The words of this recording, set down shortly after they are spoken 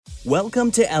Welcome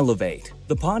to Elevate,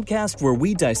 the podcast where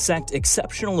we dissect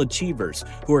exceptional achievers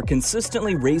who are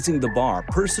consistently raising the bar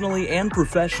personally and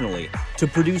professionally to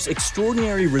produce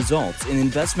extraordinary results in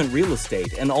investment real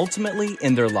estate and ultimately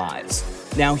in their lives.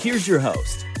 Now here's your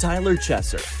host, Tyler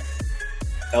Chesser.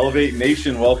 Elevate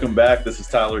Nation, welcome back. This is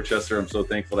Tyler Chesser. I'm so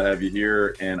thankful to have you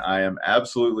here, and I am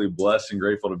absolutely blessed and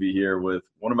grateful to be here with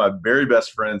one of my very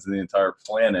best friends in the entire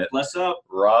planet. Bless up.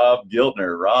 Rob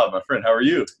Giltner. Rob, my friend, how are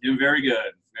you? Doing very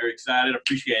good. Very excited.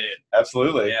 Appreciate it.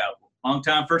 Absolutely. Yeah. Long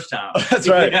time, first time. That's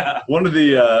right. Yeah. One of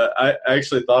the, I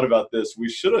actually thought about this. We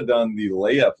should have done the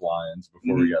layup lines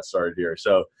before we got started here.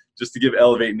 So just to give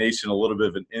Elevate Nation a little bit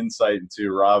of an insight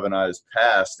into Rob and I's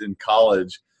past in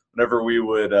college, whenever we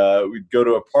would we'd go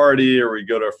to a party or we'd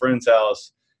go to a friend's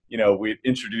house, you know, we'd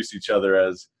introduce each other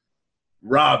as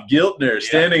Rob Giltner,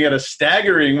 standing at a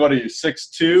staggering, what are you,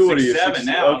 6'2"? What are you, 6'7"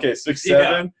 now. Okay,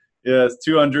 6'7". Yeah, it's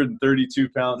 232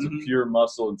 pounds of pure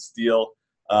muscle and steel.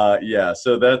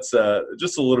 So that's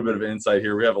just a little bit of insight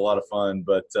here. We have a lot of fun,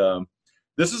 but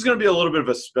this is going to be a little bit of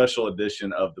a special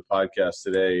edition of the podcast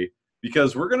today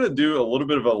because we're going to do a little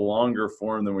bit of a longer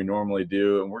form than we normally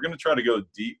do, and we're going to try to go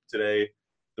deep today.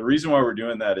 The reason why we're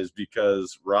doing that is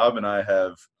because Rob and I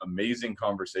have amazing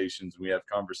conversations. We have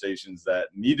conversations that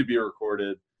need to be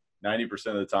recorded 90%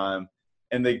 of the time,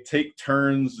 and they take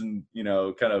turns and, you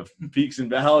know, kind of peaks and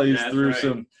valleys through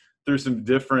some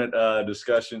different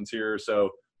discussions here. So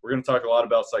we're going to talk a lot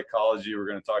about psychology. We're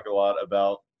going to talk a lot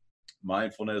about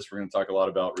mindfulness. We're going to talk a lot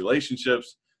about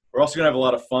relationships. We're also going to have a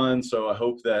lot of fun. So I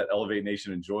hope that Elevate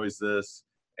Nation enjoys this,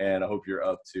 and I hope you're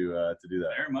up to do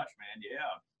that. Very much, man. Yeah.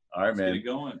 All right, man. Let's get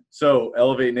it going. So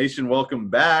Elevate Nation, welcome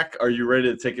back. Are you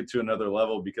ready to take it to another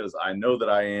level? Because I know that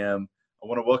I am. I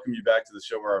want to welcome you back to the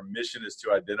show where our mission is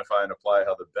to identify and apply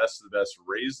how the best of the best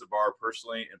raise the bar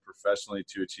personally and professionally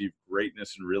to achieve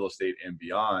greatness in real estate and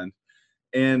beyond.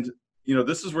 And, you know,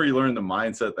 this is where you learn the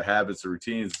mindset, the habits, the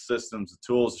routines, the systems, the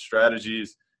tools, the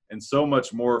strategies, and so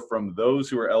much more from those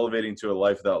who are elevating to a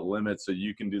life without limits so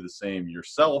you can do the same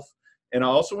yourself. And I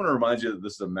also want to remind you that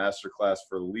this is a masterclass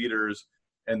for leaders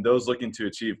and those looking to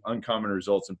achieve uncommon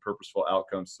results and purposeful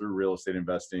outcomes through real estate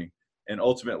investing and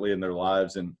ultimately in their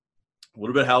lives. And a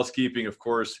little bit of housekeeping, of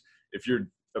course. If you're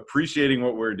appreciating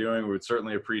what we're doing, we would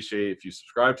certainly appreciate if you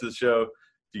subscribe to the show, if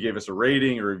you gave us a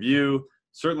rating, a review.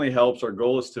 Certainly helps. Our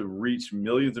goal is to reach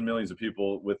millions and millions of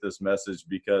people with this message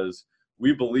because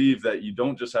we believe that you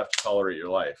don't just have to tolerate your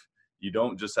life. You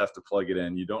don't just have to plug it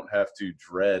in. You don't have to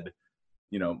dread,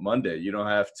 you know, Monday. You don't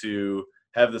have to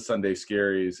have the Sunday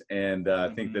scaries and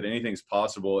think that anything's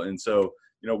possible. And so,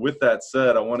 you know, with that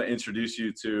said, I want to introduce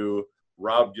you to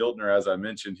Rob Giltner, as I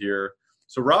mentioned here.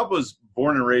 So Rob was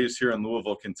born and raised here in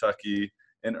Louisville, Kentucky,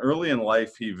 and early in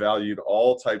life, he valued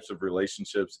all types of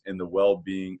relationships and the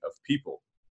well-being of people.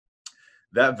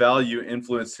 That value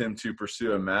influenced him to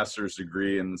pursue a master's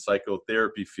degree in the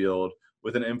psychotherapy field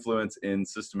with an influence in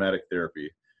systematic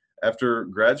therapy. After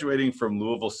graduating from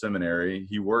Louisville Seminary,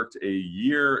 he worked a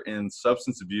year in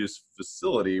substance abuse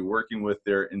facility working with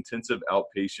their intensive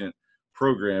outpatient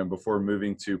program before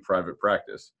moving to private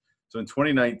practice. So in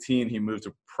 2019, he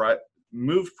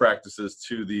moved practices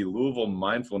to the Louisville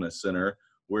Mindfulness Center,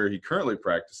 where he currently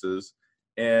practices.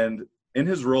 And in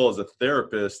his role as a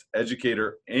therapist,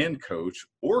 educator, and coach,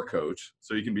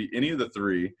 so he can be any of the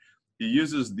three, he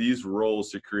uses these roles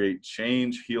to create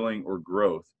change, healing, or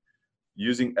growth.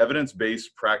 Using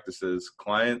evidence-based practices,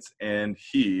 clients and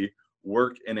he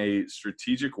work in a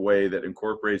strategic way that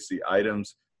incorporates the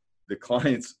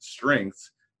client's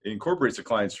strengths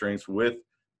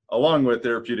along with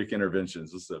therapeutic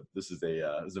interventions. This is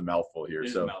a mouthful here.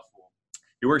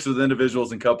 He works with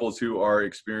individuals and couples who are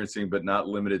experiencing, but not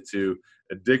limited to,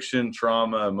 addiction,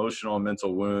 trauma, emotional and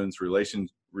mental wounds,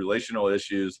 relational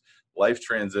issues, life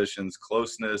transitions,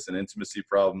 closeness and intimacy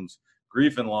problems,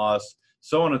 grief and loss,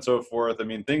 so on and so forth. I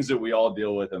mean, things that we all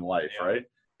deal with in life, right?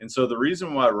 And so the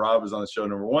reason why Rob is on the show,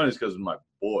 number one, is because of my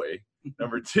boy.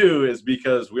 Number two is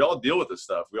because we all deal with this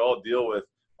stuff. We all deal with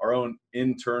our own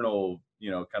internal, you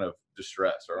know, kind of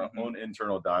distress, our own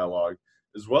internal dialogue,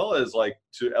 as well as like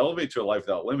to elevate to a life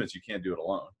without limits. You can't do it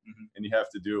alone. And you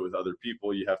have to do it with other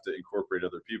people. You have to incorporate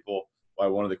other people. Why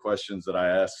one of the questions that I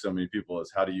ask so many people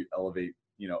is, how do you elevate,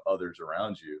 you know, others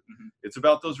around you? It's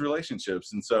about those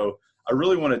relationships. And so I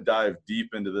really want to dive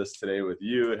deep into this today with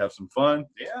you and have some fun.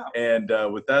 Yeah.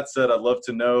 And with that said, I'd love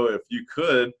to know if you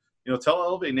could, you know, tell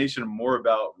Elevate Nation more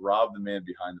about Rob, the man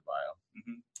behind the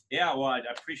bio. Yeah, well, I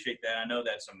appreciate that. I know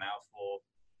that's a mouthful.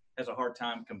 Has a hard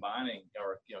time combining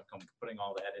or, you know, putting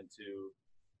all that into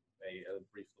a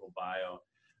brief little bio.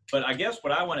 But I guess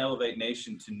what I want Elevate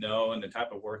Nation to know, and the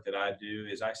type of work that I do,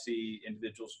 is I see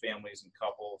individuals, families, and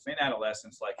couples and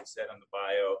adolescents, like it said on the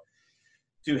bio,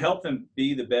 to help them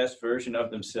be the best version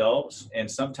of themselves. And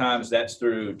sometimes that's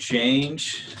through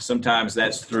change. Sometimes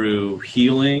that's through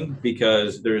healing,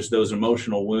 because there's those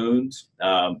emotional wounds.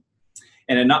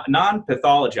 And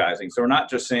non-pathologizing. So we're not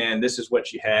just saying this is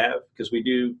what you have, because we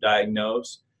do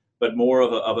diagnose, but more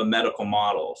of a medical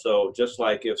model. So just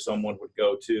like if someone would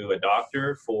go to a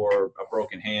doctor for a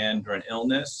broken hand or an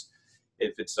illness,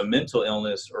 if it's a mental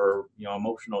illness or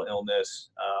emotional illness,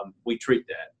 we treat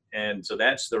that. And so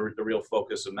that's the real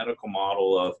focus of medical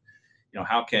model of,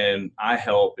 how can I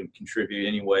help and contribute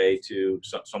any way to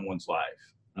someone's life?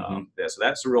 So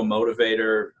that's the real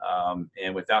motivator.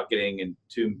 And without getting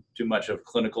into too much of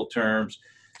clinical terms,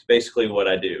 it's basically what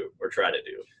I do or try to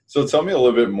do. So tell me a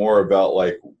little bit more about,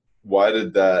 like, why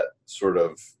did that sort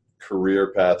of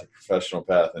career path or professional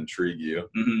path intrigue you?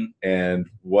 And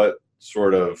what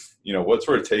sort of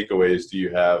takeaways do you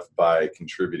have by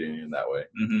contributing in that way?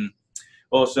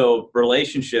 Well, so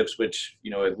relationships, which,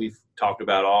 we've talked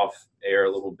about off air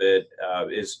a little bit,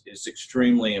 is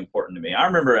extremely important to me. I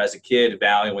remember as a kid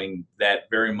valuing that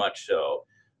very much so,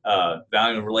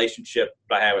 valuing the relationship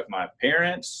I had with my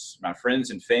parents, my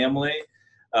friends and family.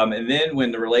 And then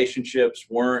when the relationships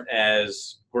weren't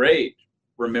as great,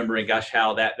 remembering, gosh,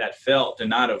 how that felt, and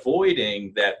not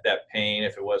avoiding that pain,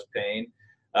 if it was pain,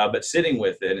 but sitting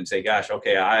with it and say, gosh,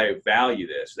 okay, I value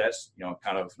this. That's,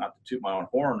 kind of, not to toot my own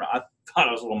horn, I thought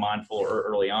I was a little mindful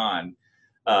early on.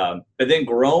 But then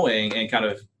growing and kind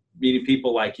of meeting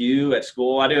people like you at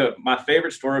school. My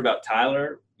favorite story about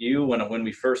Tyler, when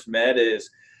we first met, is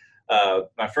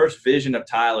my first vision of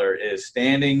Tyler is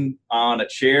standing on a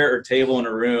chair or table in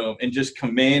a room and just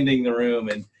commanding the room.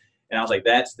 And I was like,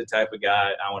 that's the type of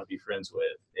guy I want to be friends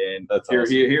with. And awesome.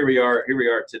 Here we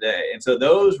are today. And so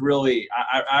those really,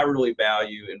 I really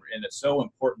value, and it's so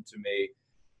important to me.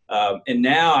 And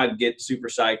now I get super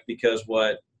psyched, because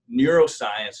what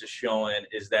neuroscience is showing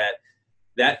is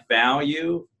that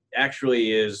value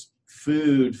actually is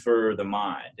food for the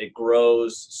mind. It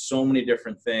grows so many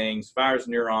different things, fires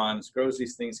neurons, grows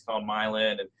these things called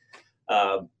myelin,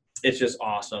 and it's just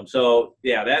awesome. So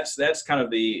yeah, that's kind of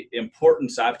the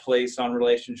importance I place on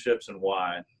relationships and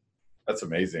why. That's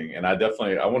amazing. And I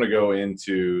want to go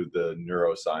into the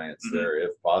neuroscience there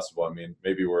if possible. I mean,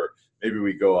 maybe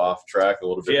we go off track a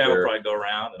little bit. Yeah, there, we'll probably go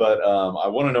around. But I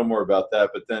want to know more about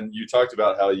that. But then you talked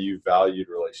about how you valued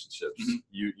relationships.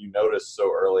 You noticed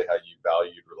so early how you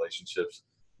valued relationships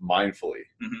mindfully.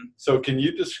 So can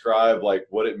you describe, like,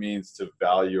 what it means to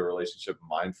value a relationship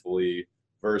mindfully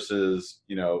versus,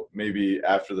 maybe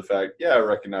after the fact, I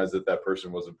recognize that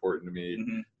person was important to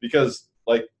me? Because,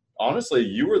 like, honestly,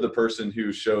 you were the person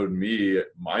who showed me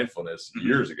mindfulness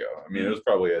years ago. I mean, it was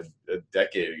probably a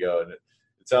decade ago, and it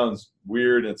sounds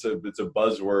weird. It's a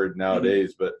buzzword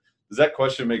nowadays, but does that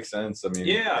question make sense? I mean,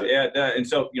 and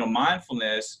so,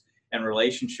 mindfulness and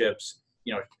relationships,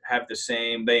 have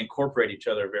they incorporate each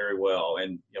other very well.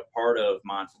 And, part of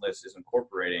mindfulness is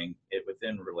incorporating it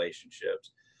within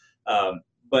relationships.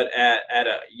 But at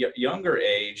a younger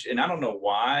age, and I don't know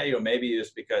why, or maybe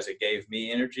it's because it gave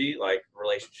me energy, like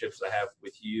relationships I have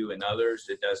with you and others,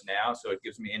 it does now. So it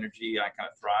gives me energy. I kind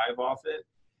of thrive off it.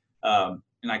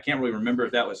 And I can't really remember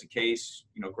if that was the case,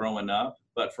 growing up,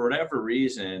 but for whatever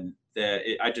reason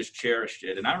I just cherished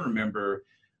it. And I remember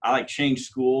I changed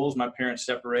schools. My parents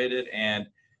separated, and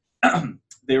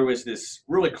there was this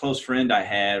really close friend I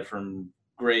had from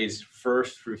grades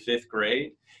 1st through 5th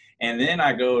grade. And then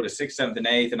I go to 6th, 7th, and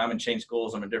 8th, and I'm in change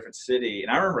schools. I'm in a different city.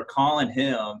 And I remember calling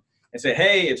him and say,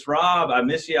 hey, it's Rob. I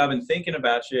miss you. I've been thinking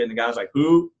about you. And the guy's like,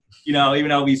 who? Even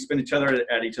though we spend each other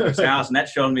at each other's house. And that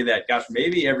showed me that, gosh,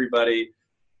 maybe everybody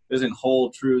doesn't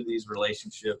hold true to these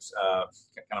relationships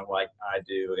kind of like I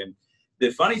do. And the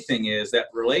funny thing is that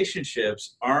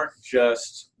relationships aren't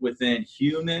just within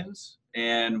humans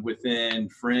and within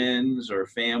friends or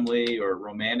family or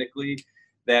romantically,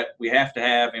 that we have to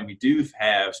have, and we do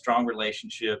have, strong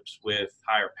relationships with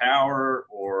higher power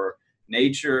or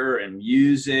nature and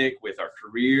music, with our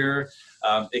career.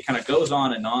 It kind of goes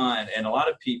on, and a lot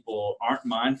of people aren't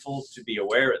mindful to be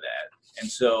aware of that. And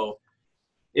so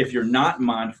if you're not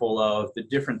mindful of the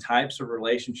different types of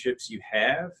relationships you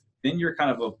have, then you're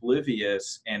kind of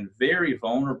oblivious and very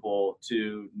vulnerable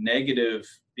to negative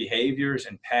behaviors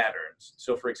and patterns.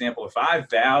 So for example, if I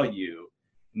value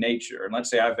nature, and let's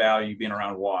say I value being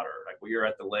around water, like we were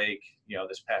at the lake,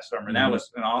 this past summer, and that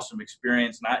was an awesome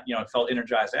experience. And I, felt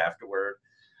energized afterward.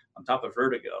 on top of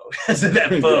vertigo.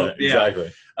 That boat. Yeah,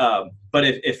 exactly. But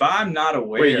if I'm not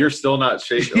aware, wait, you're still not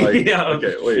shaking? Like, yeah,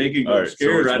 okay, wait. shaking, all right,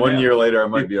 scared so right 1 now. year later, I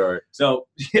might be all right. So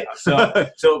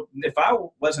so if I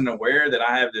wasn't aware that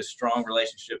I have this strong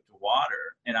relationship to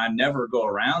water and I never go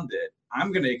around it,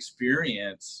 I'm going to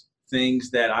experience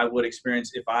things that I would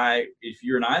experience if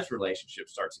your and I's relationship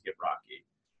starts to get rocky.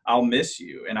 I'll miss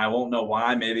you and I won't know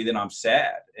why. Maybe then I'm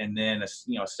sad, and then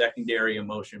a secondary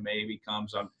emotion maybe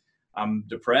comes. I'm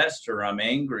depressed or I'm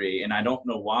angry and I don't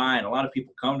know why. And a lot of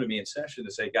people come to me in session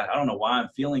to say, God, I don't know why I'm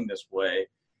feeling this way.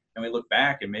 And we look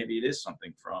back and maybe it is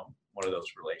something from one of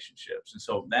those relationships. And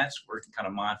so that's where kind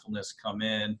of mindfulness come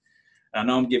in. And I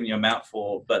know I'm giving you a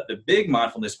mouthful, but the big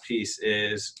mindfulness piece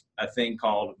is a thing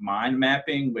called mind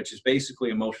mapping, which is basically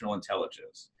emotional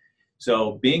intelligence.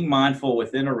 So being mindful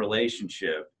within a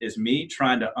relationship is me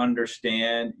trying to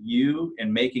understand you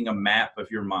and making a map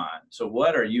of your mind. So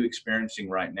what are you experiencing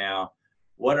right now?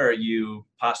 What are you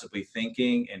possibly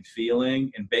thinking and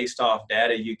feeling? And based off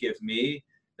data you give me,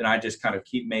 then I just kind of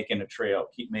keep making a trail,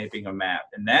 keep making a map.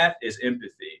 And that is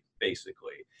empathy,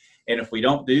 basically. And if we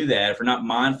don't do that, if we're not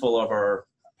mindful of our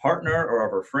partner or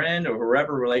of our friend or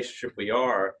wherever relationship we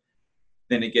are,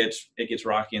 then it gets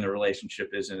rocky and the relationship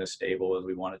isn't as stable as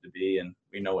we want it to be. And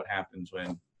we know what happens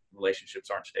when relationships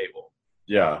aren't stable.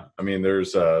 Yeah. I mean,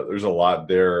 there's a lot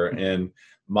there. And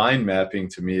mind mapping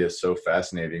to me is so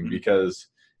fascinating because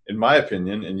in my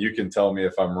opinion, and you can tell me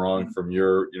if I'm wrong from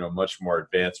your, much more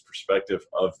advanced perspective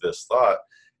of this thought,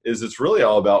 is it's really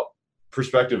all about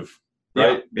perspective,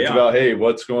 right? Yeah. It's about, hey,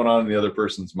 what's going on in the other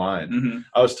person's mind. Mm-hmm.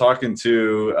 I was talking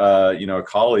to, a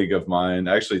colleague of mine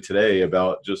actually today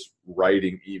about just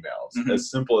writing emails. Mm-hmm. As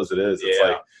simple as it is, it's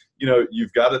like,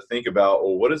 you've got to think about,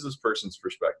 well, what is this person's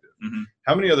perspective? Mm-hmm.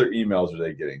 How many other emails are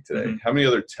they getting today? Mm-hmm. How many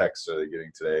other texts are they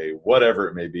getting today? Whatever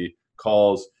it may be,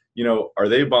 calls, are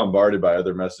they bombarded by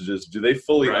other messages? Do they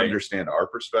fully understand our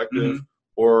perspective? Mm-hmm.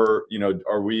 Or,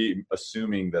 are we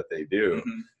assuming that they do?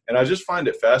 Mm-hmm. And I just find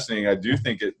it fascinating. I do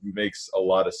think it makes a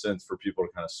lot of sense for people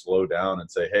to kind of slow down and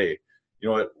say, hey, you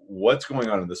know what's going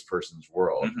on in this person's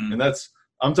world? Mm-hmm. And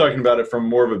I'm talking about it from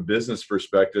more of a business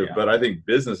perspective, but I think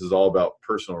business is all about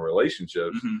personal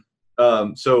relationships.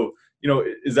 Mm-hmm. So,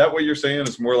 is that what you're saying?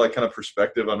 It's more like kind of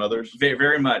perspective on others? Very,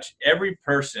 very much. Every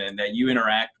person that you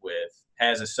interact with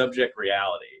has a subject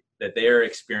reality that they're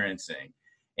experiencing.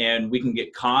 And we can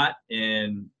get caught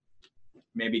in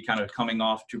maybe kind of coming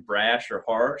off too brash or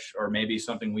harsh, or maybe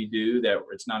something we do that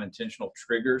it's not intentional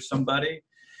triggers somebody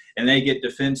and they get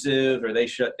defensive or they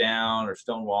shut down or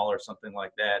stonewall or something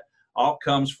like that. All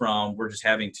comes from we're just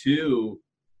having two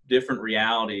different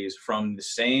realities from the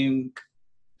same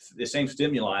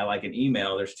stimuli, like an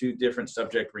email. There's two different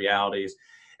subject realities,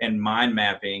 and mind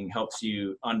mapping helps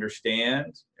you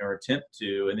understand or attempt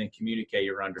to, and then communicate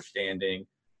your understanding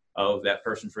of that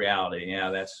person's reality. Yeah,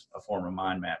 that's a form of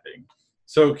mind mapping.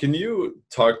 So can you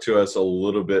talk to us a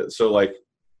little bit? So like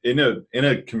in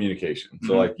a communication,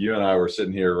 so like you and I were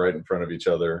sitting here right in front of each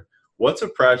other. What's a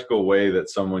practical way that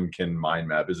someone can mind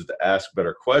map? Is it to ask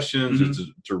better questions? Is it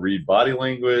to read body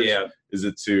language? Yeah. Is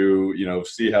it to,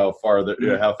 see how far,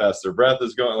 how fast their breath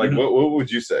is going? Like, what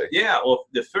would you say? Yeah. Well,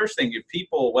 the first thing, if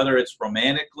people, whether it's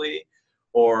romantically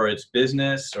or it's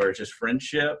business or it's just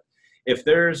friendship, if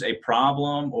there's a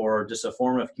problem or just a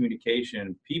form of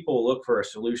communication, people look for a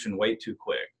solution way too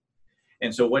quick.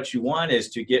 And so what you want is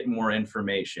to get more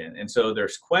information. And so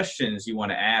there's questions you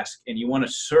want to ask and you want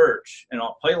to search, and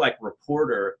I'll play like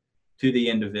reporter to the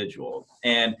individual.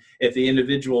 And if the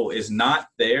individual is not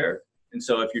there, and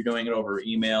so if you're doing it over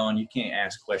email and you can't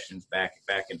ask questions back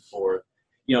and forth,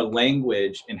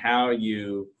 language and how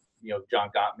John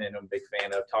Gottman, I'm a big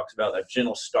fan of, talks about a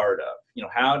gentle startup.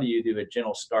 How do you do a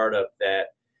gentle startup that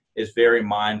is very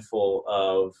mindful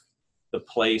of the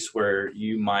place where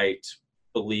you might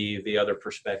believe the other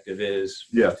perspective is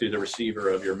to the receiver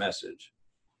of your message.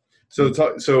 So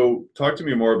talk to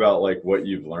me more about like what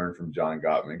you've learned from John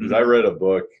Gottman, because I read a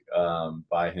book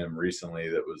by him recently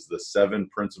that was the 7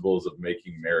 principles of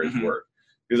making marriage work.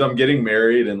 Because I'm getting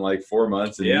married in like 4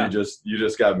 months, and you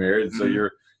just got married, so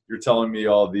you're telling me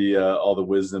all the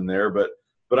wisdom there, but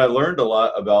I learned a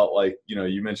lot about, like,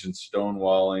 you mentioned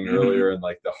stonewalling earlier and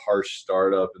like the harsh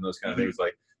startup and those kind of things.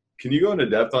 Like, can you go into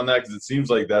depth on that? Because it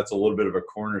seems like that's a little bit of a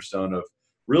cornerstone of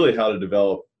really how to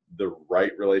develop the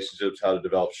right relationships, how to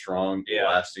develop strong,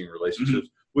 lasting relationships,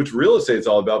 which real estate's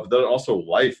all about, but then also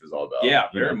life is all about. Yeah,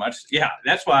 very much. Yeah,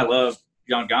 that's why I love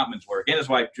John Gottman's work and his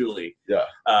wife, Julie. Yeah.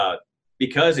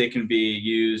 because it can be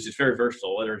used, it's very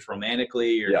versatile, whether it's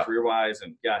romantically or career-wise.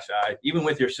 And gosh, even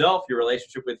with yourself, your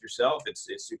relationship with yourself, it's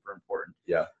super important.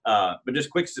 Yeah. But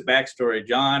just quick backstory,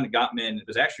 John Gottman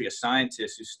was actually a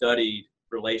scientist who studied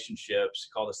relationships,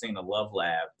 called this thing the Love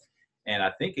Lab. And I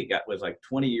think was like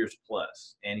 20 years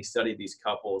plus. And he studied these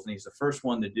couples, and he's the first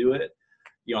one to do it.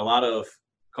 You know, a lot of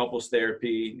couples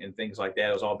therapy and things like that,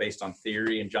 it was all based on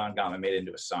theory, and John Gottman made it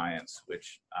into a science,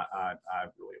 which I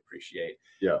really appreciate.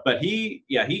 Yeah. But he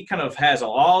kind of has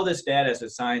all this data as a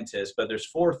scientist, but there's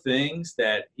 4 things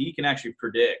that he can actually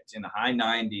predict in the high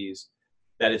 90s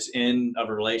that it's in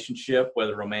a relationship,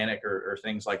 whether romantic or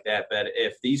things like that, that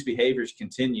if these behaviors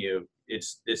continue,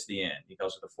 it's the end. He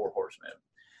calls it the 4 horsemen.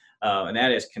 And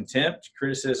that is contempt,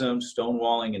 criticism,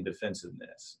 stonewalling, and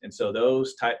defensiveness. And so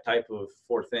those type of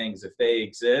 4 things, if they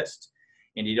exist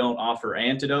and you don't offer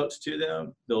antidotes to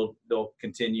them, they'll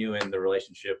continue and the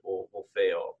relationship will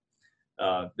fail.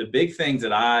 The big things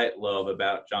that I love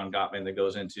about John Gottman that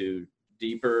goes into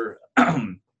deeper, a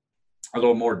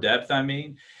little more depth,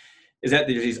 is that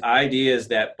there's these ideas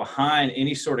that behind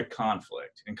any sort of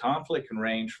conflict, and conflict can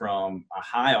range from a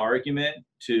high argument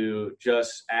to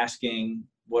just asking,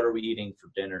 what are we eating for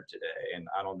dinner today? And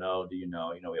I don't know, do you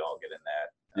know? We all get in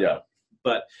that. Yeah.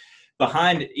 But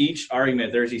behind each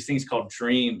argument, there's these things called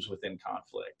dreams within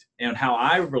conflict. And how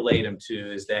I relate them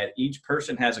to is that each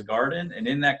person has a garden, and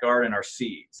in that garden are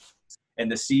seeds.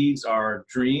 And the seeds are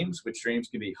dreams, which dreams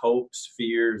can be hopes,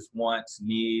 fears, wants,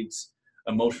 needs,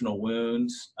 emotional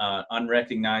wounds,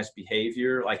 unrecognized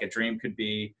behavior. Like a dream could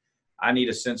be, I need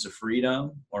a sense of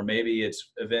freedom, or maybe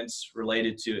it's events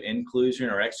related to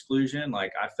inclusion or exclusion.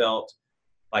 Like I felt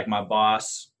like my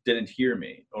boss didn't hear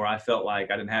me, or I felt like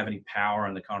I didn't have any power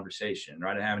in the conversation, or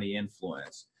I didn't have any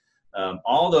influence.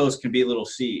 All those can be little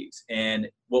seeds. And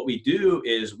what we do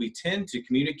is we tend to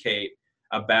communicate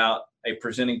about a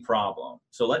presenting problem.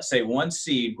 So let's say one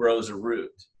seed grows a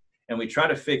root, and we try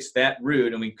to fix that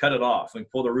root, and we cut it off, we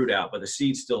pull the root out, but the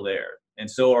seed's still there. And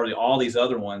so are all these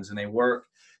other ones, and they work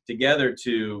together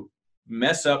to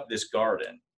mess up this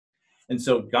garden. And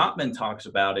so Gottman talks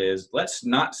about is, let's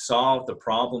not solve the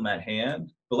problem at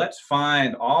hand, but let's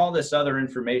find all this other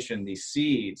information, these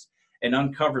seeds, and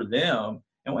uncover them.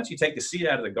 And once you take the seed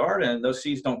out of the garden, those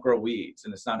seeds don't grow weeds,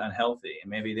 and it's not unhealthy.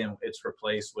 And maybe then it's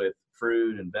replaced with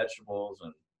fruit and vegetables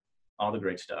and all the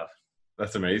great stuff.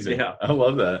 That's amazing. Yeah. I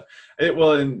love that.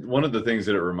 And one of the things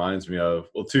that it reminds me of,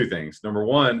 2 things. Number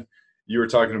one, you were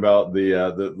talking about the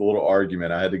little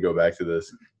argument. I had to go back to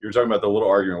this. You were talking about the little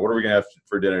argument. What are we going to have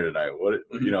for dinner tonight?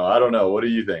 I don't know. What do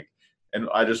you think? And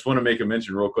I just want to make a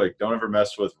mention real quick. Don't ever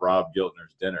mess with Rob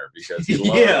Giltner's dinner, because he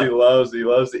loves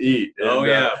to eat. And,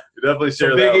 you definitely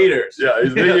share that. Big eaters. Yeah,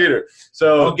 he's a big eater.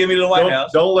 So don't give me to the White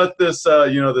House. Don't let this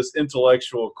this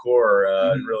intellectual core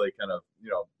really kind of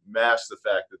mask the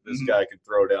fact that this guy can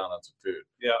throw down on some food.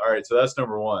 Yeah. All right. So that's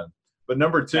number 1. But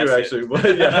number 2, that's actually,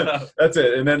 that's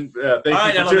it. And then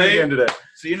thank you for tuning in today.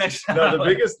 See you next time. No,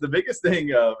 the biggest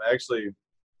thing, actually,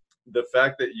 the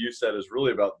fact that you said is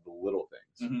really about the little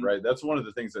things, right? That's one of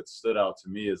the things that stood out to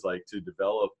me, is like to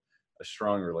develop a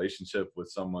strong relationship with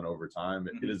someone over time.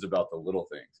 It is about the little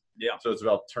things. Yeah. So it's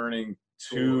about turning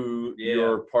to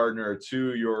your partner,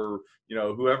 to your,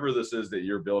 whoever this is that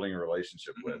you're building a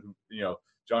relationship with.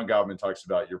 John Gottman talks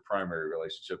about your primary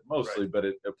relationship mostly, but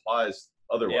it applies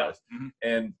otherwise. Yeah.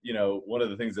 And, one of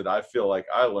the things that I feel like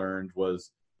I learned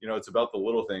was, it's about the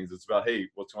little things. It's about, hey,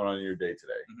 what's going on in your day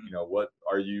today?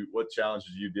 What challenges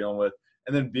are you dealing with?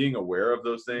 And then being aware of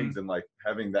those things and like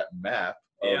having that map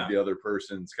of the other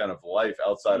person's kind of life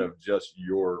outside of just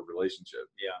your relationship.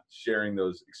 Yeah. Sharing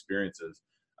those experiences.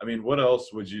 I mean, what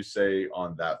else would you say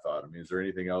on that thought? I mean, is there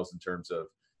anything else in terms of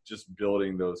just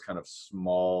building those kind of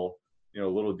small,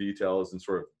 little details and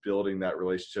sort of building that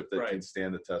relationship that can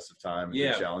stand the test of time and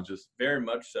the challenges? Very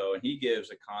much so. And he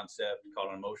gives a concept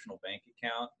called an emotional bank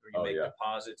account, where you make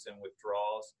deposits and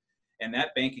withdrawals. And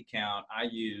that bank account I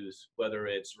use, whether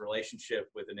it's relationship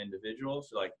with an individual.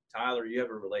 So like Tyler, you have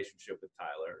a relationship with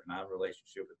Tyler, and I have a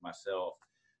relationship with myself.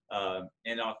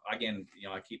 And again,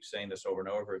 I keep saying this over and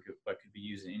over, but could be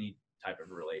used in any type of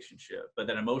relationship. But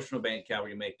that emotional bank account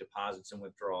where you make deposits and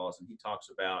withdrawals, and he talks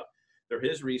about, through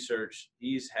his research,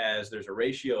 there's a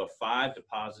ratio of 5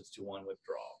 deposits to 1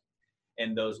 withdrawal.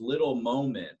 And those little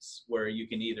moments where you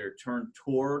can either turn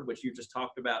toward, which you just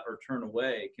talked about, or turn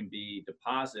away, can be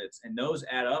deposits, and those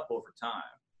add up over time.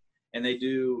 And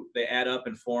they add up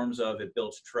in forms of, it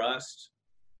builds trust.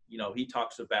 He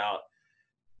talks about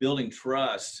building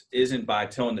trust isn't by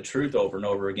telling the truth over and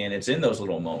over again. It's in those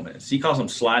little moments. He calls them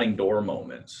sliding door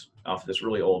moments, off this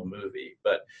really old movie.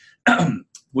 But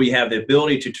we have the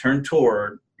ability to turn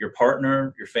toward, your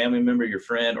partner, your family member, your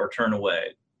friend, or turn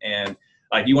away. And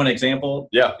like, you want an example?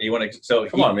 Yeah. You want to? So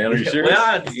come on, man. Are you serious?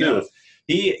 Well, Let's do this.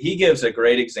 He gives a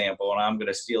great example, and I'm going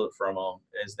to steal it from him.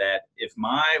 Is that if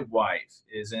my wife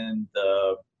is in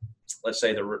let's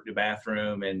say the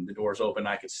bathroom and the door's open,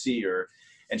 I could see her,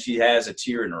 and she has a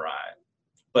tear in her eye.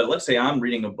 But let's say I'm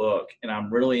reading a book and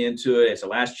I'm really into it. It's the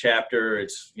last chapter.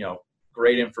 It's,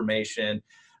 great information.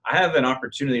 I have an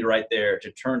opportunity right there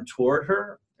to turn toward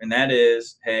her. And that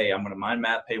is, hey, I'm going to mind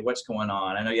map. Hey, what's going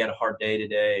on? I know you had a hard day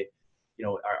today.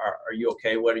 Are you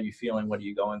okay? What are you feeling? What are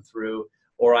you going through?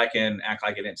 Or I can act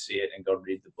like I didn't see it and go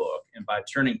read the book. And by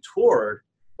turning toward,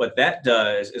 what that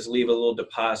does is leave a little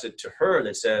deposit to her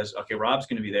that says, okay, Rob's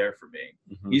going to be there for me.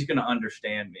 Mm-hmm. He's going to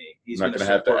understand me. He's not going to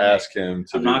have to ask him.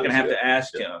 I'm not going to have to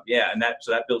ask him. Yeah. And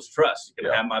so that builds trust.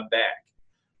 You're going to have my back.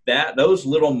 Those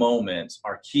little moments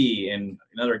are key. And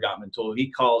another Gottman tool,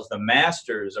 he calls the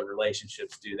masters of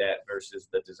relationships do that versus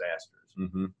the disasters.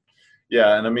 Mm-hmm.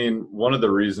 Yeah. And I mean, one of the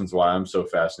reasons why I'm so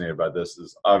fascinated by this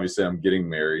is obviously I'm getting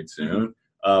married soon. Mm-hmm.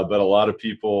 But a lot of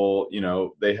people,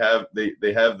 they have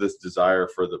this desire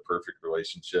for the perfect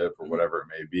relationship or whatever it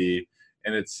may be.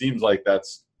 And it seems like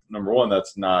that's, number one,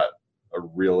 that's not a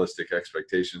realistic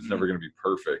expectation. It's never going to be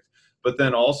perfect. But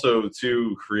then also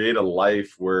to create a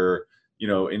life where,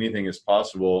 anything is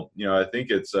possible, I think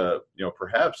it's,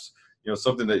 perhaps,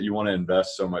 something that you want to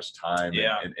invest so much time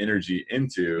and energy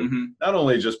into, not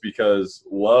only just because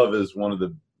love is one of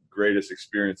the greatest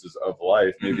experiences of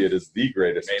life. Maybe it is the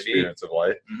greatest experience of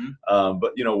life.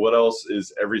 But what else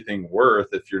is everything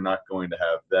worth if you're not going to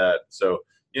have that? So,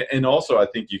 and also I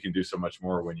think you can do so much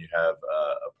more when you have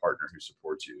a partner who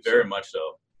supports you. Very much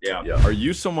so. Yeah. Are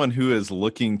you someone who is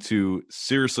looking to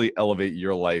seriously elevate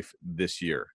your life this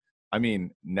year? I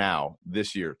mean, now,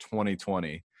 this year,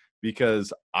 2020,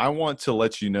 because I want to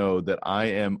let you know that I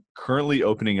am currently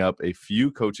opening up a few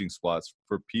coaching spots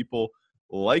for people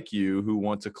like you who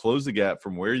want to close the gap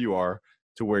from where you are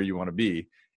to where you want to be.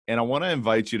 And I want to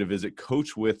invite you to visit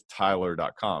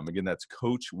coachwithtyler.com. Again, that's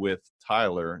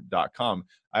coachwithtyler.com.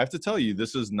 I have to tell you,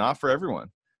 this is not for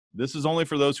everyone. This is only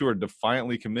for those who are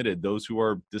defiantly committed, those who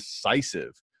are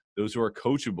decisive, those who are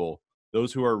coachable,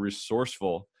 those who are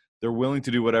resourceful. They're willing to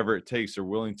do whatever it takes. They're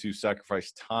willing to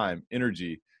sacrifice time,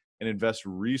 energy, and invest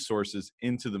resources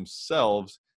into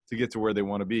themselves to get to where they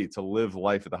want to be, to live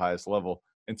life at the highest level,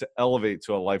 and to elevate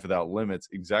to a life without limits,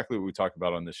 exactly what we talk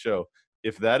about on this show.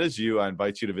 If that is you, I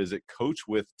invite you to visit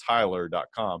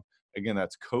coachwithtyler.com. Again,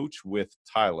 that's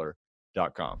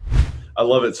coachwithtyler.com. I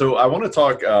love it. So I want to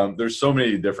talk, there's so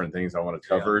many different things I want to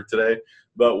cover today,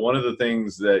 but one of the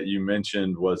things that you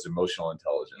mentioned was emotional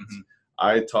intelligence.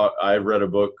 I read a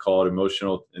book called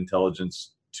Emotional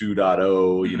Intelligence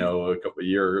 2.0, a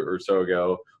year or so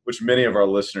ago, which many of our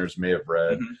listeners may have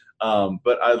read.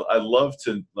 But I love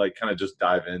to kind of just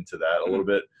dive into that a little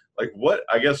bit. Like what,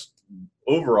 I guess,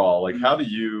 overall, how would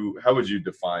you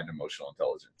define emotional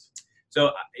intelligence?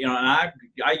 So, and I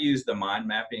use the mind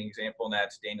mapping example, and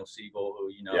that's Daniel Siegel, who,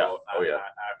 I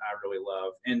really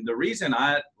love. And the reason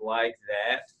I like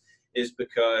that is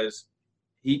because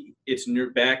it's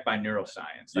backed by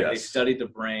neuroscience. They studied the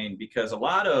brain, because a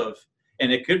lot of,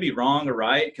 and it could be wrong or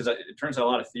right, because it turns out a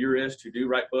lot of theorists who do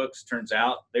write books, turns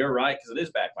out they're right because it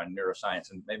is backed by neuroscience,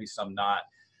 and maybe some not.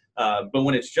 But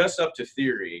when it's just up to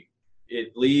theory,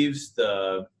 it leaves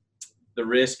the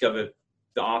risk of the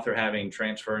author having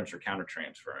transference or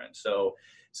countertransference. So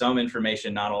some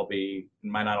information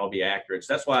might not all be accurate.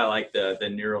 So that's why I like the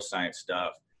neuroscience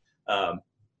stuff.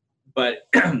 But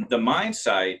the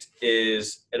MindSight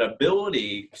is an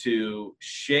ability to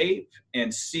shape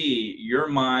and see your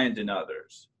mind and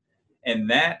others. And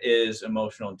that is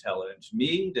emotional intelligence.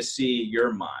 Me to see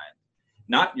your mind,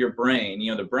 not your brain.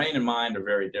 The brain and mind are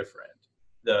very different.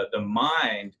 The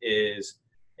mind is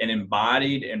an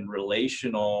embodied and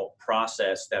relational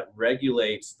process that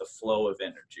regulates the flow of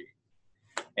energy.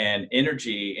 And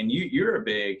energy, and you're a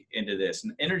big into this,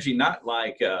 and energy, not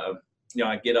like, I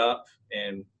get up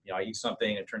and, I eat something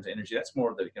and it turns to energy. That's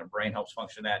more of the brain helps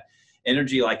function that.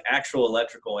 Energy, like actual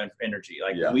electrical energy.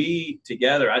 We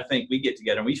together, I think we get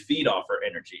together and we feed off our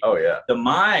energy. Oh, yeah. The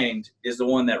mind is the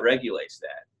one that regulates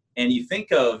that. And you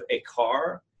think of a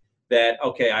car that,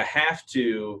 okay, I have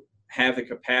to have the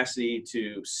capacity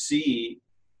to see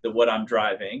what I'm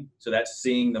driving. So that's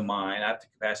seeing the mind. I have the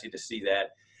capacity to see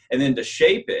that. And then to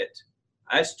shape it,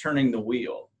 that's turning the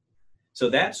wheel. So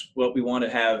that's what we want to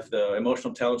have the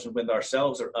emotional intelligence with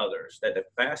ourselves or others, that the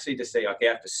capacity to say, okay,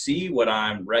 I have to see what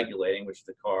I'm regulating, which is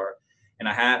the car, and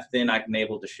I can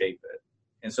able to shape it.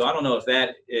 And so I don't know if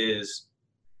that is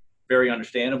very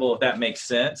understandable, if that makes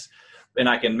sense, and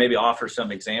I can maybe offer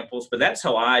some examples, but that's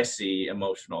how I see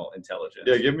emotional intelligence.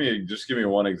 Yeah, give me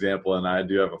one example, and I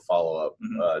do have a follow-up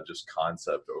just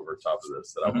concept over top of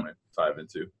this that I want to dive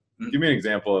into. Give me an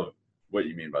example of what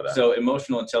you mean by that. So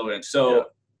emotional intelligence. So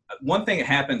one thing that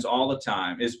happens all the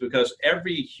time is because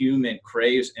every human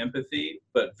craves empathy,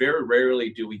 but very rarely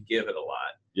do we give it a lot.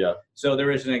 Yeah. So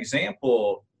there is an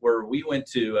example where we went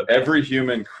to every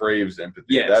human craves empathy.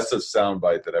 Yes. That's a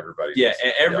soundbite that everybody needs.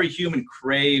 Every human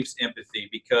craves empathy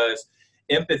because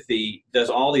empathy does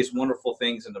all these wonderful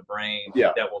things in the brain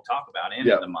that we'll talk about and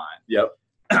in the mind. Yep.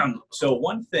 So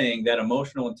one thing that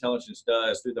emotional intelligence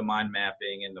does through the mind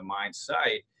mapping and the mind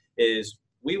sight is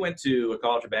we went to a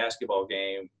college basketball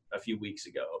game a few weeks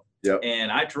ago. Yep.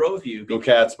 And I drove you. Go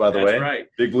Cats, by the way. That's right.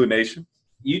 Big Blue Nation.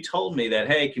 You told me that,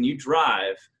 hey, can you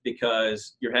drive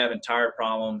because you're having tire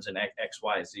problems and X,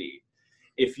 Y, Z.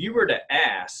 If you were to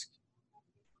ask,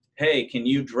 hey, can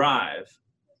you drive?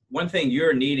 One thing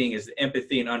you're needing is the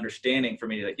empathy and understanding for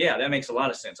me to like, yeah, that makes a lot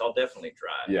of sense. I'll definitely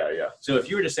drive. Yeah. So if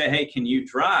you were to say, hey, can you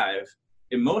drive?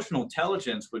 Emotional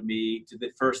intelligence would be to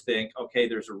the first thing, okay,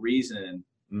 there's a reason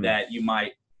that you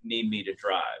might need me to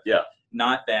drive. Yeah.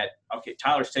 Not that, okay,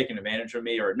 Tyler's taking advantage of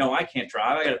me, or no, I can't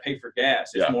drive. I got to pay for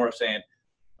gas. It's more of saying,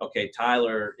 okay,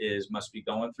 Tyler must be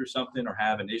going through something or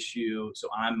have an issue. So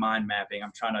I'm mind mapping.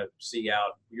 I'm trying to see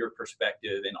out your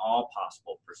perspective and all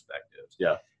possible perspectives.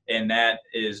 Yeah. And that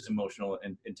is emotional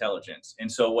intelligence.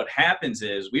 And so what happens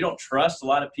is we don't trust a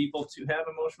lot of people to have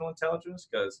emotional intelligence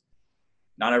because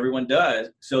not everyone does.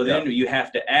 So then you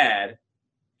have to add,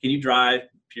 can you drive,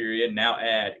 period, now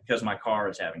add, because my car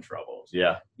is having troubles.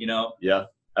 Yeah. You know? Yeah.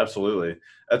 Absolutely.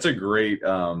 That's a great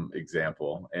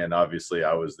example. And obviously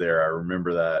I was there. I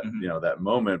remember that, that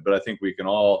moment, but I think we can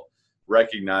all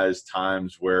recognize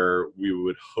times where we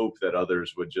would hope that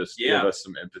others would just give us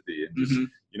some empathy and just,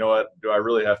 you know what, do I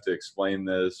really have to explain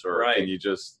this? Or can you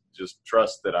just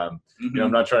trust that I'm,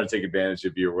 I'm not trying to take advantage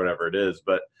of you or whatever it is.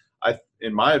 But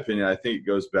in my opinion, I think it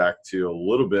goes back to a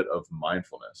little bit of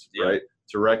mindfulness, right?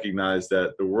 To recognize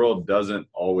that the world doesn't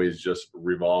always just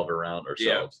revolve around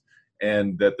ourselves.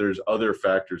 And that there's other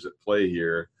factors at play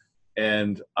here.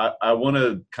 And I want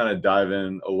to kind of dive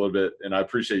in a little bit, and I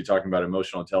appreciate you talking about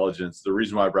emotional intelligence. The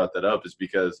reason why I brought that up is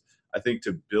because I think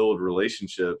to build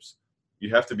relationships,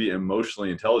 you have to be emotionally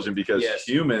intelligent because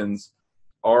humans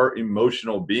are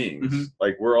emotional beings.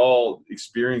 Like we're all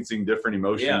experiencing different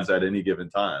emotions at any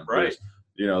given time. Right.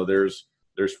 There's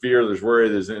fear, there's worry,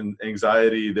 there's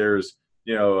anxiety, there's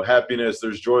happiness,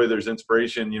 there's joy, there's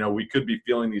inspiration. We could be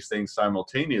feeling these things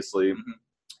simultaneously,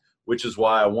 which is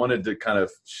why I wanted to kind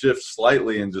of shift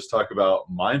slightly and just talk about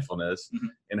mindfulness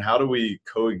and how do we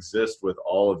coexist with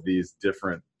all of these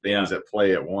different things at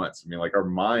play at once. I mean, like our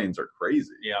minds are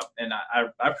crazy. Yeah. And I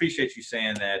appreciate you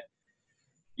saying that,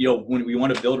 when we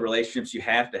want to build relationships, you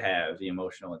have to have the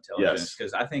emotional intelligence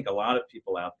because I think a lot of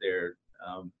people out there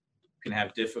can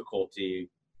have difficulty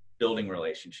building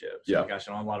relationships. Yeah. Gosh,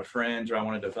 I don't have a lot of friends, or I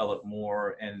want to develop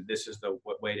more, and this is the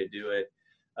way to do it.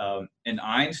 And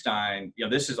Einstein,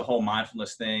 this is a whole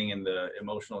mindfulness thing and the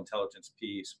emotional intelligence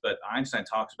piece, but Einstein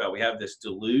talks about we have this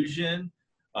delusion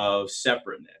of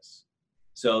separateness,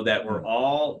 so that we're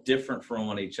all different from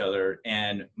one each other,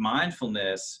 and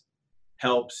mindfulness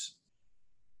helps.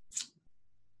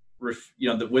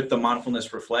 With the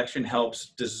mindfulness reflection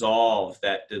helps dissolve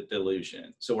that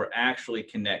delusion. So we're actually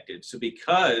connected. So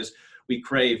because we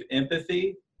crave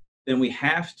empathy, then we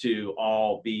have to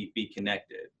all be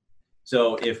connected.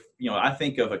 So if, I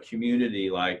think of a community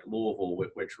like Louisville,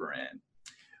 which we're in,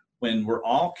 when we're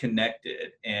all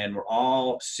connected and we're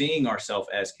all seeing ourselves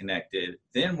as connected,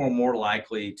 then we're more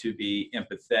likely to be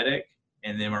empathetic,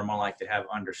 and then we're more likely to have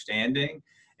understanding.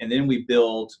 And then we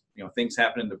build, things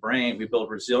happen in the brain. We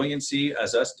build resiliency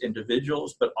as us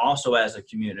individuals, but also as a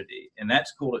community. And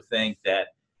that's cool to think that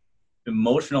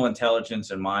emotional intelligence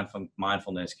and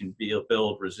mindfulness can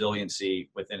build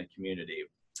resiliency within a community.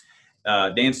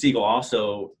 Dan Siegel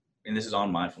also, and this is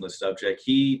on mindfulness subject,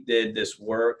 he did this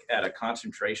work at a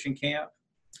concentration camp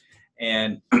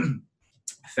and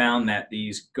found that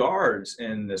these guards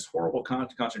in this horrible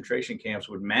concentration camps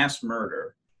would mass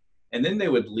murder. And then they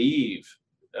would leave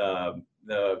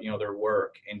their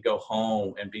work and go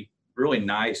home and be really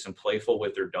nice and playful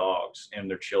with their dogs and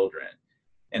their children.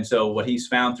 And so what he's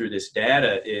found through this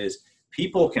data is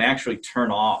people can actually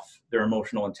turn off their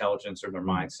emotional intelligence or their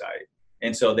mind sight.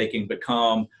 And so they can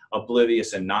become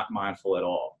oblivious and not mindful at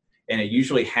all. And it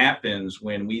usually happens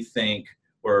when we think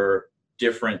we're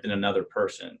different than another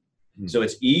person. So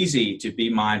it's easy to be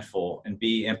mindful and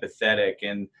be empathetic.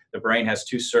 And the brain has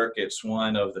two circuits,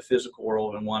 one of the physical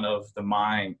world and one of the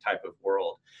mind type of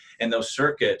world. And those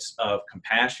circuits of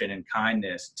compassion and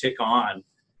kindness tick on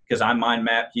because I mind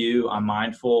map you, I'm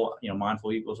mindful,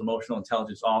 mindful equals emotional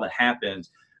intelligence, all that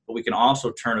happens. But we can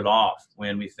also turn it off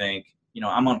when we think,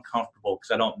 I'm uncomfortable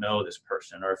because I don't know this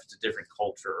person, or if it's a different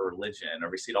culture or religion, or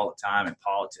we see it all the time in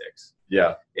politics.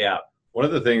 Yeah. Yeah. One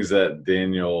of the things that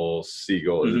Daniel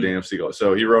Siegel, Daniel Siegel,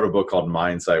 so he wrote a book called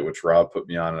Mindsight, which Rob put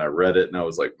me on, and I read it, and I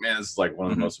was like, man, this is like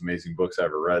one of the most amazing books I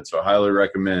ever read. So I highly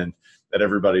recommend that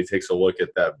everybody takes a look at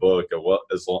that book,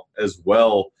 as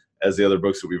well as the other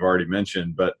books that we've already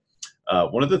mentioned. But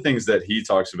one of the things that he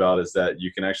talks about is that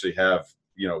you can actually have,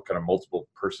 kind of multiple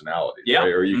personalities,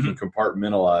 right? Or you can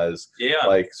compartmentalize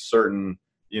like certain,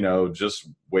 just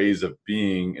ways of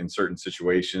being in certain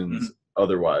situations.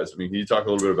 Otherwise, I mean, can you talk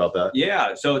a little bit about that?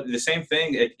 Yeah. So the same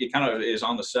thing, it kind of is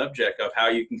on the subject of how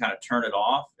you can kind of turn it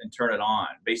off and turn it on.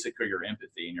 Basically, your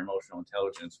empathy and your emotional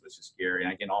intelligence, which is scary.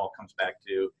 And again, all comes back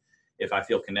to if I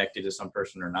feel connected to some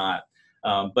person or not.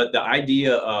 But the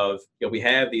idea of, we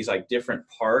have these like different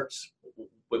parts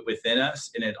within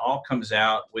us, and it all comes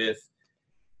out with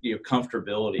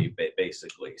comfortability,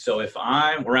 basically. So if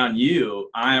I'm around you,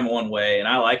 I am one way, and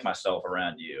I like myself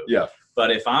around you. Yeah. But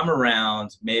if I'm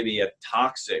around maybe a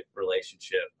toxic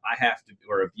relationship,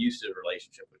 or abusive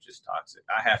relationship, which is toxic,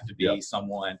 I have to be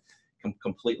someone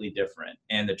completely different.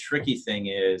 And the tricky thing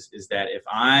is that if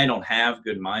I don't have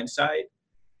good mindsight,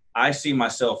 I see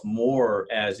myself more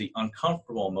as the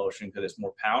uncomfortable emotion because it's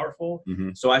more powerful.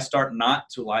 So I start not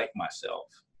to like myself,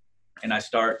 and I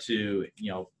start to,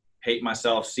 hate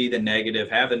myself, see the negative,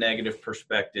 have the negative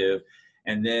perspective.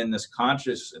 And then this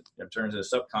conscious, in terms of the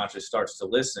subconscious, starts to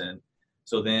listen.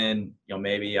 So then,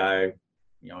 maybe I,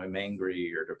 am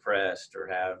angry or depressed or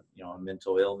have, a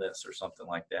mental illness or something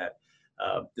like that.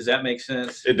 Does that make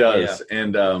sense? It does. Yeah.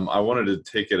 And I wanted to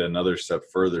take it another step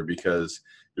further because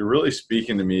you're really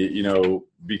speaking to me,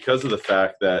 because of the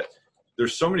fact that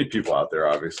there's so many people out there,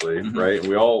 obviously, right?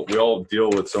 We all deal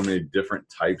with so many different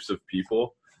types of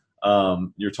people.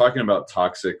 You're talking about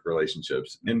toxic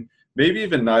relationships, and maybe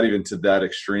even not even to that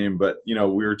extreme, but we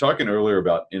were talking earlier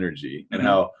about energy and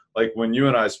how, like, when you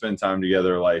and I spend time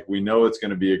together, like, we know it's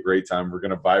going to be a great time. We're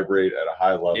going to vibrate at a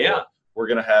high level. Yeah. We're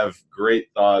going to have great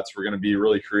thoughts. We're going to be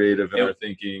really creative in our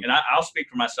thinking. And I'll speak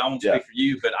for myself. I won't speak for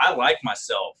you, but I like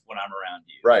myself when I'm around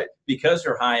you. Right. Because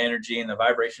they're high energy and the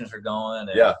vibrations are going.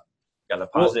 And got the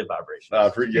positive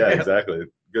vibrations. Yeah, exactly.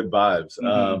 Good vibes.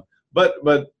 But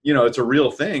it's a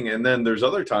real thing. And then there's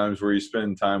other times where you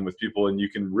spend time with people and you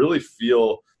can really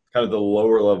feel kind of the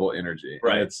lower level energy.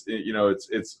 Right.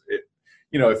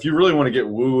 And if you really want to get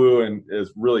woo woo and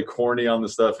is really corny on the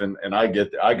stuff, and I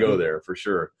go there for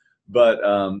sure. But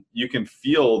you can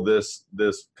feel this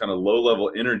kind of low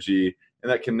level energy,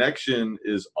 and that connection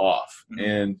is off,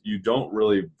 and you don't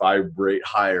really vibrate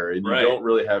higher, and you don't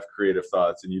really have creative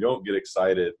thoughts, and you don't get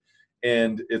excited.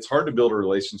 And it's hard to build a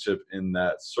relationship in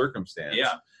that circumstance.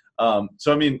 Yeah.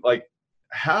 So, I mean, like,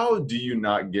 how do you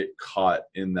not get caught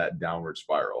in that downward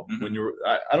spiral when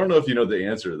I don't know if you know the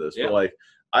answer to this, but like,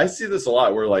 I see this a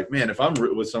lot where, like, man, if I'm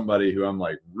with somebody who I'm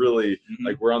like really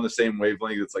like we're on the same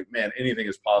wavelength, it's like, man, anything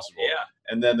is possible. Yeah.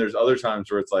 And then there's other times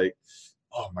where it's like,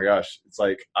 oh my gosh, it's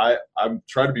like I'm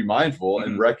trying to be mindful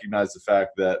and recognize the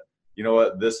fact that, you know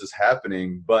what, this is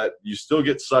happening, but you still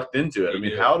get sucked into it. I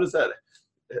mean, how does that?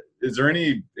 Is there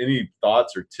any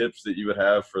thoughts or tips that you would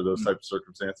have for those types of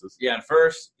circumstances? Yeah, and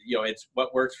first, it's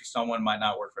what works for someone might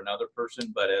not work for another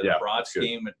person, but as a broad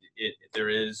scheme, there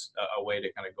is a way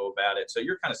to kind of go about it. So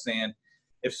you're kind of saying,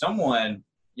 if someone,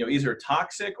 either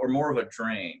toxic or more of a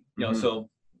drain, so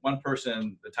one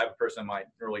person, the type of person might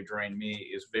really drain me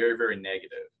is very, very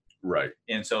negative. Right.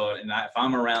 And so, if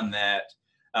I'm around that,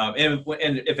 and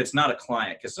if it's not a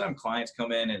client, because some clients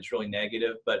come in and it's really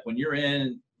negative, but when you're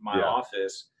in my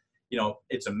office,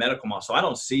 it's a medical model. So I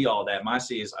don't see all that. My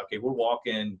see is, okay, we're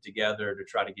walking together to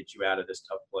try to get you out of this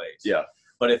tough place. Yeah.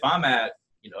 But if I'm at,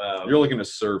 you're looking to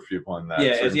serve people in that.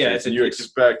 You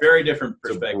expect very different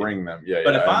perspective to bring them. Yeah.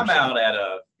 But if I'm out at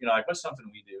a, like, what's something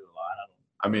we do a lot?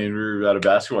 I mean, we were at a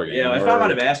basketball game. Yeah. If I'm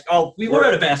at a basketball, we were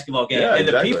at a basketball game, and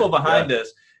the people behind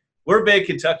us, we're big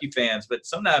Kentucky fans, but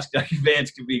sometimes Kentucky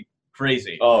fans can be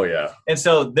crazy. Oh yeah. And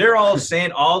so they're all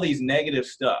saying all these negative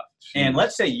stuff. Jeez. And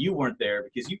let's say you weren't there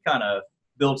because you kind of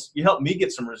you helped me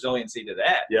get some resiliency to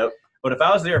that. Yep. But if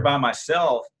I was there by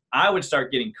myself, I would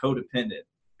start getting codependent.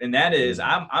 And that is,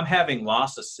 I'm having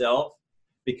loss of self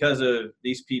because of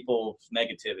these people's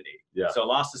negativity. Yeah. So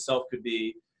loss of self could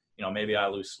be, maybe I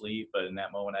lose sleep, but in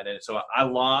that moment I didn't. So I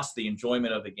lost the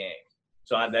enjoyment of the game.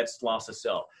 So that's loss of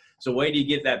self. So the way do you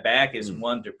get that back is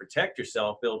one, to protect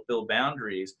yourself, build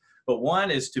boundaries. But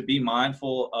one is to be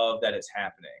mindful of that it's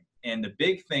happening. And the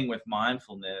big thing with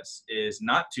mindfulness is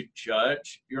not to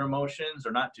judge your emotions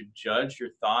or not to judge your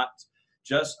thoughts,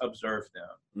 just observe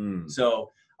them.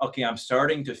 So, okay, I'm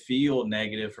starting to feel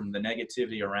negative from the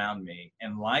negativity around me.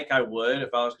 And like I would if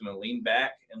I was going to lean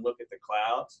back and look at the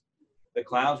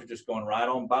clouds are just going right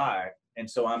on by. And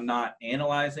so I'm not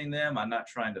analyzing them. I'm not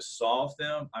trying to solve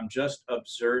them. I'm just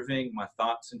observing my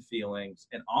thoughts and feelings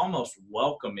and almost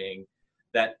welcoming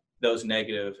those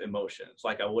negative emotions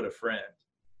like I would a friend.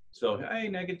 So, hey,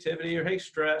 negativity, or hey,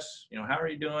 stress, how are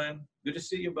you doing? Good to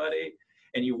see you, buddy.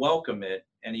 And you welcome it.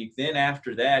 And then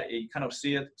after that, you kind of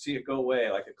see it go away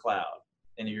like a cloud.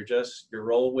 And your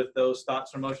role with those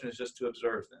thoughts and emotions is just to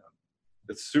observe them.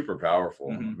 It's super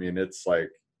powerful. I mean, it's like,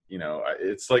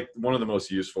 it's like one of the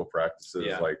most useful practices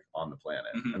like on the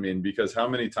planet. I mean, because how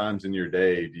many times in your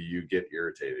day do you get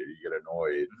irritated, you get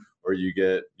annoyed, or you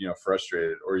get,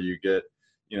 frustrated, or you get,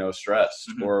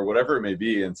 stressed, or whatever it may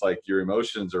be. And it's like your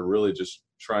emotions are really just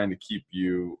trying to keep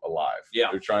you alive. Yeah.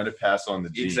 They're trying to pass on the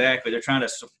gene. Exactly. They're trying to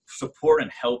support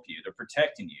and help you. They're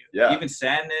protecting you. Yeah. Even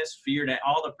sadness, fear,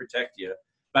 all to protect you.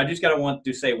 But I just want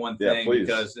to say one thing,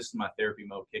 because this is my therapy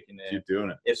mode kicking in. Keep doing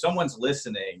it. If someone's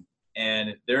listening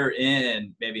and they're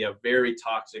in maybe a very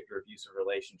toxic or abusive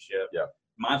relationship,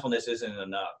 mindfulness isn't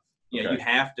enough. You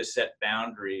have to set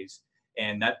boundaries,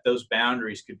 and those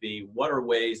boundaries could be, what are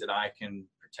ways that I can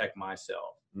protect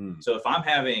myself? So if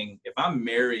I'm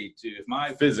married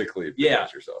to, physically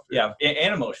protect yourself.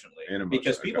 And emotionally,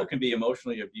 because people can be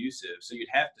emotionally abusive. So you'd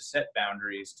have to set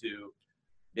boundaries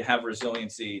to have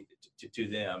resiliency to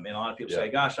them. And a lot of people say,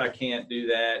 gosh, I can't do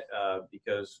that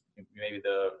because maybe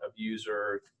the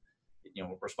abuser,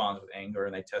 responds with anger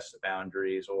and they test the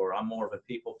boundaries, or I'm more of a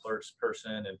people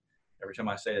person. And every time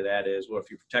I say to that is, well, if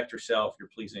you protect yourself, you're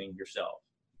pleasing yourself.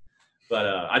 But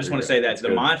I just want to say that the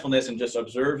mindfulness and just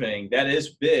observing, that is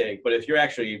big. But if you're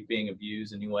actually being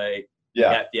abused anyway,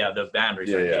 the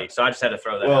boundaries are key. So I just had to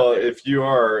throw that out there. If you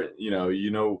are,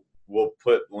 we'll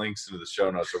put links into the show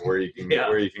notes of where you can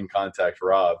where you can contact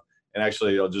Rob. And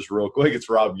actually, I'll just real quick, it's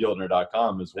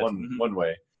robgildner.com is one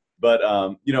way. But,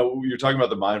 you're talking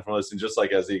about the mindfulness, and just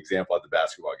like as the example at the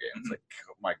basketball game, it's like,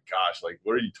 oh my gosh, like,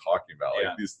 what are you talking about?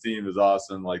 Like, this team is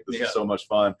awesome. Like, this is so much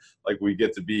fun. Like, we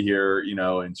get to be here,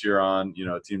 and cheer on,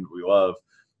 a team that we love,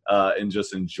 and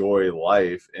just enjoy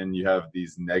life. And you have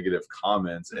these negative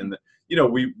comments, and,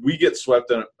 we get swept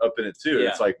up in it too.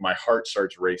 It's like my heart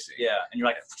starts racing. Yeah. And you're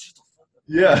like,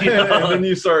 and then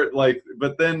you start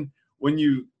but then when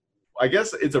you, I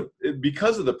guess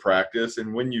because of the practice,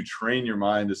 and when you train your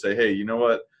mind to say, hey, you know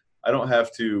what, I don't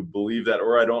have to believe that,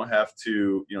 or I don't have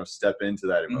to, step into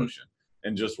that emotion,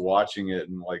 and just watching it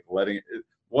and letting it.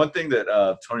 One thing that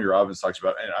Tony Robbins talks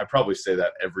about, and I probably say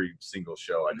that every single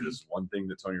show I do, this one thing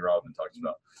that Tony Robbins talks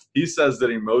about. He says that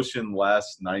emotion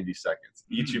lasts 90 seconds.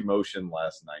 Each emotion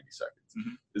lasts 90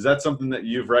 seconds. Is that something that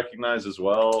you've recognized as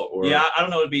well? Or? Yeah, I don't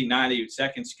know. It'd be 90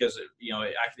 seconds because,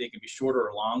 actually it can be shorter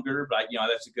or longer. But,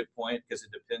 that's a good point, because it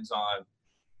depends on,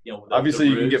 obviously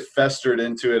you can get festered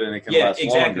into it and it can last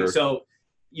longer. So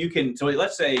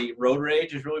let's say road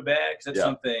rage is really bad, because that's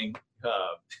something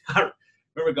I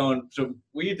remember so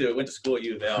we went to school at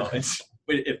U of L. And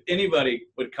if anybody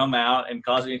would come out and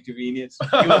cause an inconvenience,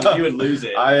 you would lose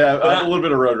it. I have a little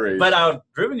bit of road rage. But I've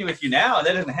driven you with you now, and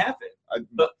that doesn't happen.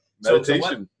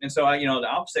 Meditation. So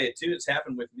I'll say it too. It's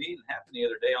happened with me. It happened the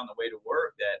other day on the way to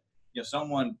work that,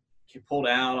 someone pulled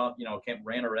out,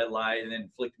 ran a red light and then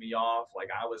flicked me off like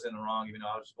I was in the wrong, even though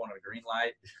I was just going on a green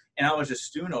light. And I was just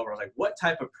stewing over. I was like, what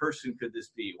type of person could this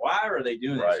be? Why are they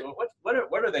doing this? So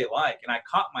what are they like? And I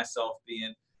caught myself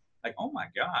being like, oh my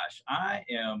gosh, I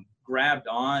am grabbed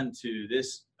on to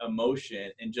this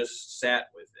emotion and just sat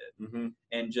with it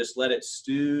and just let it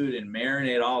stew and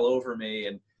marinate all over me.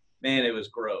 And man, it was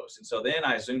gross. And so then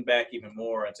I zoomed back even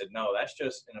more and said, no, that's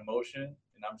just an emotion,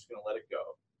 and I'm just going to let it go.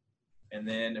 And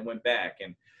then it went back.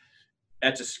 And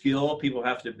that's a skill people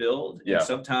have to build. And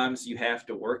sometimes you have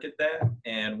to work at that.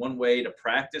 And one way to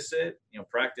practice it,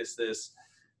 practice this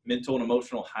mental and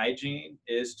emotional hygiene,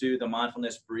 is to the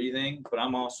mindfulness breathing. But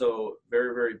I'm also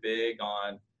very, very big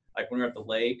on, like when we were at the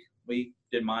lake, we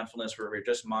did mindfulness where we were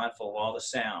just mindful of all the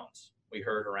sounds we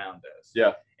heard around us.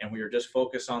 Yeah. And we were just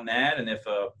focused on that. And if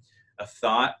a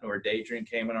thought or a daydream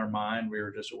came in our mind, we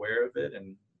were just aware of it,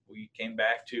 and we came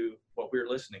back to what we were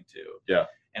listening to. Yeah.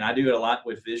 And I do it a lot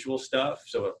with visual stuff.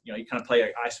 So, you kind of play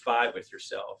like I Spy with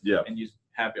yourself. Yeah. And you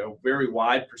have a very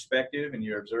wide perspective, and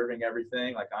you're observing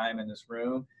everything like I am in this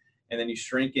room. And then you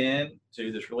shrink in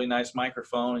to this really nice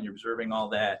microphone, and you're observing all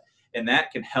that. And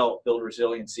that can help build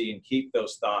resiliency and keep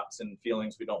those thoughts and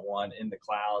feelings we don't want in the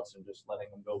clouds and just letting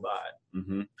them go by.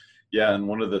 Mm-hmm. Yeah. And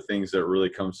one of the things that really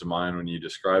comes to mind when you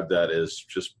describe that is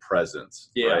just presence,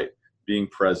 right? Being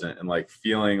present and like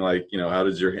feeling like, you know, how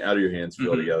do your hands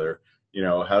feel together? You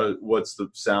know, what's the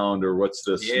sound or what's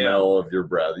the smell of your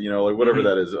breath? You know, like whatever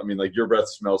that is. I mean, like your breath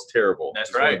smells terrible.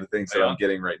 That's right. One of the things that I'm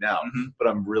getting right now, but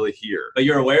I'm really here. But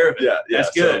you're aware of it. Yeah.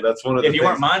 That's good. So that's one of the If you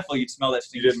weren't mindful, you'd smell that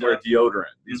stinky You didn't wear stuff.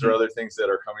 deodorant. These are other things that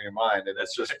are coming to mind, and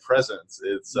it's just presence.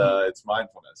 It's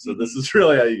mindfulness. So this is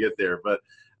really how you get there. But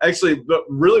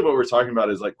really what we're talking about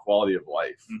is like quality of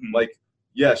life. Like,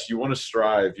 yes, you want to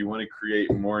strive. You want to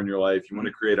create more in your life. You want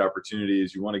to create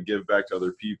opportunities. You want to give back to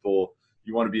other people.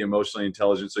 You want to be emotionally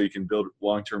intelligent so you can build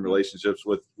long-term relationships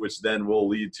which then will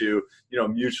lead to, you know,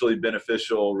 mutually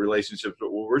beneficial relationships.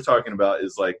 But what we're talking about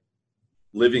is like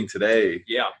living today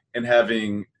and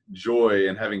having joy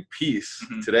and having peace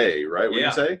today, right? What do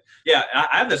you say? Yeah.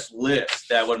 I have this list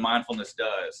that what mindfulness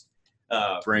does.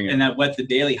 Bring it. And that what the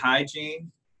daily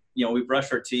hygiene, you know, we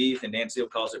brush our teeth, and Dan Siegel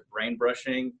calls it brain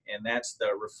brushing. And that's the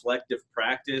reflective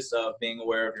practice of being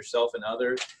aware of yourself and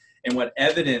others. And what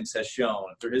evidence has shown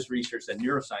through his research that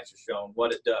neuroscience has shown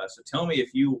what it does. So tell me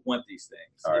if you want these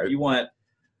things. All right. If you want,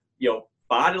 you know,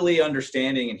 bodily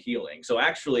understanding and healing. So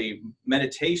actually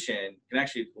meditation can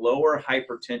actually lower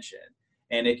hypertension,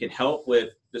 and it can help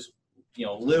with this, you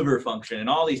know, liver function and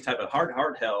all these type of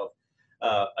heart health,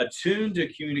 attuned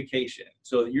to communication.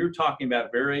 So you're talking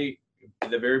about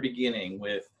the very beginning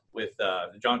with the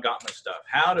John Gottman stuff,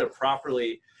 how to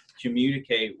properly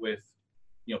communicate with,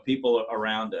 you know, people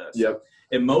around us.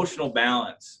 Emotional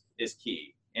balance is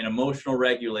key, and emotional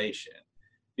regulation,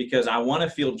 because I want to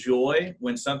feel joy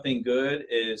when something good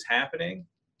is happening,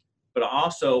 but I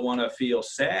also want to feel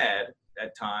sad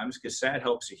at times because sad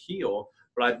helps you heal,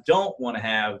 but I don't want to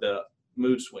have the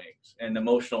mood swings and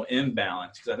emotional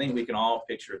imbalance, because I think we can all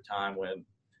picture a time when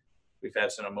we've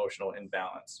had some emotional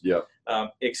imbalance.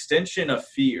 Extension of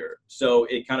fear. So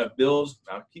it kind of builds,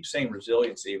 I keep saying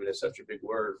resiliency, but it's such a big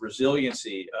word,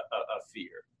 resiliency of fear.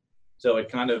 So it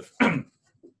kind of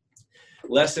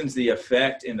lessens the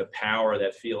effect and the power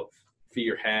that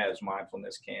fear has,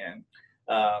 mindfulness can.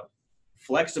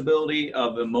 Flexibility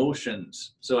of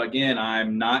emotions. So again,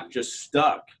 I'm not just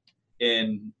stuck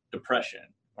in depression,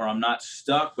 or I'm not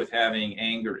stuck with having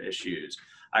anger issues.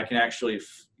 I can actually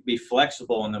be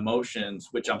flexible in the emotions,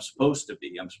 which I'm supposed to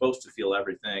be. I'm supposed to feel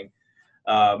everything.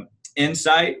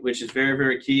 Insight, which is very,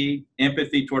 very key.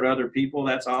 Empathy toward other people.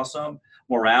 That's awesome.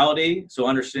 Morality. So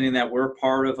understanding that we're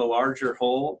part of a larger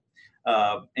whole.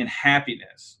 And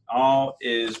happiness. All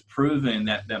is proven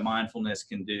that mindfulness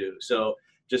can do. So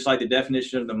just like the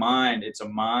definition of the mind, it's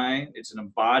an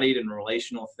embodied and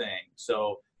relational thing.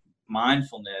 So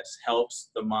mindfulness helps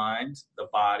the mind, the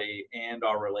body, and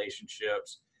our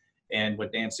relationships. And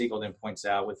what Dan Siegel then points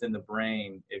out, within the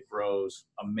brain, it grows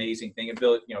amazing thing. It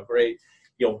builds, you know, great,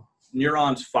 you know,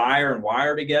 neurons fire and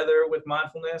wire together with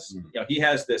mindfulness. You know, he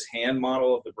has this hand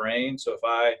model of the brain. So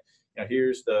if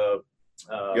here's the,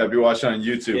 you gotta be watching on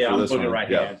YouTube for this one. Right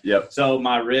hand. So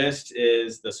my wrist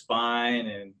is the spine,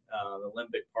 and the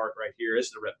limbic part right here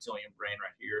is the reptilian brain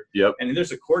right here. And then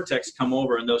there's a cortex come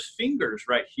over, and those fingers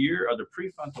right here are the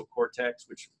prefrontal cortex,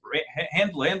 which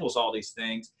handles all these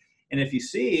things. And if you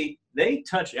see, they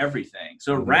touch everything.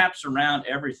 So it wraps around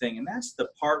everything. And that's the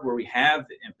part where we have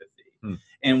the empathy.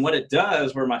 And what it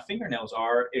does, where my fingernails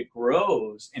are, it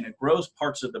grows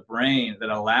parts of the brain that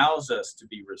allows us to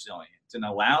be resilient, and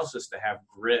allows us to have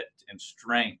grit and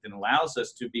strength, and allows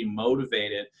us to be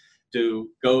motivated to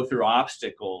go through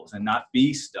obstacles and not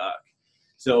be stuck.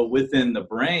 So within the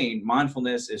brain,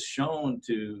 mindfulness is shown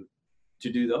to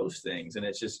do those things. And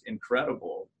it's just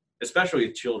incredible. Especially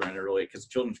with children, really, because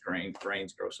children's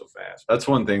brains grow so fast. That's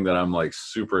one thing that I'm like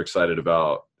super excited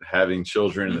about having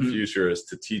children in the future, is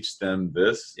to teach them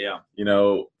this. You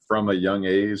know, from a young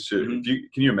age. Can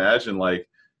you imagine like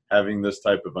having this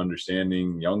type of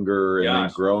understanding younger and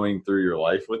then growing through your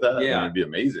life with that? I mean, it'd be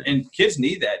amazing. And kids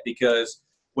need that, because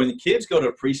when the kids go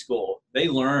to preschool, they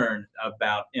learn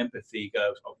about empathy.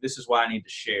 Goes, oh, this is why I need to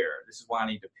share. This is why I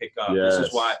need to pick up. This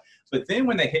is why. But then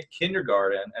when they hit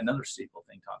kindergarten, another Siegel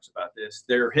thing talks about this,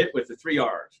 they're hit with the 3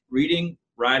 R's: reading,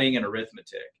 writing, and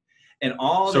arithmetic. And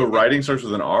all. So writing starts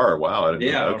with an R. Wow. I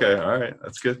didn't know. Okay. All right.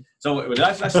 That's good. So did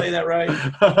I say that right?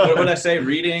 What would I say?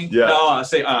 Reading? No, I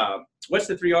say, what's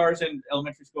the 3 R's in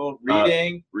elementary school?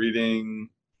 Reading. Reading.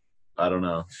 I don't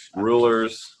know.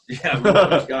 Rulers.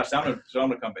 Rulers. Gosh, I'm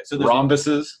gonna come back. So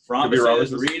rhombuses.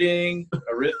 Rhombuses. Reading,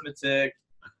 arithmetic,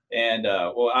 and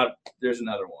there's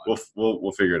another one.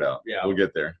 We'll figure it out. We'll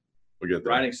get there.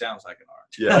 Writing sounds like an R.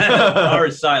 Yeah. R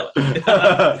is silent.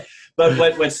 But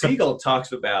what Siegel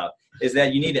talks about is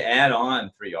that you need to add on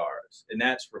 3 R's, and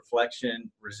that's reflection,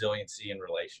 resiliency, and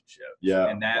relationship. Yeah,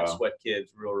 and that's wow. what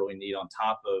kids really need on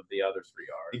top of the other 3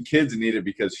 R's. And kids need it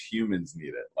because humans need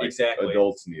it. Like Exactly.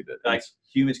 Adults need it. Like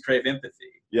humans crave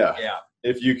empathy. Yeah. Yeah.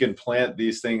 If you can plant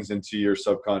these things into your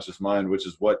subconscious mind, which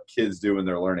is what kids do when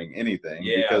they're learning anything,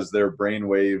 because their brain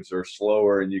waves are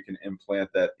slower, and you can implant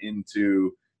that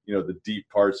into, the deep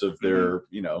parts of their,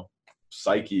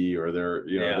 psyche, or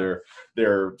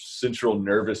their central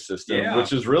nervous system,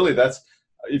 which is really,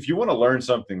 if you want to learn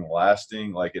something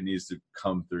lasting, like, it needs to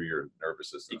come through your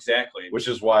nervous system. Exactly. Which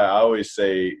is why I always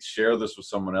say, share this with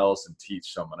someone else and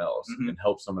teach someone else and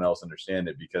help someone else understand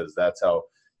it, because that's how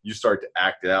you start to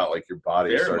act it out, like your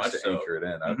body starts to anchor it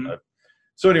in.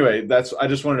 So anyway, I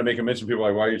just wanted to make a mention. People are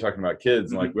like, why are you talking about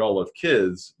kids? And like, we all love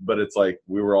kids, but it's like,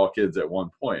 we were all kids at one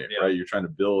point, right? You're trying to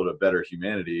build a better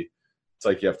humanity. It's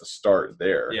like, you have to start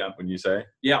there. Yeah. When you say?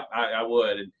 Yeah, I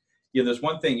would. And, there's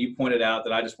one thing you pointed out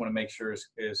that I just want to make sure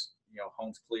is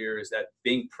home's clear, is that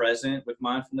being present with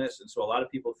mindfulness. And so a lot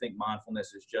of people think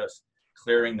mindfulness is just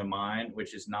clearing the mind,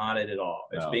 which is not it at all.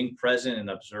 It's being present and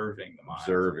observing the mind.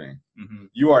 Observing.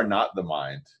 You are not the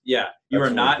mind. Yeah. You are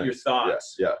not your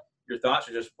thoughts. Yeah. Your thoughts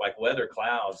are just like weather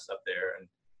clouds up there. And,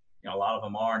 a lot of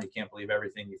them are, and you can't believe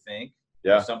everything you think.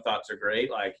 Yeah. Some thoughts are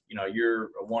great. Like, you're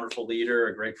a wonderful leader,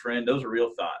 a great friend. Those are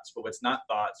real thoughts. But what's not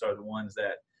thoughts are the ones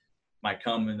that might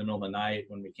come in the middle of the night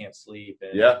when we can't sleep.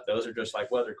 And those are just like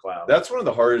weather clouds. That's one of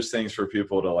the hardest things for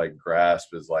people to like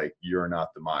grasp, is like, you're not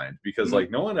the mind, because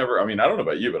like no one ever, I mean, I don't know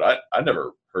about you, but I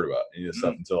never heard about any of this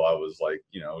stuff until I was like,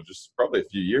 just probably a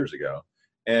few years ago.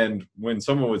 And when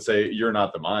someone would say, you're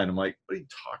not the mind, I'm like, what are you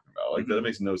talking about? Like, that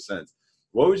makes no sense.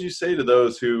 What would you say to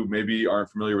those who maybe aren't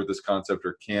familiar with this concept,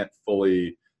 or can't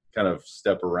fully kind of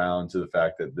step around to the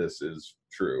fact that this is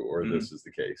true, or this is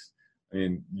the case? I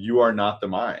mean, you are not the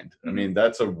mind. I mean,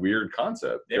 that's a weird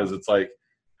concept, because it's like,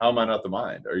 how am I not the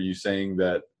mind? Are you saying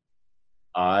that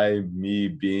me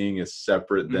being is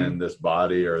separate than this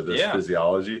body or this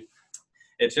physiology?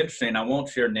 It's interesting. I won't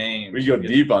share names. We go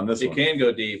deep on this one. It can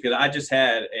go deep, because I just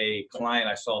had a client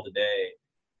I saw today,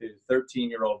 who's a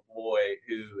 13-year-old boy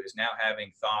who is now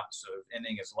having thoughts of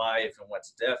ending his life and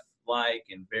what's death like,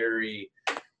 and very,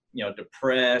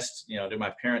 depressed. Do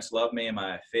my parents love me? Am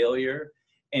I a failure?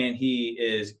 And he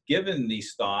is given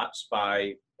these thoughts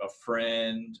by a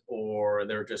friend, or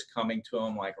they're just coming to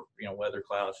him like, weather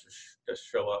clouds just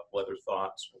show up, weather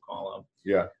thoughts, we'll call them.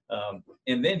 Yeah.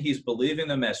 And then he's believing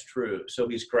them as true. So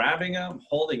he's grabbing them,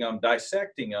 holding them,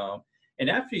 dissecting them.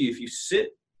 And after if you sit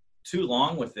too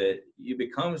long with it, it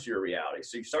becomes your reality.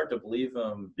 So you start to believe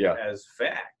them as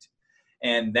fact.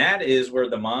 And that is where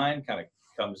the mind kind of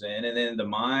comes in. And then the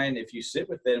mind, if you sit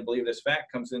with it and believe this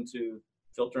fact, comes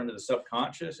filter into the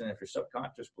subconscious. And if your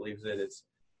subconscious believes it, it's,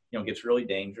 gets really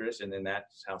dangerous. And then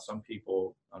that's how some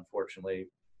people, unfortunately,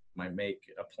 might make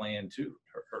a plan to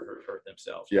hurt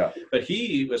themselves. Yeah. But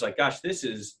he was like, gosh,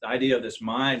 the idea of this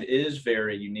mind is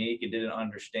very unique, and didn't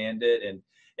understand it. And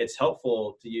it's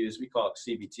helpful to use, we call it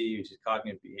CBT, which is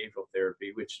cognitive behavioral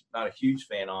therapy, which I'm not a huge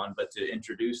fan on, but to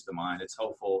introduce the mind, it's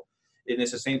helpful. And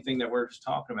it's the same thing that we're just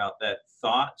talking about, that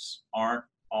thoughts aren't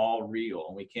all real,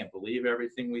 and we can't believe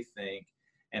everything we think.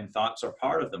 And thoughts are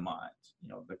part of the mind,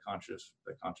 the conscious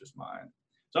mind.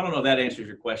 So I don't know if that answers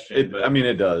your question. I mean,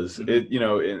 it does.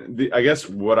 I guess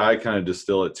what I kind of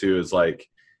distill it to is like,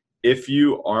 if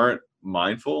you aren't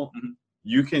mindful,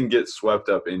 you can get swept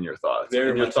up in your thoughts.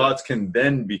 And your thoughts can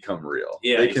then become real.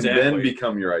 Yeah, they can then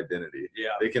become your identity. Yeah.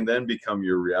 They can then become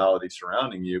your reality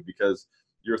surrounding you, because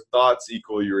your thoughts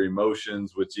equal your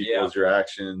emotions, which equals your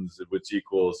actions, which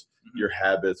equals your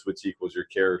habits, which equals your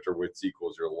character, which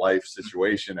equals your life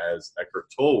situation, as Eckhart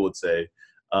Tolle would say.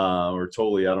 Or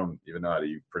Tolle, I don't even know how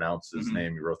to pronounce his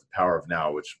name. He wrote The Power of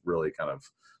Now, which really kind of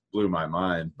blew my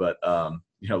mind, but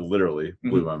literally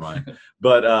blew my mind.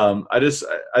 But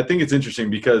I think it's interesting,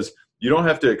 because you don't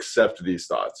have to accept these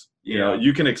thoughts.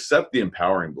 You can accept the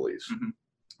empowering beliefs.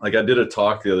 Like, I did a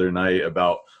talk the other night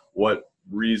about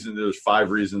there's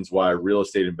 5 reasons why real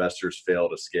estate investors fail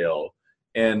to scale.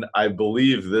 And I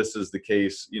believe this is the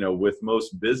case, with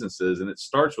most businesses. And it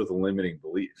starts with a limiting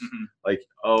belief. Like,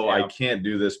 I can't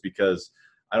do this because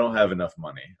I don't have enough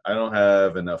money. I don't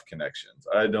have enough connections.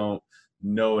 I don't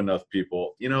know enough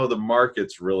people. The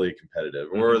market's really competitive,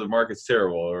 or the market's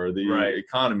terrible, or the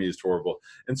economy is horrible.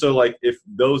 And so, like, if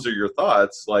those are your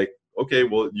thoughts, like, okay,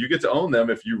 well, you get to own them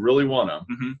if you really want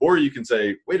them. Or you can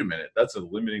say, wait a minute, that's a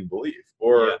limiting belief.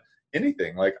 Or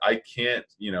anything like, I can't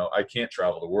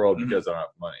travel the world because I don't have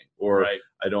money, or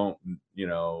I don't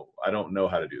know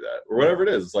how to do that, or whatever it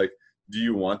is. It's like, do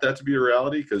you want that to be a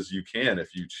reality? Because you can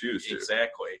if you choose to.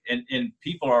 Exactly. And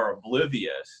people are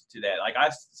oblivious to that. Like I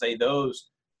say, those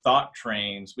thought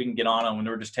trains, we can get on them when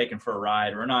we're just taking for a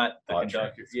ride. We're not the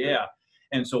conductor. Yeah.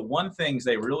 And so one things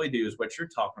they really do is what you're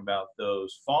talking about.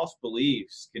 Those false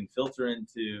beliefs can filter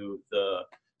into the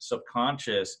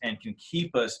subconscious and can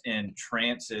keep us in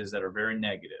trances that are very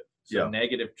negative. So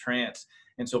negative trance.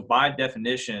 And so by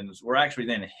definitions, we're actually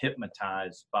then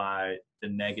hypnotized by the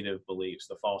negative beliefs,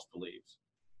 the false beliefs.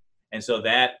 And so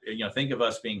that, think of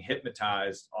us being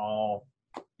hypnotized all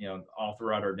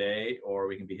throughout our day, or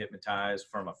we can be hypnotized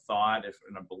from a thought,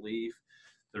 in a belief,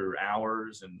 through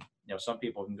hours. And, some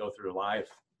people can go through life,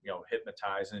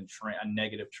 hypnotized in a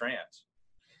negative trance.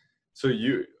 So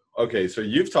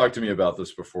you've talked to me about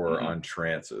this before on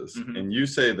trances, and you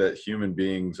say that human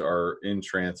beings are in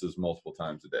trances multiple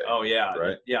times a day. Oh yeah.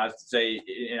 Right. Yeah.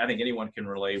 I think anyone can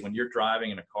relate when you're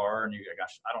driving in a car and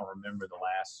I don't remember the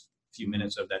last few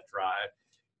minutes of that drive.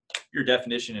 Your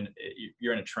definition,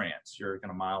 you're in a trance. You're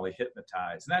kind of mildly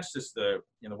hypnotized, and that's just the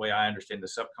way I understand the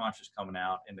subconscious coming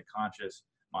out and the conscious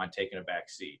mind taking a back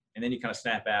seat, and then you kind of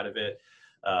snap out of it.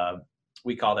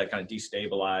 We call that kind of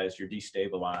destabilized. You're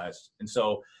destabilized, and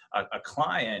so a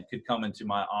client could come into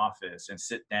my office and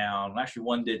sit down. Actually,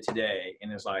 one did today, and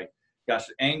it's like, "Gosh,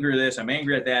 angry at this. I'm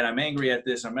angry at that. I'm angry at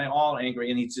this. I'm all angry,"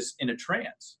 and he's just in a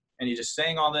trance, and he's just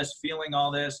saying all this, feeling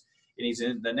all this. And he's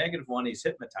in the negative one, he's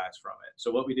hypnotized from it.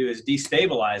 So what we do is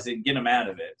destabilize it and get him out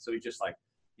of it. So he just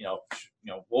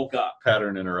woke up.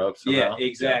 Pattern interrupts. Yeah,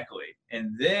 exactly. Yeah.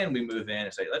 And then we move in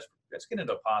and say, let's get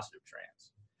into a positive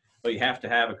trance. But you have to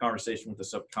have a conversation with the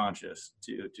subconscious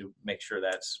to make sure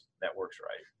that works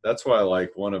right. That's why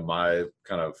one of my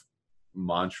kind of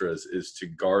mantras is to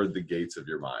guard the gates of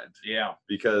your mind. Yeah.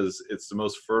 Because it's the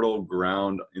most fertile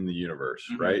ground in the universe,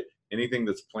 right? Anything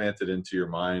that's planted into your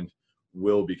mind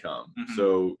will become.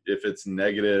 So if it's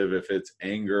negative, if it's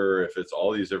anger, if it's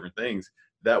all these different things,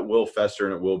 that will fester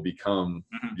and it will become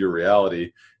your reality.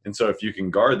 And so if you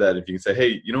can guard that, if you can say,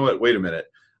 hey, you know what, wait a minute,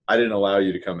 I didn't allow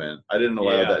you to come in. I didn't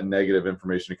allow that negative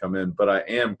information to come in, but I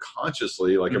am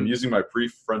consciously, I'm using my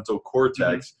prefrontal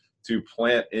cortex to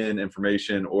plant in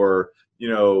information or,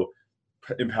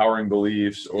 empowering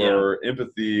beliefs or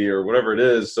empathy or whatever it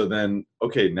is. So then,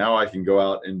 okay, now I can go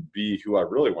out and be who I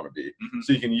really want to be.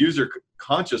 So you can use your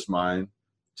conscious mind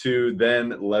to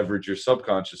then leverage your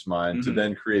subconscious mind to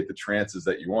then create the trances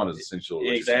that you want, is essentially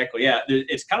what exactly. Yeah.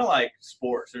 It's kind of like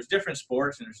sports. There's different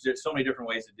sports and there's so many different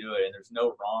ways to do it. And there's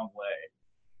no wrong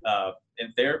way.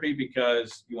 In therapy,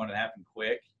 because you want it to happen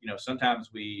quick, sometimes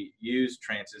we use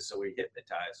trances. So we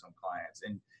hypnotize some clients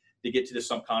and to get to the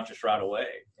subconscious right away.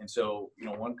 And so,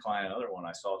 one client, another one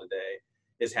I saw today,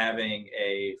 is having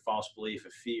a false belief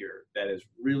of fear that is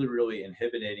really, really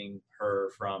inhibiting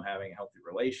her from having a healthy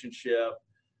relationship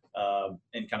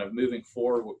and kind of moving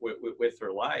forward with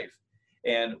her life.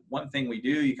 And one thing we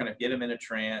do, you kind of get them in a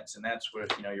trance, and that's where,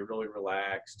 you're really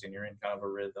relaxed and you're in kind of a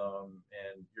rhythm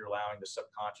and you're allowing the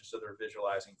subconscious, so they're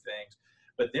visualizing things.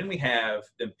 But then we have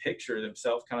them picture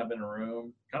themselves kind of in a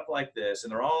room, kind of like this,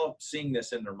 and they're all seeing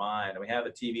this in their mind. And we have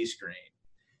a TV screen,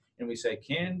 and we say,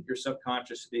 "Can your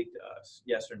subconscious speak to us?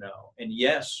 Yes or no?" And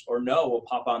yes or no will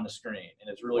pop on the screen, and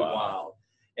it's really wild.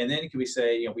 And then can we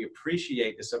say, we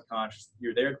appreciate the subconscious.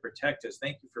 You're there to protect us.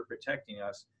 Thank you for protecting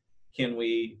us. Can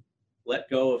we let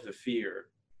go of the fear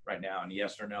right now? And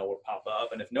yes or no will pop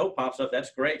up. And if no pops up,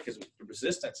 that's great, because the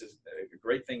resistance is a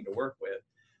great thing to work with.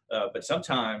 But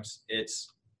sometimes it's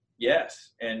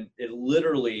yes. And it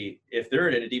literally, if they're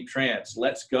in a deep trance,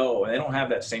 let's go. And they don't have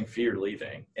that same fear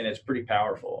leaving. And it's pretty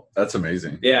powerful. That's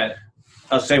amazing. Yeah.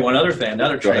 I'll say one other thing.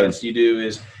 Another trance you do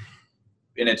is,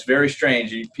 and it's very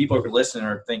strange. People are listening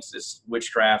or thinks it's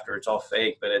witchcraft or it's all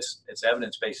fake, but it's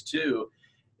evidence-based too,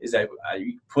 is that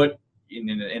you put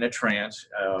in a trance,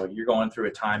 you're going through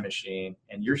a time machine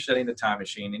and you're setting the time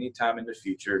machine anytime in the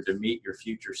future to meet your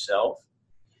future self.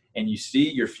 And you see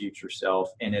your future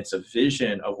self, and it's a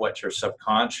vision of what your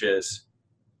subconscious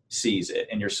sees it.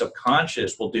 And your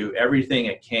subconscious will do everything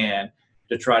it can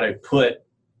to try to put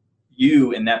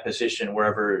you in that position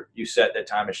wherever you set that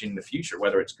time machine in the future,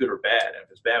 whether it's good or bad. And if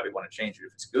it's bad, we want to change it.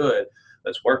 If it's good,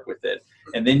 let's work with it.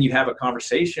 And then you have a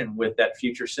conversation with that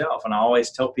future self. And I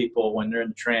always tell people when they're in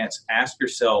the trance, ask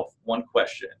yourself one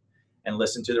question and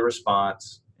listen to the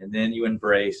response. And then you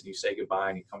embrace and you say goodbye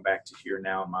and you come back to here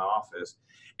now in my office.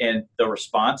 And the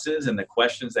responses and the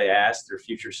questions they ask their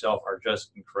future self are just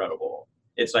incredible.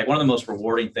 It's like one of the most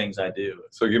rewarding things I do.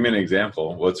 So give me an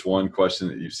example. What's one question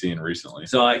that you've seen recently?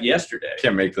 So yesterday.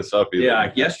 Can't make this up either.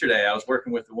 Yeah, yesterday I was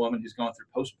working with a woman who's going through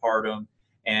postpartum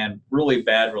and really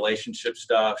bad relationship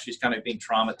stuff. She's kind of being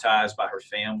traumatized by her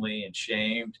family and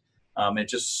shamed.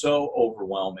 It's just so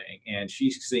overwhelming. And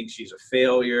she thinks she's a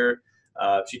failure.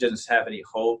 She doesn't have any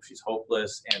hope. She's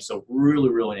hopeless. And so really,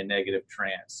 really in a negative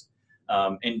trance.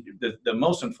 And the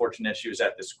most unfortunate, she was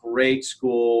at this great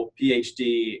school,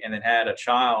 PhD, and then had a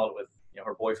child with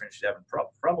her boyfriend she's having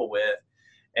trouble with.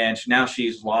 And now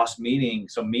she's lost some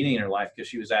meaning in her life because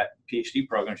she was at PhD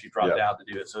program. She dropped out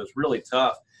to do it. So it's really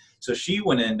tough. So she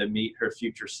went in to meet her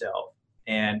future self.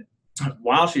 And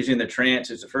while she's in the trance,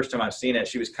 it's the first time I've seen it,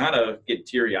 she was kind of getting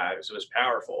teary-eyed. So it was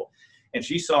powerful. And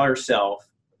she saw herself,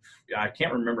 I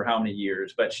can't remember how many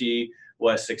years, but she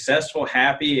was successful,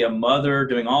 happy, a mother,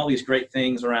 doing all these great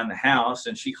things around the house.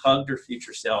 And she hugged her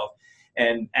future self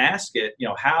and asked it,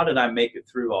 how did I make it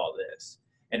through all this?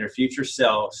 And her future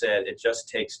self said, it just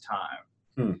takes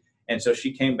time. And so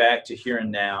she came back to here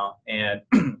and now and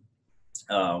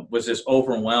was just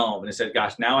overwhelmed and said,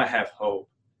 gosh, now I have hope.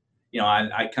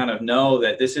 I kind of know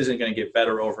that this isn't going to get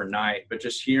better overnight, but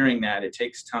just hearing that it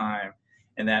takes time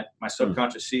and that my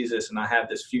subconscious sees this and I have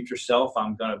this future self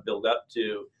I'm going to build up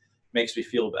to makes me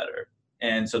feel better.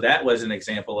 And so that was an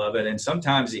example of it. And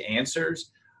sometimes the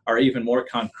answers are even more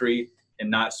concrete and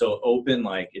not so open,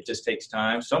 like it just takes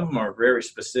time. Some of them are very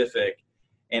specific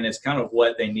and it's kind of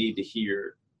what they need to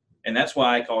hear. And that's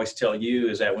why I always tell you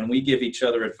is that when we give each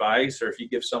other advice, or if you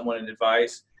give someone an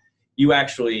advice,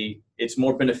 it's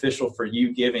more beneficial for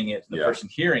you giving it than the person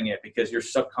hearing it, because your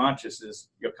subconscious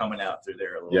you're coming out through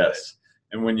there a little bit.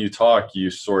 And when you talk, you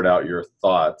sort out your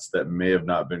thoughts that may have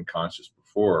not been conscious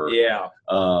before.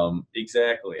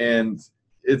 Exactly. And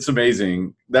it's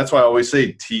amazing. That's why I always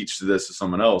say teach this to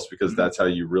someone else, because that's how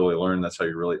you really learn. That's how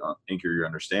you really anchor your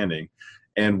understanding.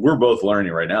 And we're both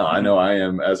learning right now. I know I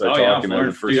am as I talk. And I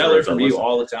learn from you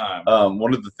all the time.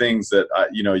 One of the things that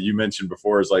you mentioned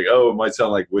before is like, it might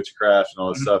sound like witchcraft and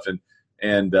all this stuff,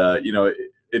 and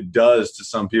it does to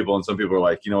some people, and some people are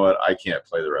like, you know what, I can't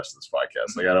play the rest of this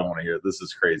podcast. Like, I don't want to hear it. This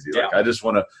is crazy. Like, I just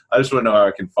want to know how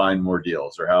I can find more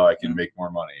deals, or how I can make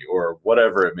more money, or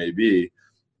whatever it may be.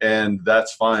 And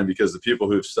that's fine, because the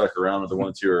people who've stuck around are the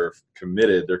ones who are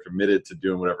committed. They're committed to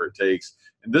doing whatever it takes.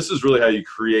 And this is really how you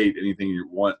create anything you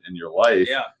want in your life.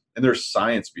 And there's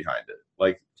science behind it.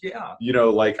 Like,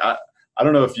 I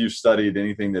don't know if you've studied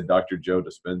anything that Dr. Joe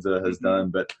Dispenza has done,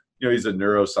 but he's a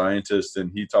neuroscientist,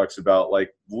 and he talks about,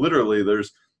 like, literally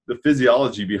there's the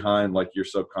physiology behind, like, your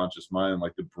subconscious mind,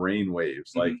 like the brain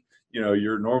waves. Like,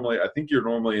 you're normally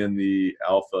in the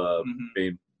alpha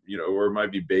brain, or it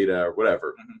might be beta or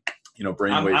whatever,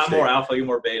 brain waves. I'm more alpha, you're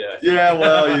more beta. Yeah,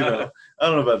 well, I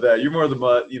don't know about that. You're more the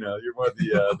mud, you're more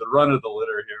the run of the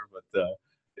litter here.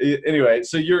 But anyway,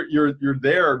 so you're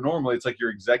there normally. It's like your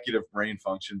executive brain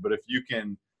function. But if you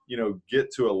can, get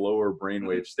to a lower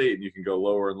brainwave state, and you can go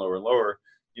lower and lower and lower,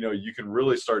 you can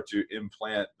really start to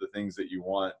implant the things that you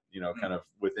want, kind of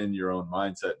within your own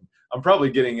mindset. I'm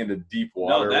probably getting into deep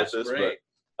water with this, great.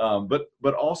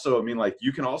 But also, I mean, like,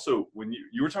 you can also, when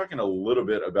you were talking a little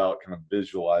bit about kind of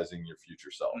visualizing your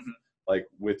future self, like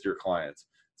with your clients,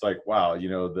 it's like, wow,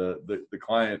 the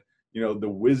client, the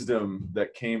wisdom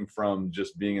that came from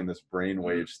just being in this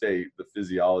brainwave state, the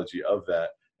physiology of that,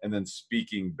 and then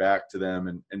speaking back to them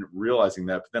and realizing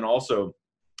that. But then also,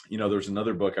 there's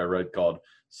another book I read called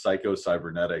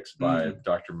Psycho-Cybernetics by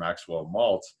Dr. Maxwell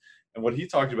Maltz. And what he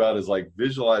talked about is, like,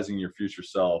 visualizing your future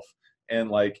self.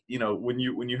 And, like, when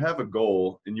you have a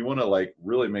goal and you want to, like,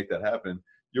 really make that happen,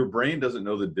 your brain doesn't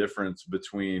know the difference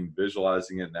between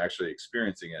visualizing it and actually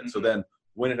experiencing it. So then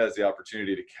when it has the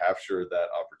opportunity to capture that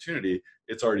opportunity,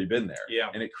 it's already been there.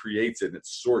 And it creates it, and it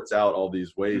sorts out all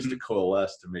these ways to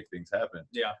coalesce to make things happen.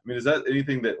 I mean, is that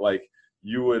anything that, like,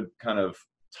 you would kind of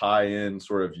tie in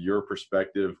sort of your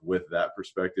perspective with that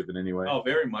perspective in any way? Oh,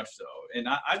 very much so. And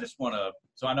I just want to,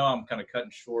 so I know I'm kind of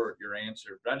cutting short your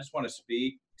answer, but I just want to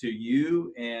speak to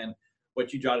you and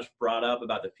what you just brought up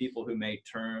about the people who may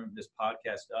turn this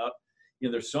podcast up.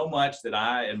 There's so much that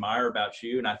I admire about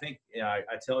you. And I think, I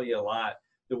tell you a lot.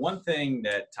 The one thing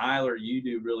that, Tyler, you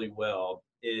do really well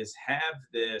is have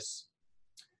this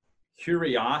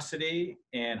curiosity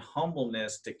and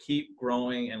humbleness to keep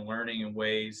growing and learning in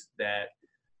ways that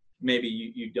maybe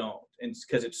you don't. And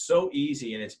because it's so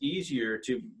easy, and it's easier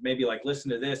to maybe, like, listen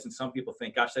to this, and some people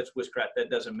think, gosh, that's witchcraft, that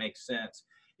doesn't make sense,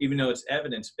 even though it's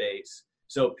evidence-based.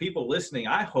 So people listening,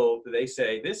 I hope that they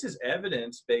say, this is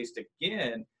evidence-based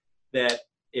again, that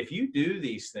if you do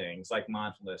these things like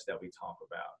mindfulness that we talk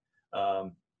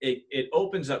about, it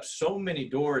opens up so many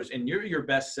doors, and you're your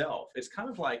best self. It's kind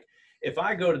of like, if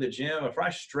I go to the gym, if I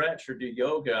stretch or do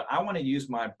yoga, I want to use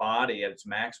my body at its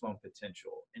maximum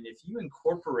potential. And if you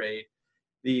incorporate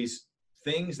these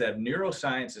things that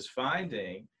neuroscience is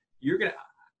finding,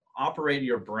 operate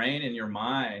your brain and your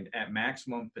mind at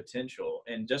maximum potential.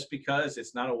 And just because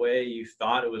it's not a way you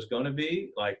thought it was going to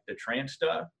be, like the trance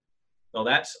stuff, well,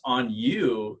 that's on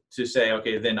you to say,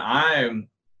 okay, then I'm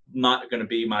not going to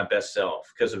be my best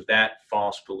self because of that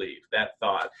false belief, that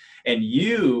thought. And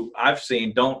you, I've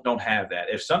seen, don't have that.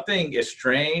 If something is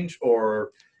strange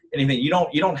or anything, you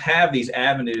don't have these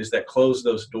avenues that close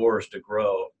those doors to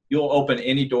grow. You'll open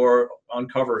any door,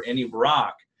 uncover any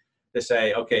rock to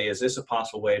say, okay, is this a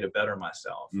possible way to better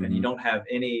myself? Mm-hmm. And you don't have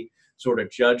any sort of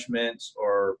judgments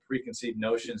or preconceived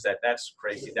notions that that's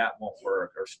crazy, that won't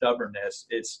work, or stubbornness.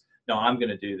 It's, no, I'm going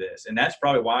to do this. And that's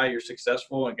probably why you're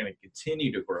successful and going to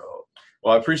continue to grow.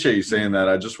 Well, I appreciate you saying that.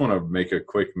 I just want to make a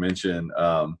quick mention.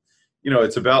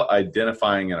 It's about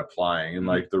identifying and applying. And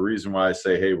like the reason why I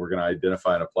say, hey, we're going to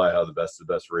identify and apply how the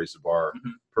best raise the bar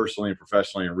personally and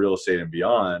professionally in real estate and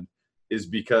beyond is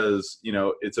because,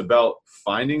 it's about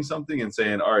finding something and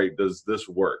saying, all right, does this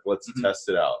work? Let's test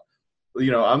it out.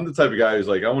 I'm the type of guy who's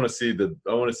like, I want to see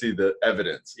the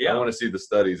evidence. Yeah. I want to see the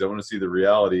studies. I want to see the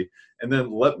reality. And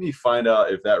then let me find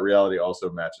out if that reality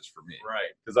also matches for me. Right.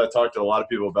 Because I talked to a lot of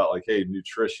people about like, hey,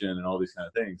 nutrition and all these kind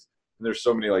of things. And there's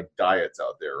so many like diets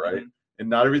out there, right? And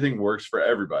not everything works for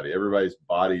everybody. Everybody's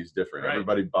body is different. Right.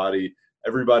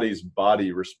 Everybody's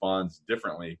body responds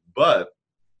differently. But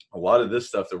a lot of this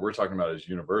stuff that we're talking about is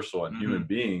universal and human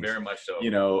beings. Very much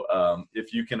so.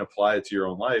 If you can apply it to your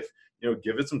own life,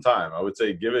 give it some time. I would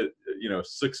say give it,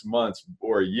 6 months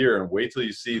or a year and wait till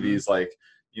you see these like,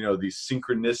 these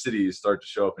synchronicities start to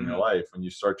show up in your life when you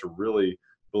start to really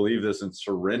believe this and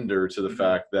surrender to the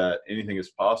fact that anything is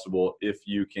possible if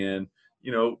you can,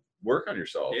 work on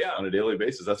yourself on a daily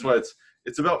basis. That's why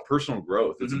it's about personal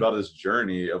growth. It's about this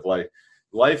journey of like,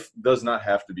 life does not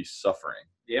have to be suffering.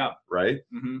 Yeah. Right.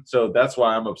 So that's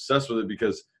why I'm obsessed with it,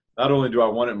 because not only do I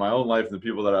want it in my own life and the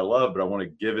people that I love, but I want to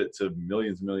give it to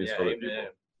millions of other people.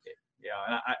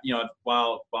 Yeah. And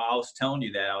while I was telling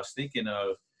you that, I was thinking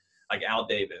of like Al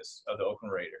Davis of the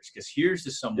Oakland Raiders, because here's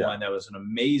to someone that was an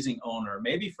amazing owner,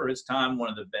 maybe for his time, one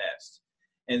of the best.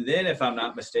 And then if I'm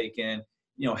not mistaken,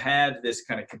 had this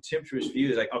kind of contemptuous view.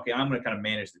 It's like, okay, I'm going to kind of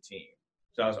manage the team.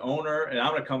 So I was owner, and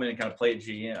I'm going to come in and kind of play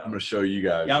GM. I'm going to show you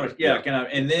guys.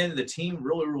 And then the team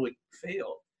really, really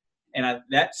failed. And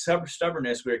that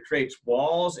stubbornness, where it creates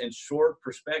walls and short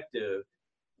perspective,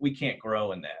 we can't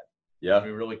grow in that. Yeah,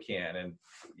 we really can. And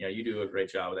you do a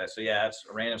great job with that. So yeah, that's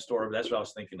a random story, but that's what I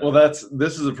was thinking. Well, this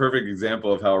is a perfect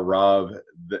example of how Rob,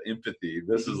 the empathy.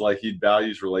 This is like, he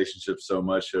values relationships so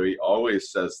much, so he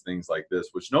always says things like this,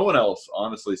 which no one else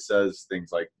honestly says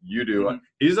things like you do.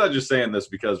 He's not just saying this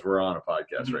because we're on a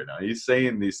podcast right now. He's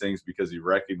saying these things because he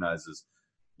recognizes,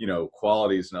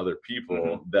 qualities in other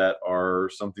people that are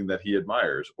something that he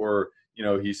admires, or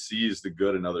he sees the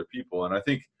good in other people. And I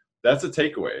think that's a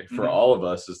takeaway for all of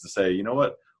us, is to say,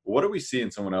 what do we see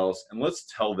in someone else? And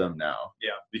let's tell them now.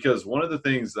 Yeah. Because one of the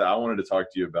things that I wanted to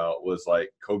talk to you about was like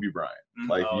Kobe Bryant.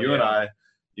 Like and I,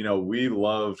 we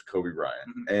loved Kobe Bryant.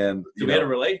 And so we had a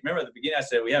remember at the beginning I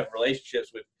said we have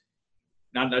relationships with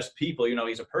not just people,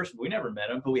 he's a person. We never met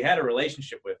him, but we had a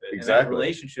relationship with it. Exactly. And that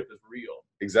relationship is real.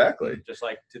 Exactly. Just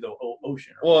like to the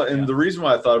ocean. Well, and the reason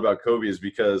why I thought about Kobe is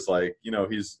because like,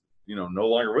 he's, no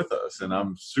longer with us, and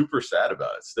I'm super sad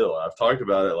about it still. I've talked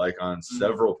about it like on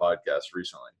several podcasts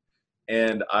recently,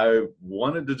 and I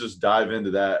wanted to just dive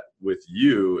into that with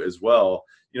you as well,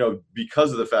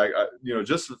 because of the fact,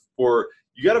 just for,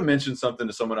 you got to mention something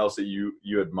to someone else that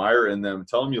you admire in them,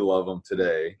 tell them you love them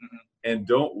today, and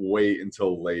don't wait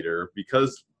until later,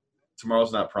 because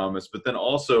tomorrow's not promised. But then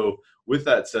also, with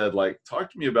that said, like,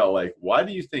 talk to me about like, why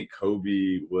do you think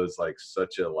Kobe was like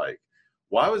such a like,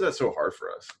 why was that so hard for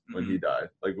us when he died?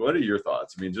 Like, what are your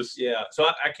thoughts? I mean, just. Yeah. So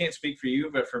I can't speak for you,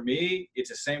 but for me, it's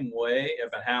the same way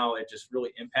about how it just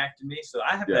really impacted me. So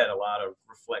I have had a lot of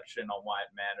reflection on why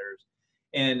it matters.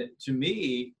 And to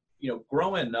me,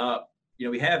 growing up,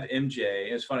 we have MJ.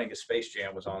 It was funny because Space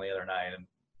Jam was on the other night, and,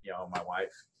 my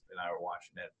wife and I were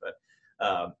watching it, but,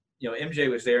 MJ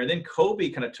was there, and then Kobe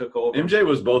kind of took over. MJ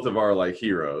was both of our like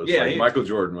heroes. Yeah, like Michael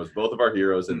Jordan was both of our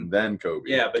heroes, and then Kobe.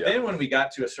 Yeah, but then when we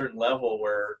got to a certain level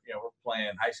where we're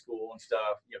playing high school and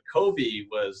stuff, Kobe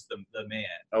was the man.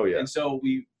 Oh yeah. And so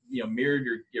we mirrored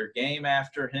your game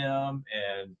after him,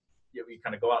 and you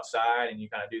kind of go outside and you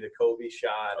kind of do the Kobe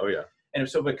shot. Oh yeah. And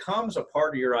so it becomes a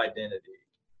part of your identity.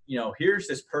 Here's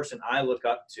this person I look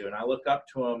up to, and I look up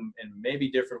to him in maybe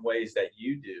different ways that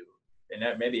you do. And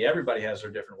that maybe everybody has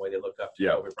their different way they look up to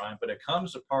Kobe Bryant, but it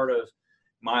comes a part of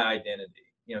my identity.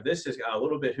 This is a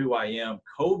little bit who I am.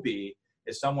 Kobe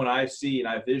is someone I see and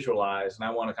I visualize and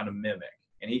I want to kind of mimic.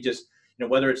 And he just,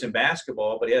 whether it's in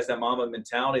basketball, but he has that Mamba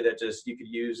mentality that just you could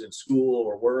use in school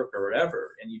or work or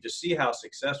whatever. And you just see how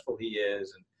successful he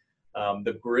is and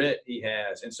the grit he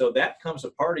has. And so that comes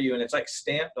a part of you, and it's like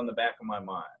stamped on the back of my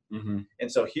mind. Mm-hmm.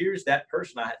 And so here's that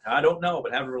person I don't know,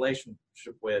 but have a relationship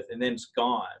with, and then it's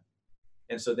gone.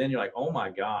 And so then you're like, oh my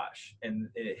gosh. And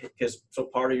because so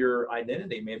part of your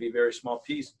identity, maybe a very small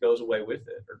piece, goes away with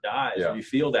it or dies. Yeah. Or you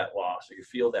feel that loss or you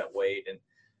feel that weight. And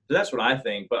so that's what I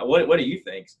think. But what do you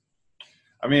think?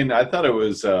 I mean, I thought it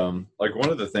was like one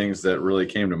of the things that really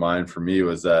came to mind for me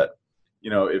was that,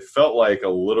 it felt like a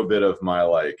little bit of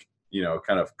my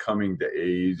kind of coming to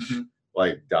age,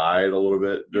 Mm-hmm. Died a little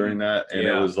bit during that. And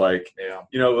Yeah. it was like, Yeah.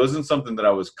 it wasn't something that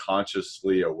I was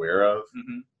consciously aware of.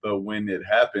 Mm-hmm. But when it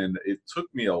happened, it took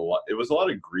me a lot. It was a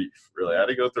lot of grief, really. I had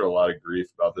to go through a lot of grief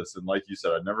about this. And like you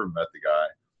said, I never met the guy.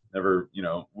 Never,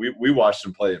 we watched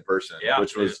him play in person,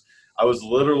 which was, I was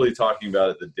literally talking about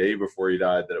it the day before he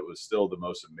died, that it was still the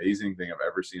most amazing thing I've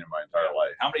ever seen in my entire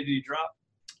life. How many did he drop?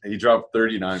 He dropped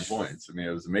 39 points. I mean,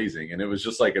 it was amazing. And it was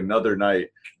just like another night,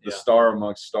 the Yeah. star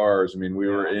amongst stars. I mean, we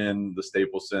were in the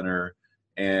Staples Center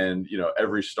and,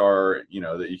 every star,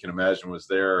 that you can imagine was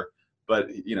there. But,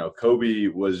 Kobe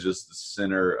was just the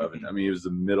center of it. I mean, he was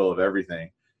the middle of everything.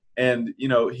 And,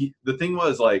 the thing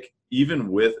was, even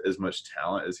with as much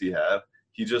talent as he had,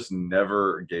 he just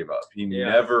never gave up. He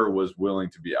never was willing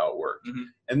to be outworked. Mm-hmm.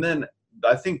 And then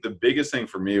I think the biggest thing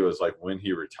for me was when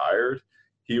he retired,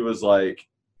 he was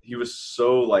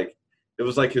so it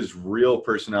was like his real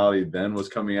personality then was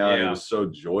coming out. Yeah. He was so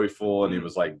joyful and he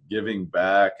was giving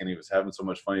back and he was having so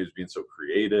much fun. He was being so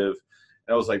creative.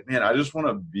 And I was like, man, I just want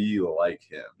to be like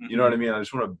him. Mm-hmm. You know what I mean? I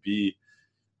just want to be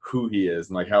who he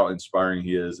is and how inspiring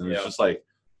he is. And it's just I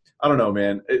don't know,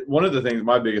 man. One of the things,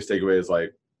 my biggest takeaway is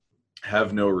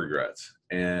have no regrets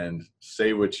and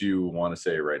say what you want to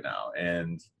say right now.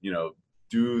 And,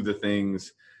 do the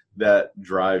things that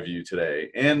drive you today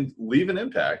and leave an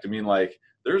impact. I mean,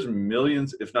 there's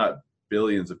millions, if not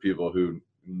billions of people who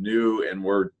knew and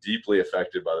were deeply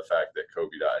affected by the fact that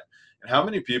Kobe died. And how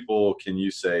many people can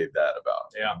you say that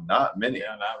about? Yeah. Not many.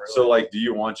 Yeah, not really. So do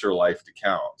you want your life to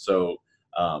count? So,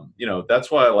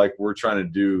 that's why we're trying to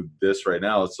do this right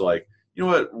now. It's you know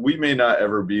what? We may not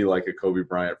ever be like a Kobe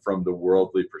Bryant from the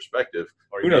worldly perspective.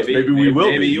 Or who knows? Maybe we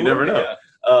will be. You never know.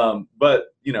 Yeah. But,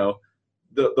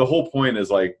 the whole point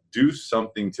is do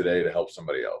something today to help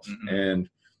somebody else. Mm-hmm. And,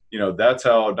 that's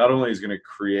how not only is going to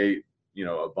create,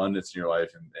 abundance in your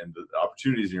life and the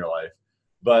opportunities in your life,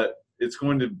 but it's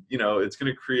going to, it's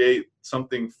going to create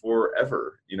something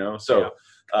forever, So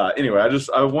anyway,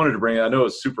 I wanted to bring it. I know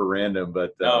it's super random,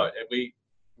 but no,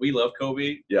 we love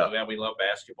Kobe. Yeah. We love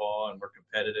basketball and we're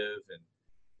competitive and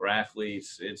we're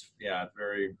athletes. It's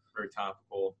very, very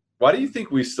topical. Why do you think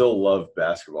we still love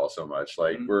basketball so much?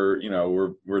 We're 30,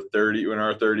 we're in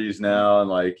our 30s now, and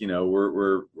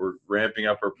we're ramping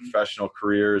up our professional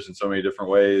careers in so many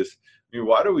different ways. I mean,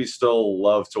 why do we still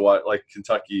love to watch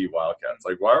Kentucky Wildcats?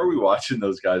 Why are we watching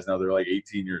those guys now? They're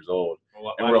 18 years old,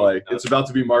 and we're it's about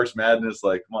to be March Madness.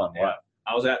 Come on, why?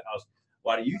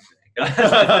 Why do you think?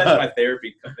 That's my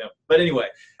therapy. But anyway,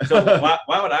 so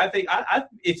why would I think?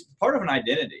 It's part of an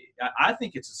identity. I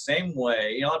think it's the same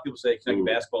way. A lot of people say Kentucky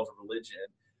basketball is a religion,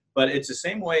 but it's the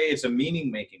same way. It's a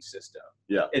meaning-making system.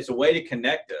 Yeah, it's a way to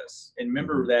connect us. And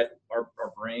remember that our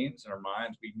brains and our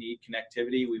minds, we need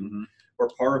connectivity. We're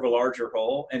part of a larger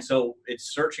whole, and so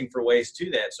it's searching for ways to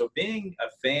that. So being a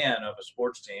fan of a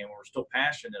sports team, we're still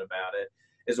passionate about it,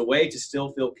 is a way to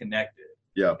still feel connected.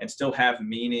 Yeah, and still have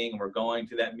meaning. We're going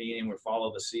to that meeting. We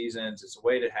follow the seasons. It's a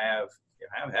way to have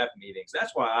meetings.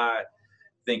 That's why I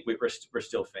think we're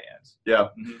still fans. Yeah.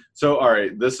 Mm-hmm. So, all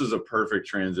right, this is a perfect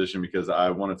transition because I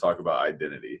want to talk about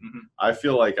identity. Mm-hmm. I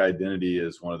feel like identity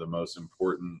is one of the most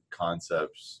important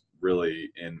concepts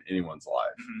really in anyone's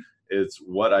life. Mm-hmm. It's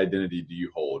what identity do you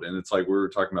hold? And it's we were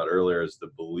talking about earlier, is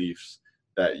the beliefs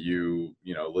that you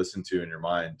listen to in your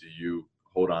mind. Do you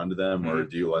hold on to them or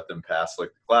do you let them pass like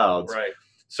the clouds? Right.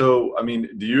 So, I mean,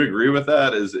 do you agree with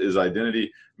that? Is identity,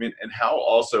 I mean, and how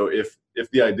also if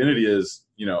the identity is,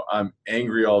 I'm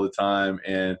angry all the time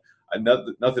and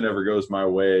nothing ever goes my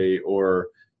way, or,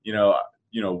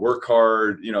 work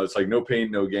hard, it's no pain,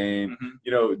 no gain,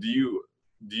 do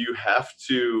you have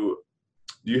to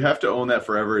own that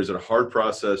forever? Is it a hard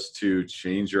process to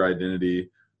change your identity,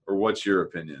 or what's your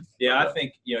opinion? Yeah, I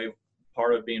think,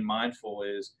 part of being mindful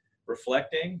is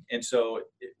reflecting. And so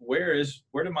where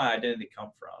did my identity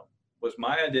come from? Was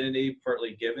my identity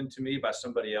partly given to me by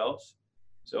somebody else?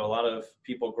 So a lot of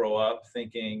people grow up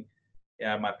thinking,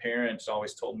 my parents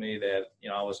always told me that,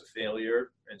 I was a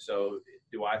failure. And so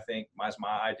do I think my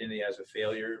identity as a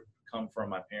failure come from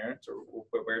my parents, or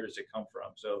where does it come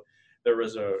from? So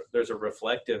there's a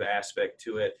reflective aspect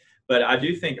to it. But I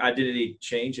do think identity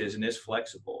changes and is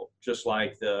flexible, just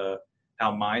like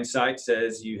how Mindsight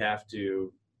says you have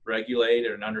to regulate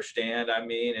and understand,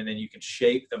 and then you can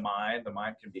shape the mind. The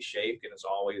mind can be shaped and is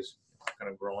always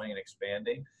kind of growing and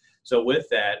expanding. So with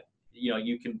that,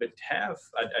 you can have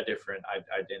a different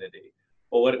identity.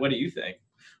 Well, what do you think?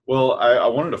 Well, I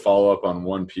wanted to follow up on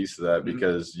one piece of that,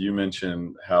 because you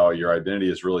mentioned how your identity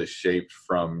is really shaped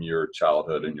from your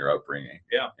childhood and your upbringing,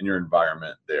 and your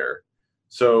environment there.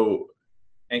 So,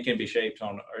 and can be shaped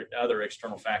on other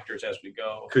external factors as we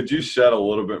go. Could you shed a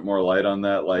little bit more light on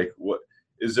that? Like, what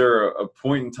is there a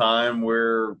point in time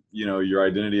where your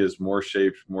identity is more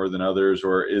shaped more than others,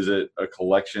 or is it a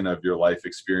collection of your life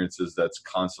experiences that's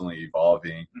constantly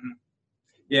evolving?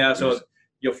 Yeah. So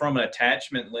from an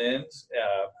attachment lens,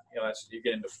 you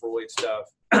get into Freud stuff,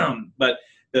 but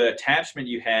the attachment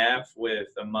you have with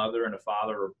a mother and a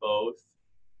father or both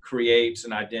creates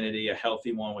an identity, a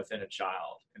healthy one within a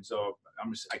child. And so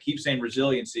I keep saying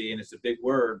resiliency, and it's a big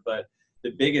word, but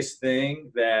the biggest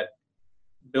thing that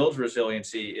builds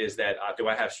resiliency is that do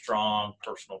I have strong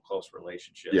personal close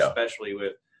relationships, especially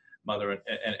with mother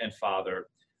and father.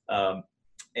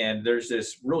 And there's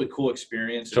this really cool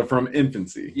experience. So from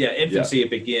infancy. It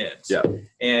begins. Yeah.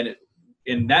 And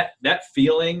in that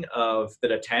feeling of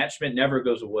that attachment never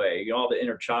goes away. All the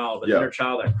inner child, the inner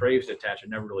child that craves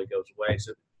attachment never really goes away.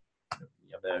 So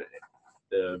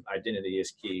the identity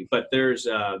is key. But there's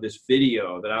this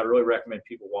video that I really recommend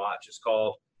people watch.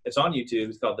 It's on YouTube.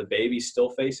 It's called the Baby Still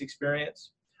Face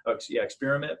Experience.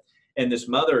 Experiment. And this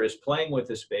mother is playing with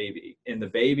this baby, and the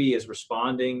baby is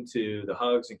responding to the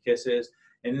hugs and kisses.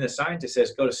 And then the scientist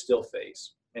says, go to still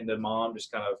face. And the mom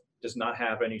just kind of does not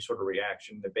have any sort of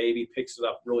reaction. The baby picks it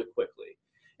up really quickly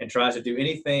and tries to do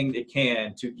anything it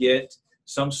can to get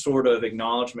some sort of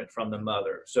acknowledgement from the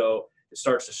mother. So it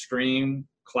starts to scream,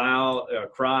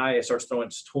 cry. It starts throwing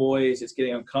its toys. It's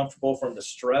getting uncomfortable from the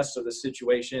stress of the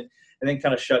situation, and then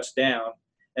kind of shuts down.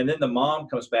 And then the mom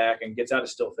comes back and gets out of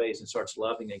still face and starts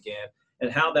loving again. And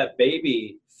how that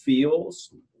baby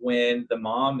feels when the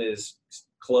mom is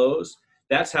closed,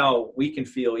 that's how we can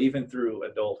feel even through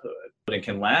adulthood. But it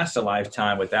can last a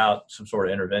lifetime without some sort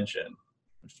of intervention,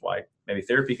 which is why maybe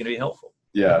therapy can be helpful.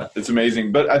 Yeah, it's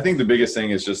amazing. But I think the biggest thing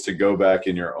is just to go back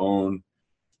in your own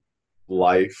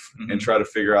life and try to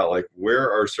figure out, like, where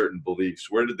are certain beliefs?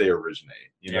 Where did they originate?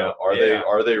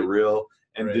 Are they real?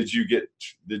 And did you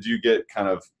get kind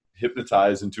of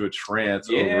hypnotized into a trance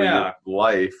over your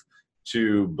life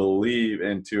to believe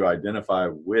and to identify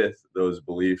with those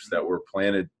beliefs that were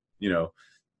planted,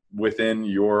 within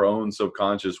your own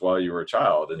subconscious while you were a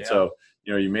child? And so,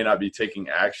 you may not be taking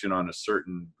action on a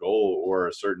certain goal or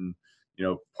a certain,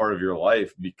 part of your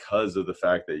life because of the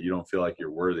fact that you don't feel like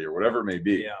you're worthy or whatever it may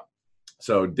be. Yeah.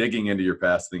 So digging into your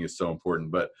past thing is so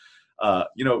important. But,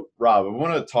 Rob, I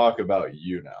want to talk about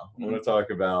you now. I want to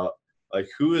talk about, like,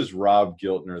 who is Rob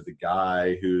Giltner, the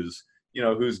guy who's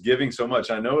giving so much.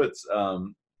 I know it's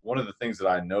one of the things that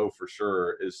I know for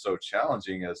sure is so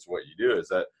challenging as to what you do is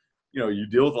that, you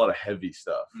deal with a lot of heavy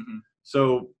stuff.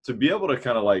 So to be able to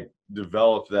kind of like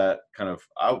develop that kind of,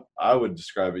 I would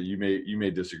describe it, you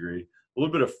may disagree, a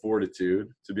little bit of fortitude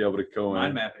to be able to go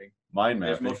in. Mind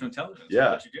mapping. Emotional intelligence.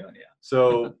 Yeah. What you're doing. Yeah.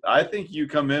 So I think you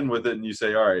come in with it and you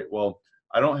say, all right, well,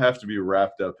 I don't have to be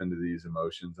wrapped up into these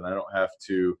emotions, and I don't have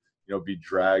to, be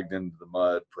dragged into the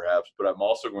mud perhaps, but I'm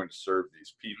also going to serve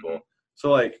these people.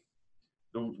 So like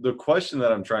the question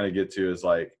that I'm trying to get to is,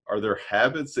 like, are there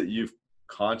habits that you've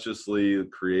consciously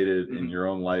created in your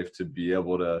own life to be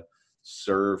able to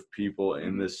serve people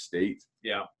in this state?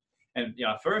 Yeah. And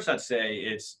first I'd say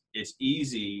it's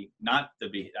easy not to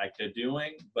be like the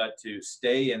doing, but to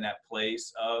stay in that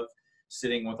place of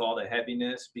sitting with all the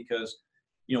heaviness, because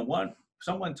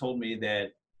someone told me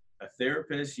that a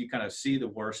therapist, you kind of see the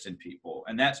worst in people,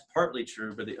 and that's partly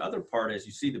true, but the other part is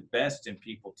you see the best in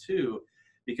people too,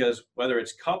 because whether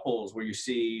it's couples where you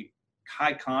see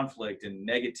high conflict and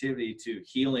negativity to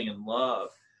healing and love,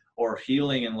 or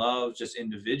healing and love just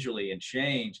individually and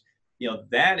change,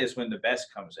 that is when the best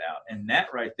comes out. And that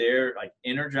right there, like,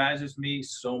 energizes me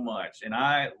so much, and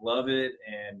I love it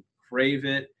and crave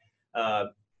it.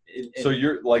 So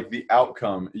you're like the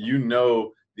outcome,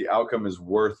 the outcome is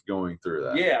worth going through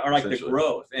that. Yeah. Or like the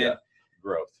growth and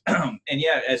growth. And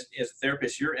as a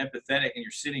therapist, you're empathetic and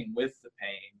you're sitting with the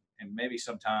pain, and maybe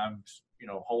sometimes,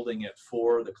 holding it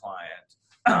for the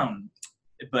client.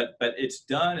 But it's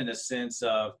done in a sense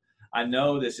of, I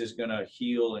know this is going to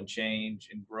heal and change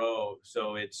and grow.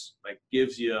 So it's like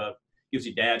gives you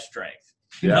dad strength.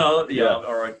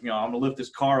 Or I'm gonna lift this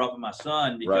car up with my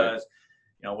son because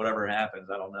whatever happens,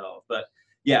 I don't know. But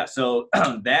yeah, so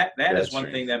that is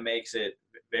one thing that makes it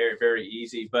very, very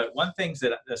easy. But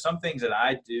some things that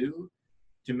I do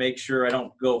to make sure I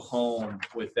don't go home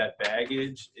with that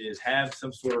baggage is have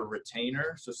some sort of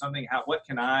retainer. So how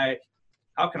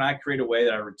can I create a way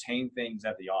that I retain things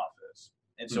at the office?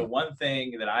 And so one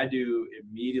thing that I do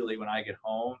immediately when I get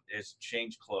home is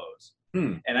change clothes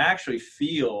and actually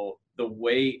feel the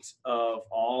weight of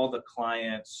all the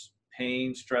clients'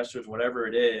 pain, stressors, whatever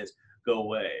it is, go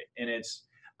away.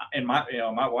 And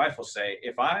my wife will say,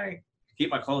 if I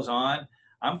keep my clothes on,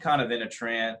 I'm kind of in a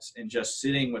trance and just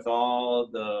sitting with all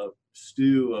the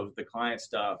stew of the client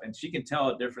stuff. And she can tell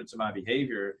a difference in my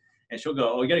behavior. And she'll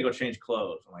go, oh, you got to go change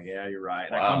clothes. I'm like, yeah, you're right.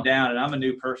 And I come down and I'm a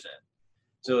new person.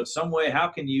 So in some way, how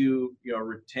can you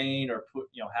retain or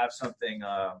have something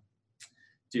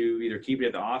to either keep it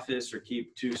at the office or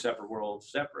keep two separate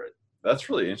worlds separate? That's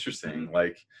really interesting.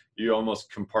 Like you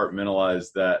almost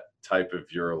compartmentalize that type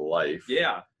of your life.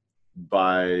 Yeah.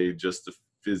 By just the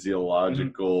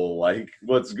physiological, like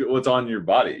what's on your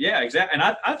body. Yeah, exactly.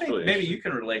 And I think really maybe you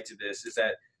can relate to this, is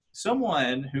that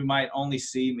someone who might only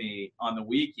see me on the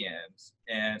weekends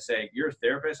and say, you're a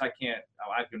therapist? I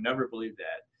could never believe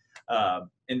that.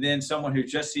 And then someone who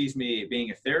just sees me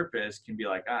being a therapist can be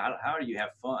like, how do you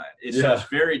have fun? It's just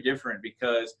very different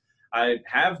because I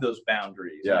have those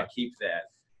boundaries and I keep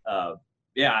that.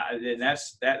 And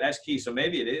that's key. So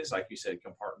maybe it is, like you said,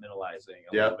 compartmentalizing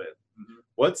a little bit. Mm-hmm.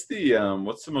 What's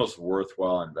the most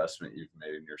worthwhile investment you've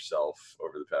made in yourself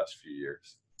over the past few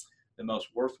years? The most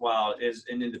worthwhile is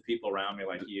into the people around me,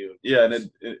 like you. Yeah, and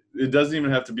it doesn't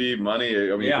even have to be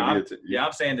money. I mean,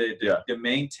 I'm saying to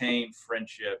maintain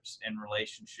friendships and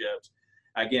relationships.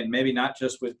 Again, maybe not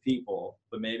just with people,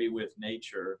 but maybe with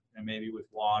nature and maybe with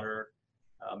water,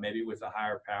 maybe with a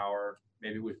higher power,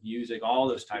 maybe with music, all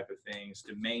those type of things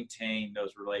to maintain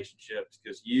those relationships.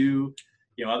 Because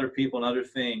other people and other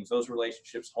things, those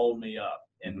relationships hold me up.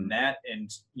 And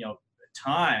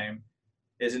time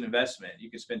is an investment. You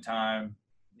can spend time,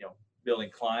 building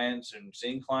clients and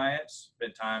seeing clients,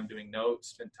 spend time doing notes,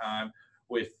 spend time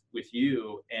with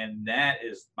you. And that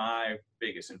is my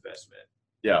biggest investment.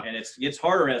 Yeah. And it gets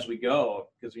harder as we go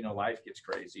because, life gets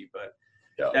crazy, but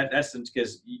that's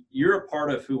because you're a part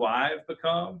of who I've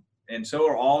become. And so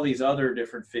are all these other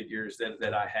different figures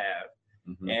that I have.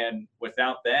 Mm-hmm. And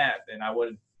without that, then I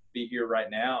wouldn't be here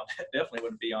right now. Definitely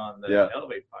wouldn't be on the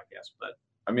Elevate podcast. But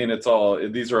I mean,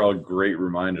 these are all great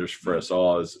reminders for us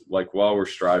all, is like while we're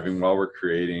striving, while we're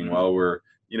creating, while we're,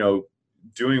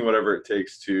 doing whatever it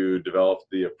takes to develop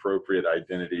the appropriate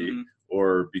identity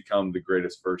or become the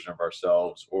greatest version of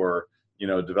ourselves, or,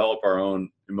 develop our own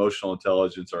emotional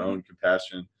intelligence, our own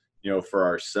compassion, for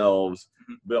ourselves,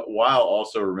 but while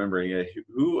also remembering, hey,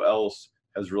 who else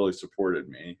has really supported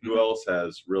me? Who else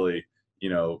has really,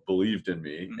 believed in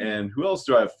me? And who else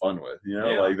do I have fun with?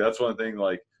 Like that's one thing,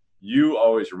 like you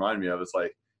always remind me of. It's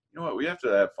like, what, we have to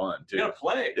have fun too. We gotta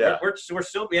play. Yeah. We're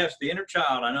still, we have the inner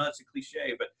child. I know that's a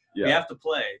cliche, but we have to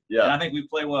play. Yeah. And I think we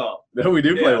play well. No, we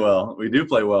do play well. We do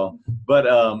play well. But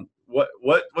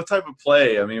what type of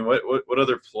play? I mean, what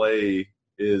other play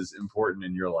is important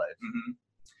in your life? Mm-hmm.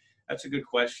 That's a good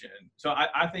question. So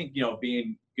I think,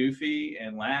 being goofy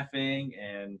and laughing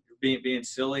and being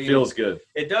silly feels good.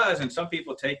 It does. And some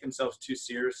people take themselves too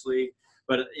seriously,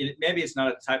 but maybe it's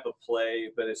not a type of play,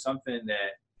 but it's something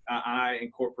that I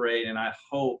incorporate. And I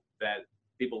hope that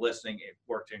people listening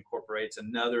work to incorporate. It's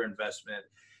another investment.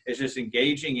 It's just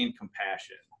engaging in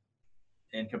compassion,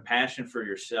 and compassion for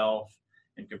yourself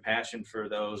and compassion for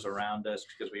those around us,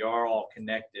 because we are all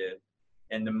connected.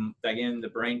 And the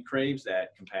brain craves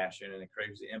that compassion, and it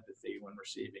craves the empathy when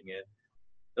receiving it.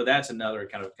 So that's another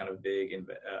kind of big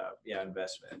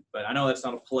investment. But I know that's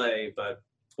not a play. But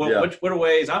what are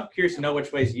ways? I'm curious to know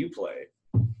which ways you play.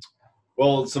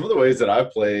 Well, some of the ways that I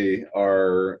play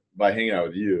are by hanging out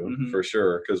with you, for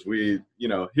sure. Because we,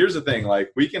 here's the thing: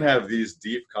 like we can have these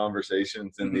deep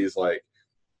conversations and these like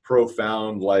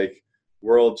profound, like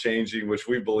world changing, which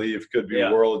we believe could be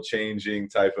world changing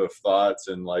type of thoughts,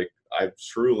 and like I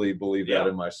truly believe that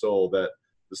in my soul, that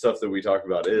the stuff that we talk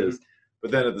about is. But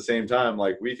then at the same time,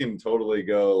 like we can totally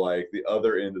go like the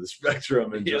other end of the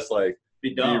spectrum and just like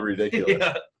be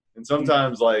ridiculous. And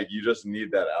sometimes like you just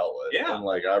need that outlet. Yeah. And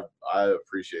like I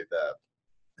appreciate that.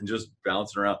 And just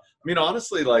bouncing around. I mean,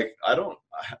 honestly, like I don't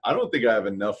think I have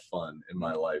enough fun in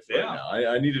my life right now.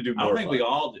 I need to do more. I think we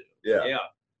all do. Yeah. Yeah.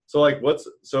 So like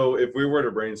so if we were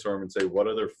to brainstorm and say what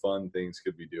other fun things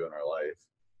could we do in our life,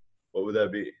 what would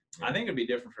that be? I think it'd be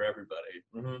different for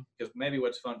everybody. Because maybe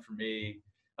what's fun for me,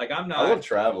 Like I'm not. I love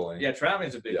traveling. Yeah, traveling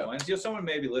is a big Yeah. one. You know, someone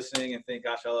may be listening and think,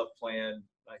 "Gosh, I love playing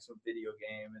like some video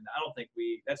game," and I don't think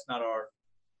that's not our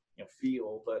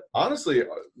feel. But Honestly,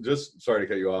 just sorry to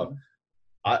cut you off.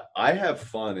 I have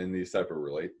fun in these type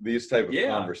of Yeah.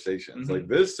 conversations. Mhm. Like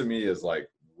this to me is like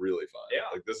really fun. Yeah.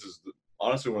 Like this is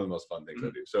honestly one of the most fun things I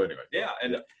do. So anyway. yeah,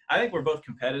 and I think we're both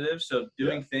competitive, so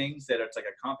doing things that it's like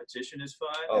a competition is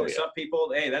fun. Oh, and yeah. some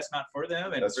people, hey, that's not for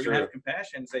them, and That's we're gonna true. have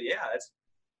compassion and say, yeah,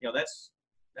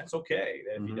 that's okay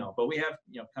if you Mhm. don't. But we have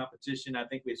competition. I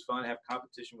think it's fun to have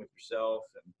competition with yourself,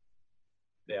 and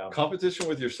Competition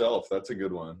with yourself. That's a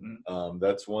good one. Mhm.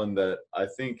 That's one that I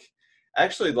think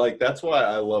actually like that's why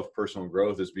I love personal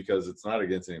growth is because it's not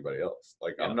against anybody else.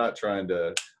 Like Yeah. I'm not trying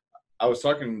to. I was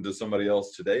talking to somebody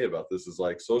else today about this. Is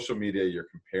like social media. You're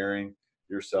comparing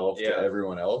yourself Yeah. to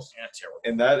everyone else, yeah, terrible.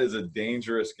 and that is a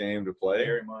dangerous game to play.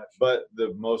 Very much. But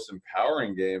the most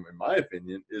empowering game, in my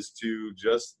opinion, is to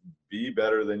just be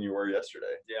better than you were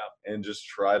yesterday. Yeah. And just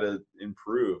try to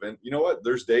improve. And you know what?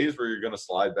 There's days where you're going to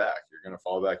slide back. You're going to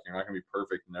fall back. You're not going to be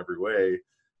perfect in every way.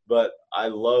 But I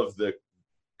love the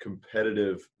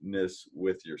competitiveness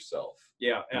with yourself.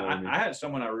 Yeah, You know what I mean? I had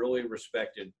someone I really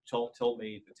respected told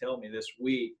me to tell me this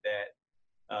week that,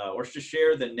 or to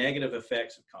share the negative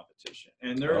effects of competition,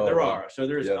 and there Oh, wow. are. So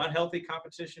there's Yeah. unhealthy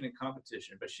competition and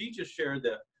competition, but she just shared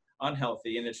the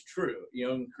unhealthy, and it's true. You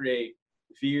know, it can create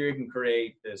fear, it can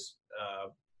create this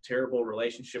terrible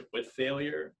relationship with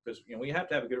failure because we have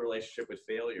to have a good relationship with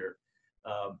failure.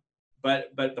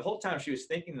 But the whole time she was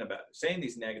thinking about saying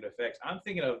these negative effects, I'm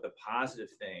thinking of the positive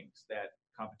things that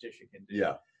competition can do.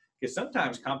 Yeah. Because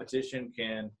sometimes competition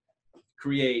can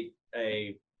create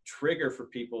a trigger for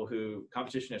people who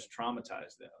competition has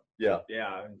traumatized them. Yeah.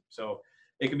 Yeah. And so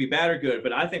it can be bad or good,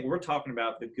 but I think we're talking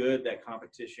about the good that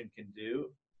competition can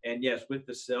do. And yes, with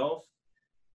the self,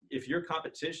 if you're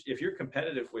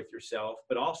competitive with yourself,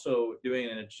 but also doing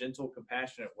it in a gentle,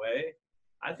 compassionate way,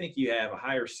 I think you have a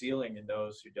higher ceiling than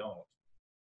those who don't.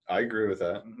 I agree with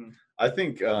that. Mhm. I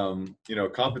think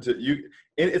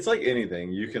it's like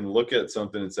anything. You can look at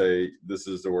something and say, this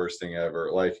is the worst thing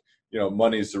ever. Like,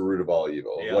 money's the root of all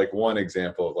evil. Yeah. Like one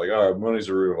example of like, oh, money's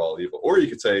the root of all evil. Or you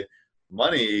could say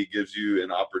money gives you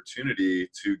an opportunity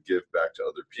to give back to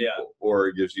other people, Yeah. or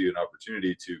it gives you an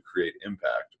opportunity to create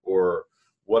impact or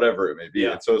whatever it may be.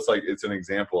 Yeah. And so it's an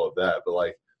example of that. But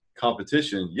like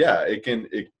competition, yeah,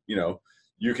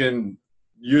 you can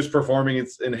use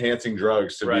performance enhancing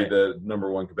drugs to Right. be the number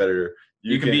one competitor.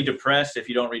 You can be depressed if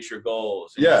you don't reach your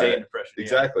goals. And Yeah, stay in depression. Yeah.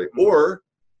 exactly. Mhm. Or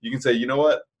you can say, you know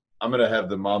what? I'm going to have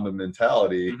the Mamba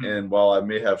mentality. Mhm. And while I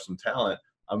may have some talent,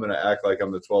 I'm going to act like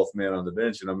I'm the 12th man on the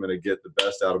bench and I'm going to get the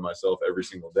best out of myself every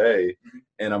single day. Mhm.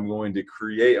 And I'm going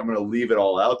to leave it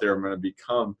all out there. I'm going to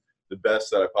become the best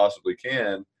that I possibly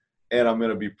can. And I'm going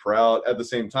to be proud. At the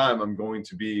same time, I'm going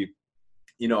to be,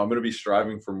 I'm going to be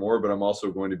striving for more, but I'm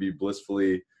also going to be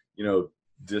blissfully,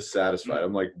 dissatisfied.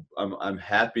 Mm-hmm. I'm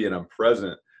happy and I'm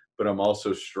present, but I'm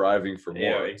also striving for more.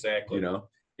 Yeah, exactly. You know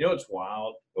what's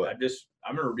wild? What? I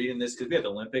remember reading this because we have the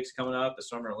Olympics coming up, the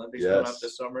Summer Olympics Yes. coming up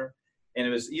this summer, and it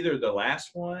was either the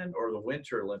last one or the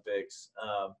Winter Olympics.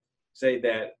 Say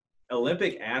that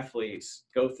Olympic athletes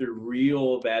go through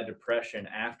real bad depression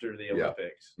after the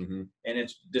Olympics, Mhm. and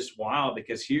it's just wild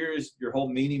because here's your whole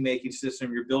meaning-making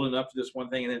system. You're building up to this one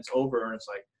thing, and then it's over, and it's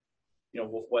like,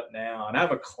 well, what now? And I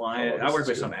have a client. I work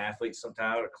with some athletes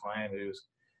sometimes. I have a client who's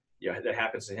that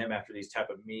happens to him after these type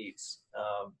of meets.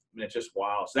 And it's just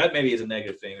wild. So that maybe is a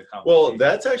negative thing. Well,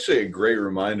 that's actually a great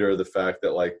reminder of the fact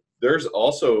that like there's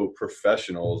also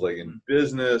professionals like in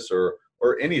business or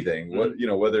anything.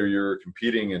 Mm-hmm. Whether you're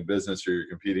competing in business or you're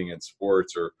competing in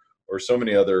sports or so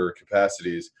many other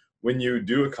capacities. When you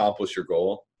do accomplish your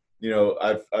goal,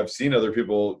 I've seen other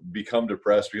people become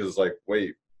depressed because it's like,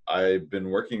 wait, I've been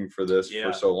working for this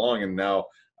for so long and now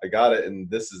I got it and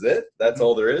this is it. That's Mm-hmm.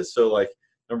 all there is. So like,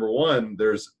 number one,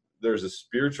 there's a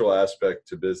spiritual aspect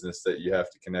to business that you have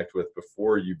to connect with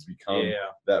before you become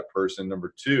that person.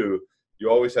 Number two, you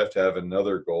always have to have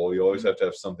another goal. You always have to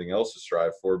have something else to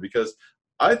strive for, because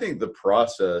I think the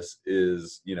process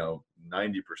is,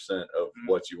 90% of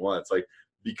what you want. It's like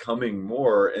becoming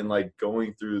more and like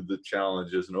going through the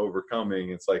challenges and overcoming.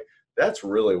 It's like, that's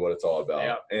really what it's all about.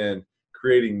 Yeah. And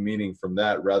creating meaning from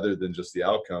that rather than just the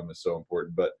outcome is so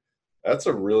important. But that's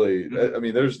a really, I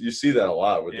mean, you see that a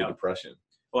lot with the depression.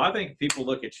 Well, I think people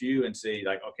look at you and say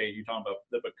like, okay, you're talking about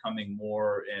the becoming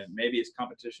more, and maybe it's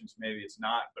competitions, maybe it's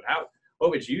not, but what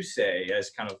would you say has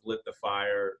kind of lit the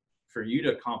fire for you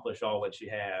to accomplish all that you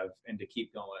have and to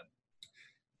keep going?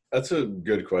 That's a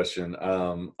good question.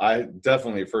 I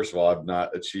definitely, first of all, I've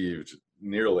not achieved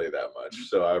nearly that much.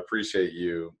 So I appreciate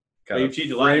you kind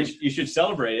of you should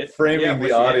celebrate it. framing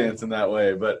the audience in that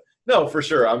way. But no, for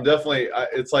sure. I'm definitely,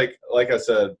 it's like I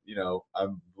said,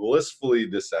 I'm blissfully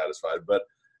dissatisfied, but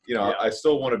I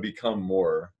still want to become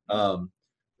more.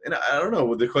 And I don't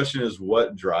know, the question is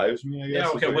what drives me, I guess.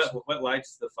 Yeah. Okay. What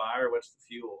lights the fire? What's the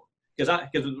fuel? Because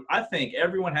I think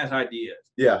everyone has ideas.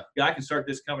 Yeah. I can start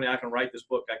this company. I can write this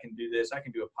book. I can do this. I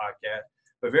can do a podcast.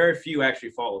 But very few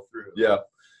actually follow through. Yeah.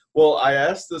 Well, I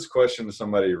asked this question to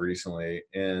somebody recently,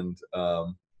 and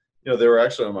they were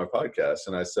actually on my podcast,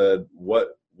 and I said,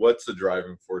 "What's the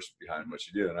driving force behind what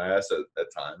you do?" And I asked it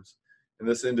at times, and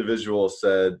this individual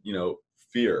said,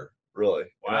 fear, really.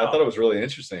 Wow. And I thought it was really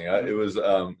interesting. It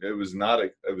was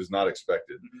not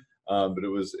expected, but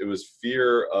it was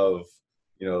fear of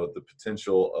the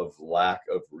potential of lack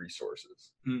of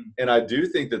resources. And I do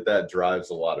think that drives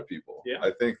a lot of people. Yeah.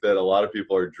 I think that a lot of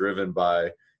people are driven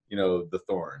by, the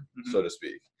thorn, so to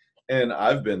speak. And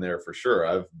I've been there for sure.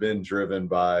 I've been driven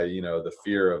by, the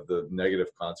fear of the negative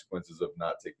consequences of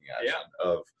not taking action,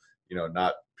 of,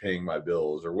 not paying my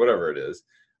bills or whatever it is.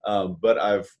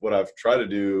 But what I've tried to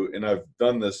do, and I've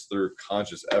done this through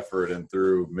conscious effort and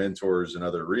through mentors and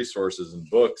other resources and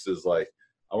books, is like,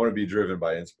 I want to be driven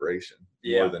by inspiration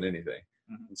more than anything.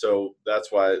 And so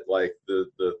that's why, like,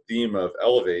 the theme of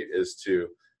Elevate is to,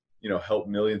 help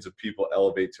millions of people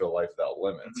elevate to a life without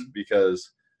limits.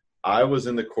 Because I was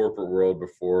in the corporate world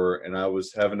before, and I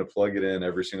was having to plug it in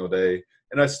every single day.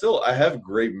 And I have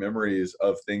great memories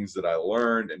of things that I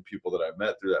learned and people that I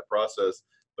met through that process.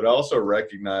 But I also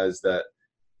recognize that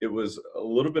it was a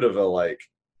little bit of a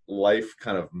life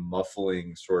kind of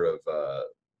muffling sort of,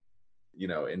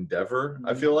 endeavor.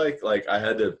 I feel like I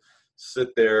had to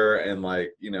sit there and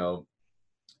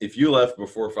if you left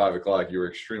before 5 o'clock, you were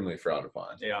extremely frowned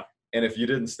upon. Yeah. And if you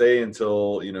didn't stay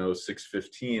until,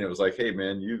 6:15, it was like, hey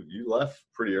man, you left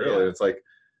pretty early. Yeah. It's like,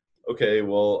 okay,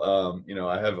 well,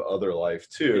 I have other life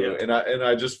too. Yeah. And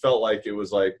I just felt like it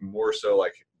was more so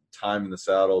time in the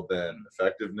saddle than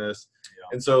effectiveness. Yeah.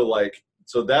 And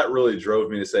so that really drove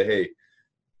me to say, hey,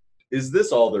 is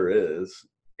this all there is?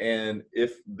 And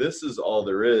if this is all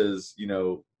there is,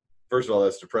 first of all,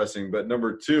 that's depressing. But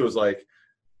number two is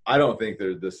I don't think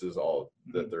this is all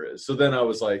that there is. So then I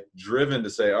was driven to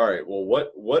say, all right, well,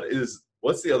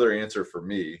 what's the other answer for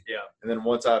me? Yeah. And then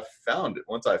once I found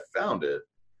it,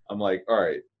 I'm like, all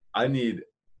right,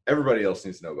 everybody else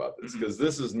needs to know about this, because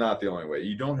this is not the only way.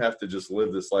 You don't have to just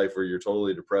live this life where you're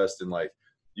totally depressed and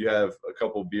you have a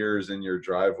couple beers in your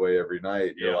driveway every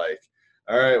night. You're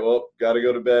all right, well, got to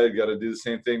go to bed, got to do the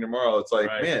same thing tomorrow. It's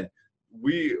man,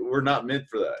 we're not meant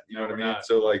for that. You know what I mean? Not.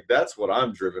 So that's what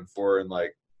I'm driven for. And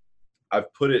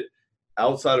I've put it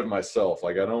outside of myself.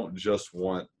 I don't just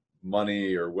want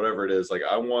money or whatever it is.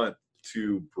 I want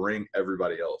to bring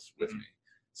everybody else with me.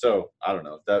 So I don't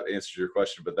know if that answers your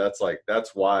question, but that's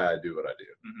why I do what I do.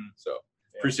 So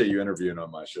appreciate you interviewing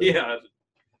on my show. Yeah.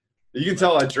 You can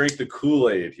tell I drank the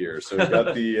Kool-Aid here. So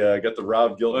got the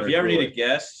Rob Giltner. Well, if you ever need a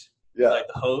guest, like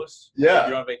the host, if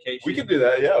you're on vacation, we can do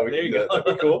that. Yeah, we can do that. That'd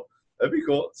be cool. That'd be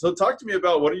cool. So talk to me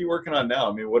about, what are you working on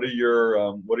now? I mean, what are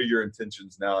your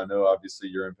intentions now? I know obviously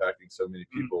you're impacting so many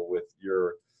people with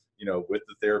your, with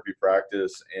the therapy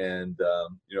practice and,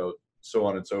 so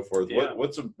on and so forth. Yeah.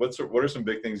 What are some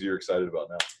big things you're excited about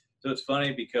now? So it's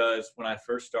funny because when I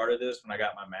first started this, when I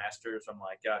got my master's, I'm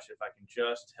like, gosh, if I can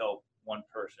just help one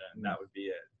person, that would be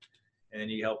it. And then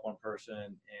you help one person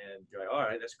and you're like, all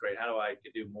right, that's great. How do I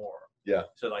do more? Yeah.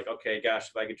 So okay, gosh,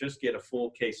 if I could just get a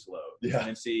full caseload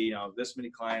and see, this many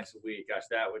clients a week, gosh,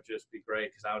 that would just be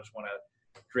great, because I just want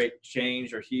to create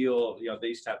change or heal,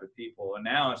 these type of people. And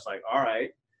now it's all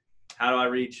right, how do I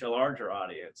reach a larger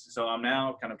audience? So I'm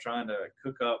now kind of trying to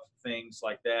cook up things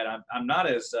like that. I'm not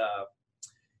as,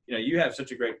 you have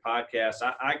such a great podcast.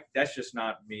 That's just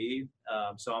not me.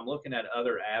 So I'm looking at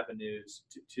other avenues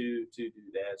to do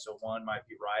that. So one might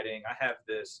be writing. I have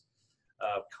this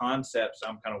concepts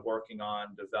I'm kind of working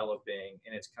on developing,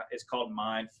 and it's called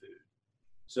Mind Food.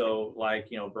 So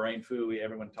brain food,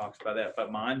 everyone talks about that,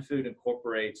 but Mind Food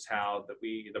incorporates how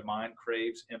the mind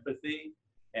craves empathy,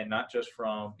 and not just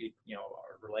from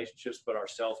our relationships, but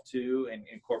ourself too, and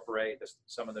incorporate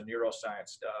some of the neuroscience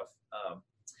stuff.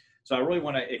 So I really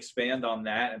want to expand on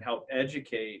that and help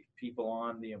educate people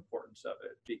on the importance of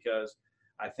it, because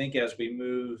I think as we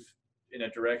move in a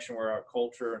direction where our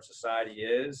culture and society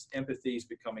is, empathy is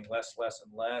becoming less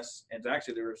and less. And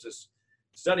actually there was this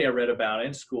study I read about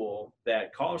in school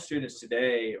that college students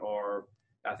today are,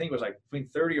 I think it was between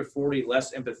 30 or 40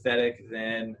 less empathetic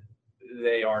than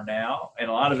they are now. And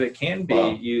a lot of it can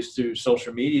be used through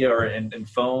social media and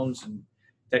phones and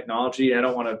technology. I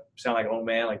don't want to sound like, oh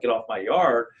man, like get off my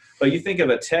yard. But you think of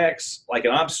a text, like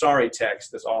an I'm sorry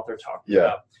text this author talked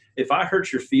about. If I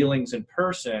hurt your feelings in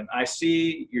person, I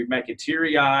see you might get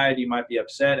teary-eyed, you might be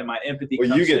upset, and my empathy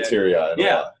comes in. You get teary-eyed.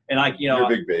 Yeah. And you're a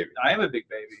big baby. I am a big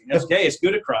baby. Hey, it's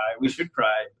good to cry. We should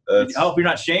cry. I hope you're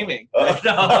not shaming.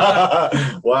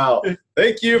 Wow.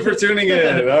 Thank you for tuning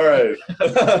in. All right.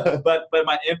 but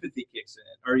my empathy kicks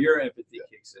in, or your empathy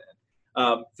kicks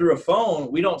in. Through a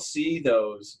phone, we don't see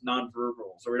those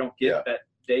nonverbals, or we don't get that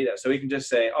data. So we can just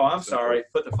say, oh, I'm sorry,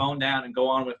 put the phone down and go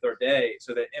on with their day,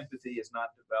 so that empathy is not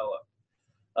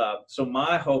developed. So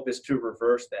my hope is to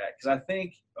reverse that, because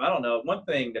I don't know, one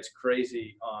thing that's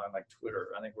crazy on like Twitter,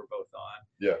 I think we're both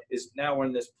on, is now we're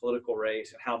in this political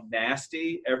race and how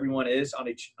nasty everyone is on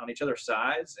each other's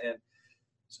sides. And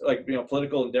so like,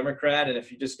 political and Democrat, and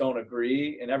if you just don't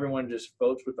agree and everyone just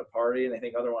votes with the party and they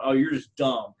think oh, you're just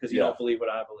dumb because you don't believe what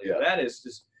I believe. That is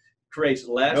just creates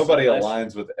less. Nobody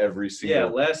aligns with every single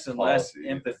less and policy. less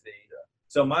empathy.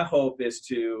 So my hope is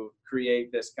to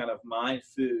create this kind of mind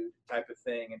food type of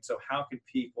thing. And so how can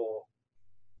people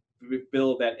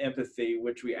build that empathy,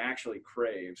 which we actually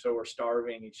crave? So we're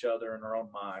starving each other in our own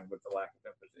mind with the lack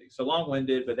of empathy. So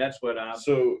long-winded, but that's what I'm.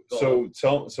 So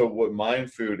what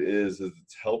mind food is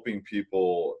it's helping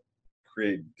people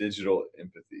create digital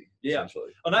empathy.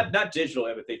 Essentially. Oh, not digital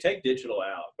empathy. Take digital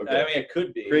out. Okay. I mean, it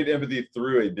could be create empathy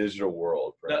through a digital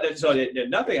world. So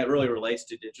nothing that really relates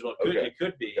to digital. It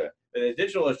could be. Okay. The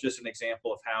digital is just an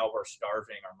example of how we're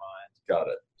starving our minds. Got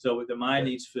it. So the mind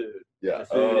needs food. Yeah. The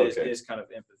food is kind of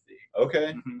empathy.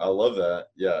 Okay. I love that.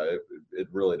 Yeah, it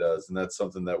really does. And that's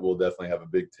something that we'll definitely have a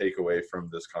big takeaway from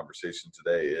this conversation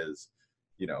today is,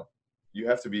 you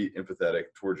have to be empathetic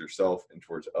towards yourself and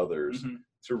towards others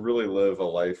to really live a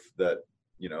life that,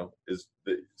 is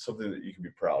something that you can be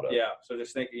proud of. Yeah. So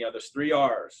just think, there's 3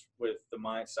 R's with the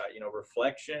mindset,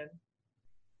 reflection,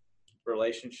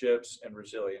 relationships, and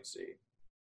resiliency.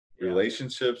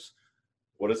 Relationships.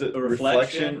 What is it?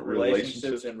 Reflection,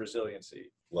 relationships, and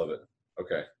resiliency. Love it.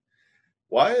 Okay.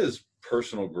 Why is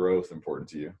personal growth important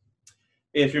to you?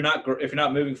 If you're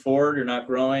not moving forward, you're not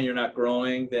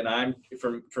growing, then I'm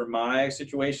for my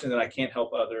situation, then I can't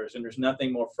help others. And there's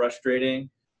nothing more frustrating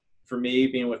for me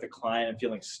being with a client and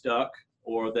feeling stuck,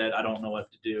 or that I don't know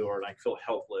what to do, or like feel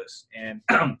helpless. And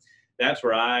that's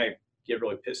where I get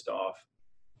really pissed off.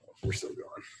 We're still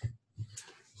going.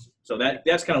 So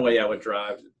that's kind of way I would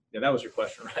drive. Yeah, that was your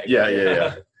question, right?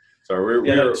 Yeah. Sorry,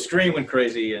 the screen went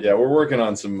crazy. And we're working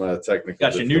on some technical.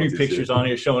 Got your nudie pictures on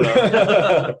here showing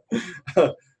up.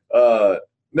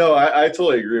 No, I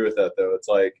totally agree with that, though. It's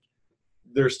like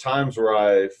there's times where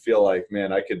I feel like,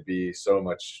 man, I could be so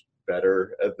much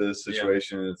better at this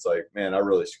situation. It's like, man, I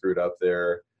really screwed up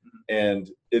there. And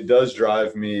it does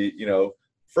drive me,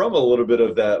 from a little bit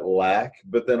of that lack,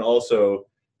 but then also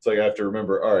it's like I have to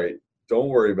remember, all right, don't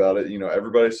worry about it.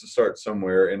 Everybody has to start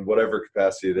somewhere in whatever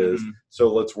capacity it is. So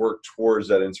let's work towards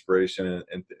that inspiration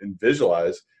and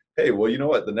visualize, hey, well, you know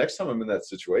what? The next time I'm in that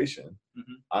situation,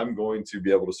 I'm going to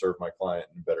be able to serve my client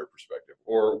in a better perspective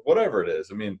or whatever it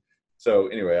is. I mean, so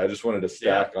anyway, I just wanted to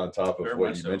stack on top of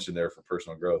what you mentioned there for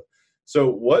personal growth. So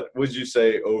what would you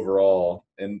say overall?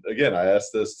 And again, I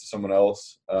asked this to someone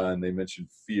else and they mentioned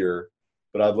fear,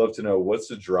 but I'd love to know what's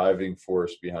the driving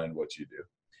force behind what you do?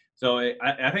 So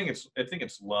I think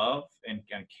it's love and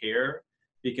care,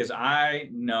 because I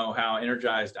know how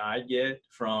energized I get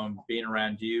from being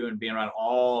around you and being around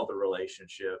all the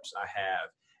relationships I have,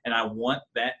 and I want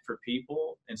that for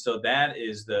people. And so that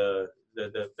is the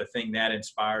thing that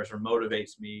inspires or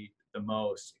motivates me the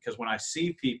most, because when I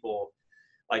see people,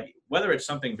 like whether it's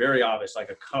something very obvious,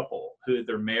 like a couple who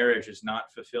their marriage is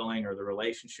not fulfilling or the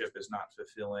relationship is not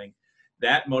fulfilling,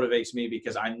 that motivates me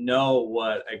because I know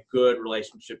what a good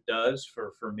relationship does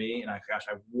for me. And I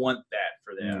want that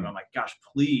for them. And I'm like, gosh,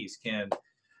 please, can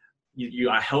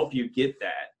you, I hope you get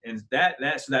that. And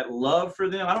that's that love for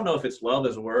them. I don't know if it's love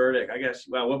as a word. I guess,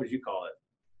 well, what would you call it?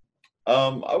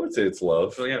 I would say it's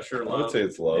love. So yeah, sure. Love. I would say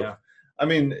it's love. Yeah. I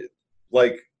mean,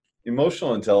 like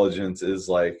emotional intelligence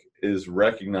is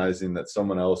recognizing that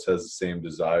someone else has the same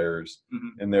desires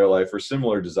in their life or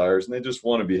similar desires. And they just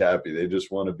want to be happy. They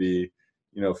just want to be,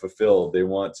 fulfilled. They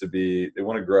want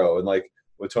to grow. And like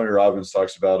what Tony Robbins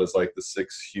talks about is like the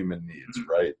 6 human needs,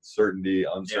 right? Certainty,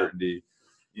 uncertainty,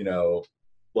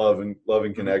 love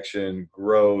and connection,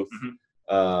 growth,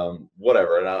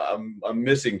 whatever. And I'm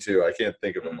missing 2. I can't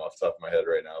think of them off the top of my head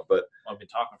right now, but I've been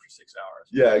talking for 6 hours.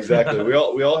 Yeah, exactly.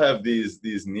 we all have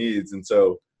these needs. And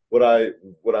so what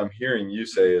I'm hearing you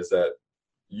say is that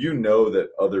that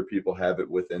other people have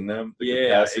it within them, the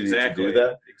capacity to do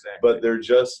that, but they're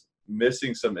just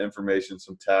missing some information,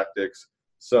 some tactics,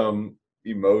 some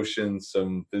emotions,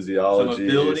 some physiology,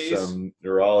 abilities. some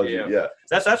neurology. Yeah.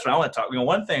 That's what I want to talk.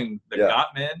 One thing that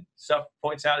Gottman stuff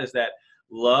points out is that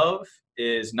love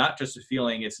is not just a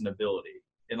feeling, it's an ability.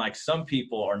 And like some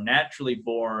people are naturally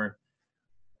born,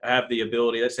 have the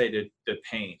ability, let's say, to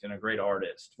paint and a great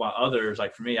artist, while others,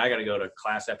 like for me, I got to go to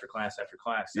class after class after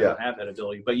class. I don't have that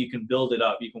ability, but you can build it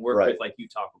up. You can work with, like you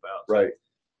talk about. So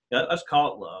let's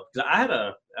call it love. Because I had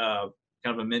a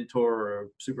kind of a mentor or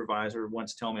supervisor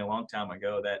once tell me a long time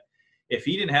ago that if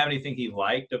he didn't have anything he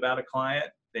liked about a client,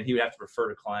 then he would have to refer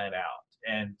the client out.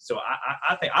 And so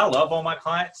I think I love all my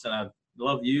clients, and I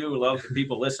love you, love the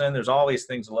people listening. There's always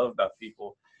things to love about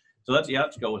people. So let's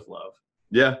go with love.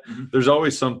 Yeah. There's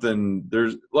always something.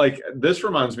 There's like, this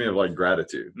reminds me of like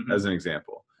gratitude as an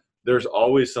example. There's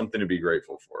always something to be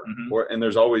grateful for, and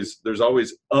there's always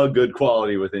a good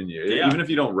quality within you, even if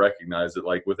you don't recognize it.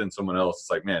 Like within someone else,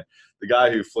 it's like, man, the guy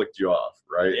who flicked you off,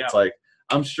 right? It's like,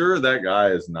 I'm sure that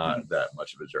guy is not that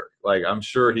much of a jerk. Like, I'm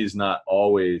sure he's not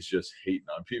always just hating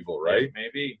on people, right?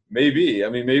 Maybe. I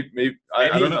mean, maybe I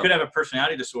don't know. He could have a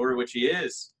personality disorder, which he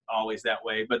is always that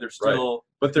way, but there's still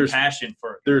passion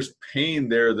for it. There's pain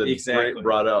there that's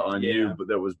brought out on you, but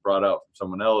that was brought out from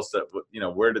someone else. That, you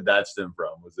know, where did that stem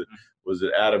from? Was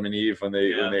it Adam and Eve when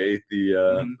they ate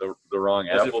the wrong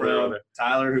apple? From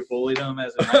Tyler who bullied him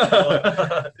as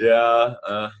a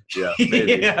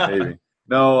maybe.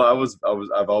 No,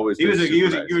 I've always. You're a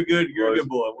good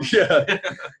boy.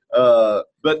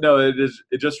 But no, it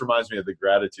just reminds me of the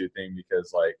gratitude thing,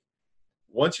 because like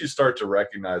once you start to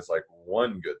recognize like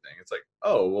one good thing, it's like,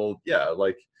 oh well, yeah,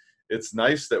 like it's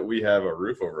nice that we have a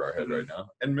roof over our head right now,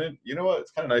 and man, you know what?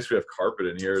 It's kind of nice we have carpet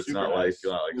in here. It's not like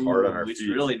hard on our feet. It's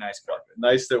really nice carpet.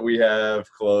 Nice that we have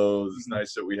clothes. It's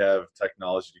nice that we have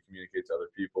technology to communicate to other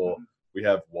people. We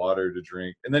have water to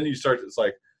drink, and then you start. It's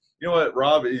like, you know what,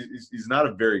 Rob? He's not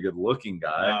a very good-looking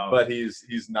guy, but he's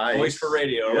nice. Voice for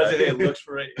radio. What's it? Looks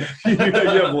for radio. You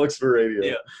have looks for radio.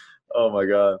 Yeah. Oh my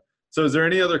God. So, is there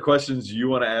any other questions you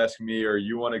want to ask me, or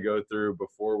you want to go through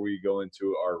before we go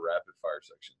into our rapid fire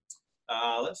section?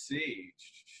 Let's see.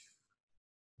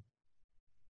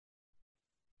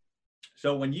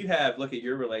 So, when you look at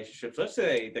your relationships, let's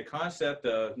say the concept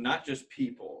of not just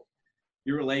people,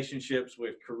 your relationships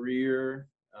with career,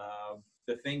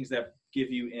 the things that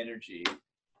give you energy,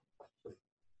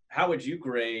 how would you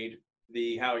grade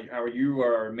how you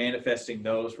are manifesting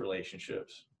those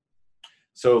relationships?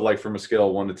 So like from a scale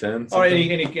of 1 to 10? Or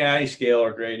any scale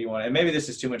or grade you want. And maybe this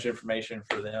is too much information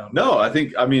for them. No,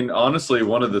 I mean, honestly,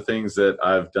 one of the things that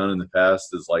I've done in the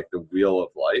past is like the Wheel of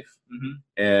Life.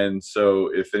 And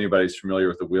so if anybody's familiar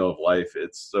with the Wheel of Life,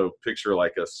 it's, so picture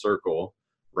like a circle,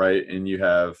 right? And you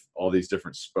have all these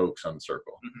different spokes on the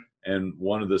circle. And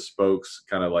one of the spokes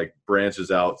kind of like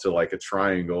branches out to like a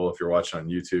triangle. If you're watching on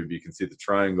YouTube, you can see the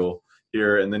triangle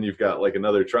here. And then you've got like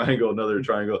another triangle, and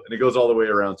it goes all the way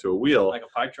around to a wheel. Like a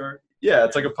pie chart? Yeah,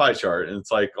 it's like a pie chart. And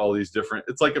it's like all these different,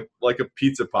 it's like a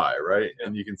pizza pie, right? Yeah.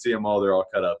 And you can see them all, they're all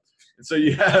cut up. And so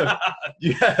you have,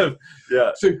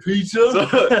 Say pizza?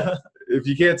 So, if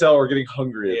you can't tell, we're getting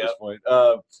hungry at this point.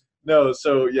 No,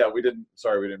 so yeah, we didn't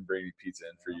bring any pizza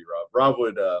in for you, Rob.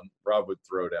 Rob would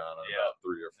throw down on about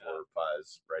 3 or 4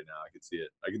 pies right now. I can see it.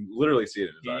 I can literally see it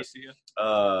in his eyes. See it?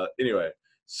 Anyway,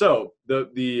 so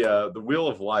the Wheel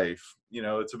of Life, you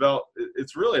know,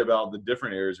 it's really about the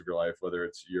different areas of your life, whether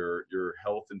it's your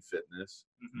health and fitness,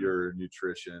 your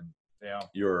nutrition,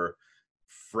 your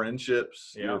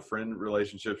friendships, your friend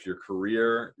relationships, your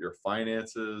career, your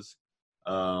finances.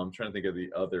 I'm trying to think of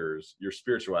the others. Your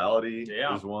spirituality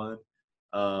is one.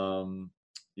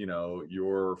 You know,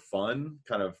 your fun,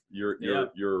 kind of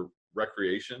your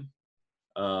recreation,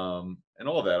 and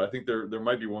all of that. I think there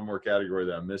might be one more category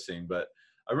that I'm missing, but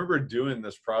I remember doing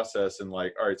this process and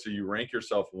like, all right, so you rank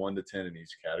yourself 1 to 10 in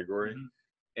each category.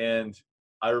 And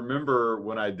I remember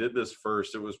when I did this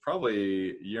first, it was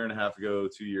probably a year and a half ago,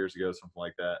 2 years ago, something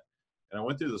like that. And I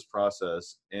went through this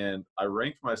process and I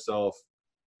ranked myself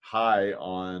high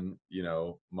on, you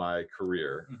know, my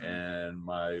career and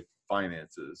my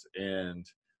finances and,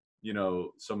 you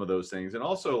know, some of those things. And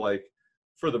also like,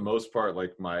 for the most part,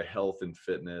 like my health and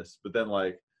fitness, but then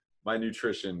like my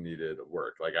nutrition needed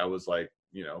work. Like I was like,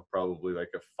 you know, probably like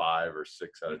a 5 or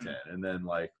 6 out of 10. And then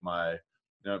like my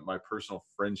personal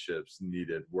friendships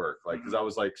needed work. Like, cause I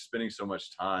was like spending so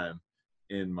much time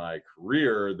in my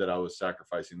career that I was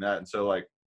sacrificing that. And so like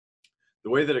the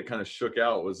way that it kind of shook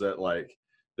out was that like,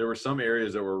 there were some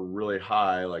areas that were really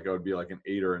high, like I would be like an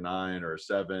 8 or a 9 or a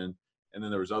 7. And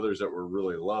then there was others that were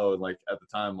really low. And like at the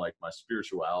time, like my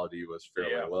spirituality was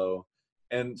fairly low.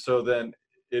 And so then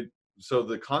so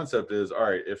the concept is, all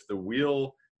right, if the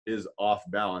wheel is off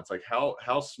balance, like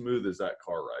how smooth is that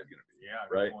car ride going to be? Yeah.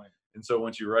 Good Right. point. And so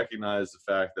once you recognize the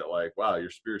fact that like, wow, your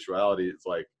spirituality is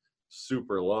like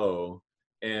super low,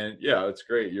 and yeah, it's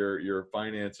great. Your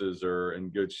finances are in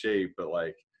good shape, but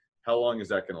like, how long is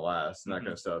that going to last, and that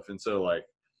kind of stuff. And so like,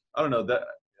 I don't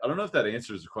know if that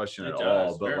answers the question It at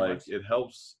does, all, but very like much. it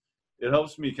helps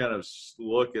me kind of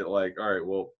look at like, all right,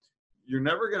 well, you're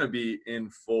never going to be in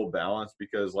full balance,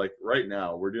 because like right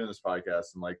now we're doing this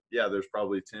podcast, and like, yeah, there's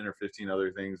probably 10 or 15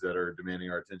 other things that are demanding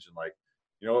our attention. Like,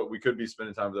 you know what, we could be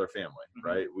spending time with our family,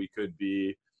 right? We could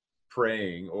be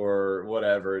praying or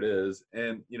whatever it is,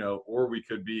 and you know, or we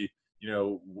could be, you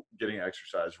know, getting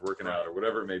exercise, working out, or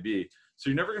whatever it may be. So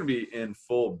you're never going to be in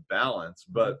full balance,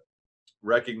 but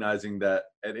recognizing that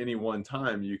at any one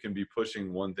time you can be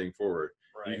pushing one thing forward.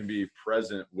 You can be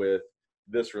present with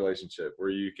this relationship, or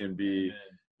you can be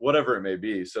whatever it may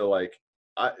be. So like,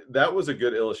 that was a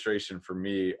good illustration for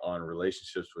me on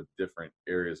relationships with different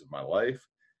areas of my life.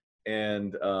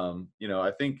 And you know,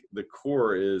 I think the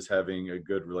core is having a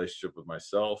good relationship with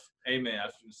myself. Amen. I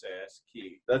was going to say that's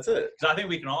key. That's it. Because I think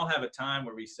we can all have a time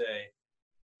where we say,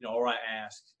 you know, or I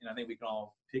asked, and I think we can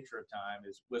all picture a time,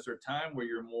 was there a time where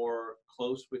you're more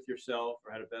close with yourself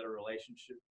or had a better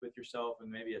relationship with yourself, and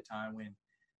maybe a time when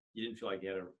you didn't feel like you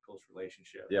had a close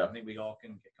relationship? Yeah. I think we all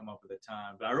can come up with a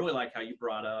time. But I really like how you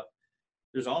brought up,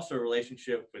 there's also a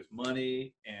relationship with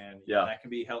money, and that can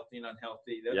be healthy and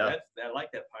unhealthy. I like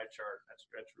that pie chart. That's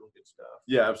real good stuff.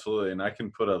 Yeah, absolutely. And I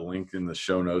can put a link in the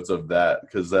show notes of that,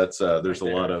 because that's there's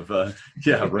right a lot of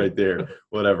right there.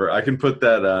 Whatever. I can put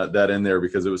that in there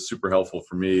because it was super helpful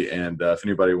for me. And if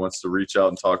anybody wants to reach out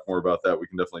and talk more about that, we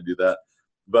can definitely do that.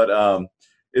 But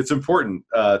it's important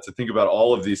to think about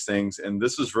all of these things, and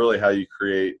this is really how you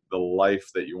create the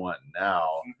life that you want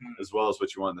now, as well as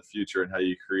what you want in the future, and how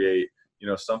you create, you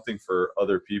know, something for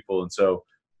other people. And so,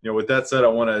 you know, with that said, I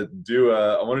want to do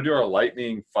our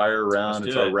lightning fire round.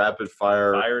 It's our rapid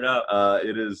fire. Fire it up.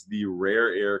 It is the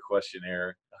rare air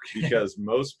questionnaire, because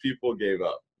most people gave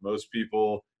up. Most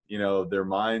people, you know, their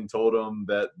mind told them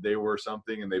that they were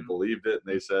something and they believed it,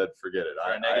 and they said, forget it.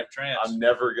 I'm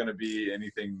never going to be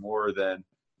anything more than,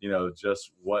 you know,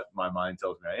 just what my mind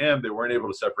tells me I am. They weren't able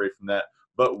to separate from that.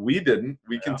 But we didn't.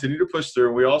 We continue to push through.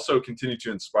 And we also continue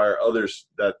to inspire others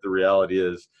that the reality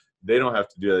is they don't have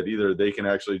to do that either. They can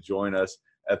actually join us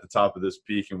at the top of this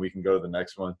peak, and we can go to the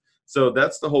next one. So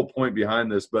that's the whole point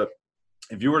behind this. But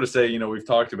if you were to say, you know, we've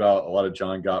talked about a lot of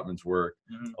John Gottman's work,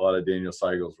 a lot of Daniel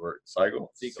Siegel's work,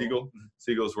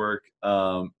 Siegel's work,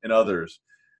 and others.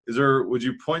 Would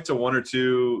you point to one or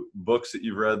two books that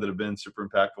you've read that have been super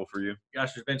impactful for you?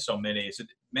 Gosh, there's been so many. So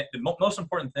the most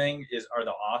important thing are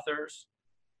the authors.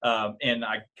 And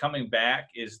coming back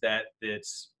is that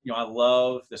it's, you know, I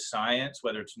love the science,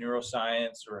 whether it's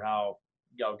neuroscience or how,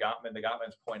 you know, the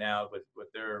Gottmans point out with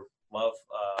their love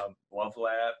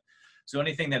lab. So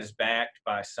anything that is backed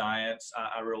by science,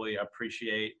 I really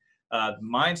appreciate.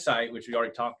 Mindsight, which we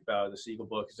already talked about, the Siegel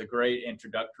book, is a great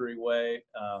introductory way.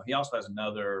 He also has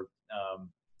another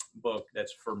book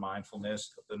that's for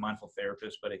mindfulness, the Mindful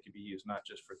Therapist, but it can be used not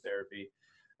just for therapy.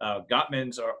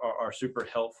 Gottmans are super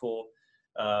helpful.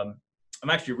 I'm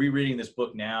actually rereading this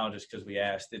book now just because we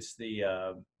asked. It's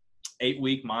the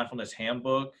 8-week mindfulness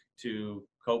handbook to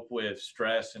cope with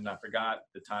stress, and I forgot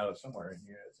the title somewhere in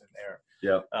here. It's in there.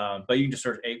 Yeah. But you can just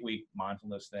search 8-week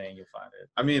mindfulness thing, you'll find it.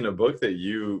 I mean, a book that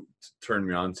you turned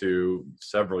me on to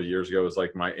several years ago was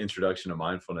like my introduction to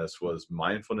mindfulness was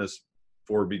Mindfulness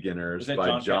for Beginners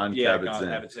by John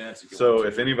Kabat-Zinn. So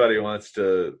if anybody wants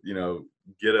to, you know,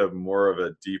 get a more of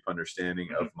a deep understanding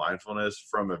of mindfulness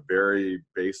from a very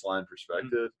baseline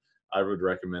perspective, I would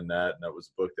recommend that. And that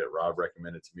was a book that Rob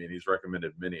recommended to me, and he's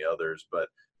recommended many others, but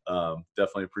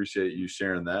definitely appreciate you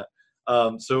sharing that.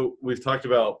 So we've talked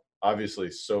about obviously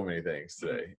so many things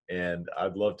today, and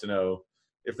I'd love to know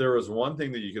if there was one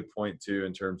thing that you could point to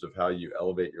in terms of how you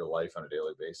elevate your life on a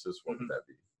daily basis, what would that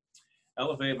be?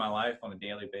 Elevate my life on a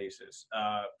daily basis.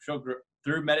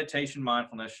 Through meditation,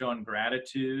 mindfulness, showing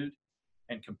gratitude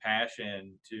and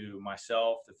compassion to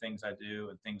myself, the things I do,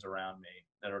 and things around me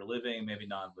that are living, maybe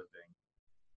non-living.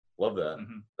 Love that.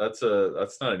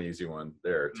 That's not an easy one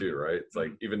there too, right? It's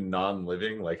like even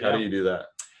non-living, like how do you do that?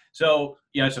 So,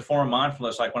 you know, it's a form of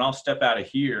mindfulness. Like when I'll step out of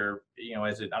here, you know,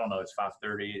 I don't know, it's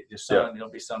 5:30, the sun,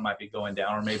 the sun might be going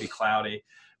down or maybe cloudy,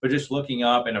 but just looking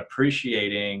up and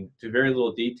appreciating to very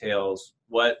little details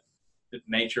what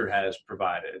nature has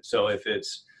provided. So if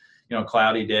it's, you know,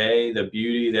 cloudy day, the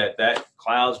beauty that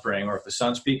clouds bring, or if the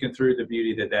sun's peeking through, the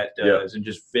beauty that does, and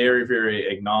just very, very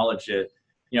acknowledge it.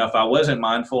 if I wasn't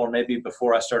mindful, or maybe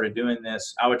before I started doing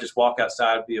this, I would just walk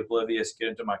outside, be oblivious, get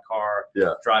into my car,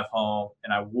 drive home,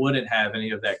 and I wouldn't have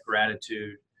any of that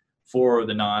gratitude for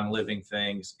the non-living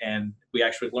things. And we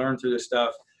actually learn through this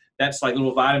stuff. That's like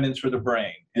little vitamins for the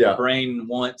brain. And the brain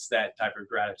wants that type of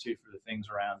gratitude for the things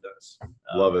around us.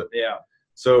 Love it. Yeah.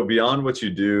 So beyond what you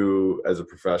do as a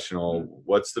professional,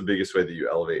 what's the biggest way that you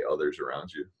elevate others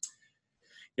around you?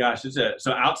 Gosh,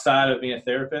 so outside of being a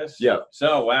therapist? Yeah.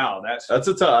 So, wow. That's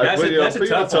a tough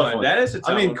one. That is a tough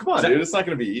one. I mean, come on, dude. It's not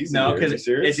going to be easy. No, because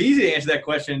it's easy to answer that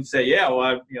question and say, yeah, well,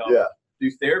 I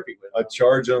do therapy with them. I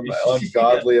charge them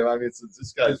ungodly. I mean,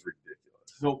 this guy's ridiculous.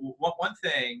 So one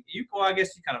thing, I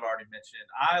guess you kind of already mentioned,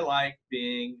 I like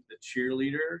being the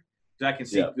cheerleader because I can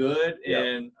see good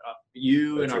in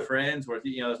you and our friends. Where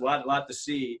there's a lot to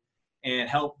see, and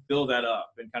help build that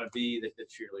up and kind of be the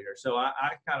cheerleader. So I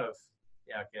kind of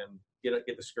can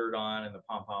get the skirt on and the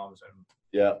pom poms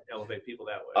and elevate people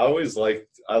that way.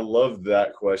 I love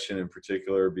that question in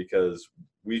particular because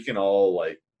we can all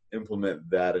like implement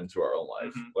that into our own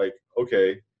life. Mm-hmm. Like,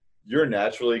 okay, you're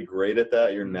naturally great at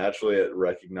that. You're naturally at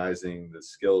recognizing the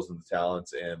skills and the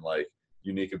talents and like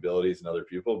unique abilities in other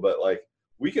people, but like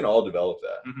we can all develop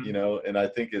that, and I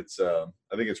think it's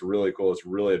really cool. It's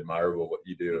really admirable what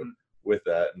you do with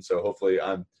that. And so hopefully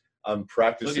I'm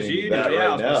practicing that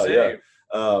right now. Yeah.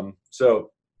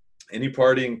 So any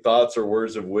parting thoughts or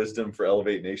words of wisdom for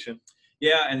Elevate Nation?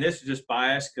 Yeah. And this is just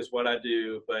biased because what I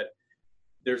do, but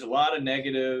there's a lot of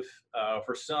negative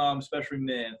for some, especially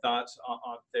men, thoughts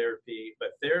on therapy,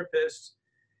 but therapists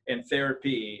and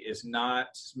therapy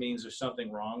means there's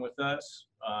something wrong with us.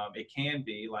 It can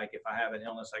be like if I have an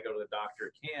illness, I go to the doctor,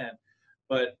 it can,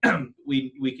 but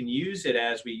we can use it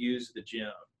as we use the gym.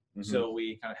 Mm-hmm. So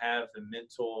we kind of have the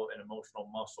mental and emotional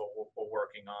muscle we're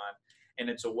working on. And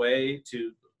it's a way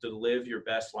to live your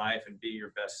best life and be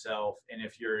your best self. And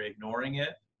if you're ignoring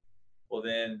it, well,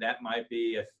 then that might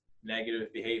be a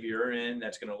negative behavior you're in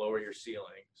that's going to lower your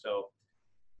ceiling. So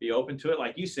be open to it.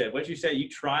 Like you said, what you say, you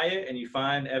try it and you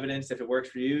find evidence. If it works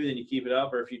for you, then you keep it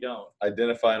up, or if you don't.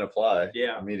 Identify and apply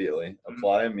immediately. Mm-hmm.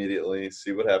 Apply immediately.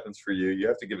 See what happens for you. You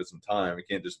have to give it some time. You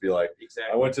can't just be like,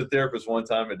 I went to a therapist one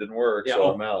time, it didn't work,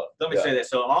 so I'm out. Let me say that.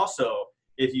 So also,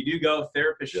 if you do go,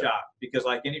 therapist shop, because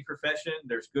like any profession,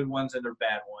 there's good ones and there are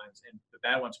bad ones. And the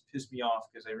bad ones piss me off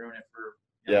because they ruin it for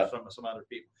some other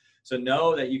people. So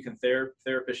know that you can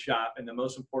therapist shop. And the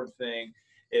most important thing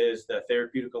is the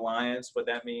therapeutic alliance. What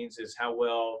that means is how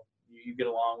well you get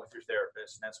along with your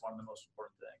therapist. And that's one of the most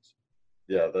important things.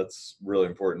 Yeah, that's really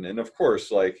important. And of course,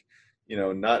 like,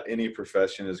 not any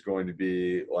profession is going to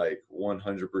be like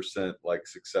 100% like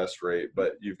success rate,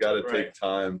 but you've got to take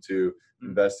time to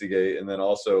investigate. And then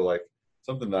also like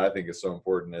something that I think is so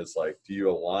important is like, do you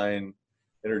align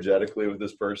energetically with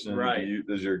this person? Right.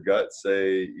 Does your gut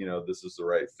say, this is the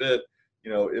right fit?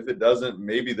 If it doesn't,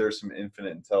 maybe there's some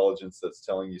infinite intelligence that's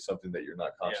telling you something that you're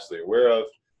not consciously aware of.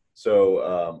 So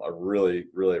I really,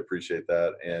 really appreciate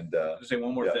that. And I'll say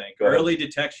one more thing. Early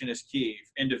detection is key,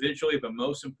 individually, but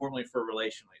most importantly for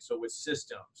relationally. So with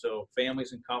systems, so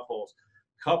families and couples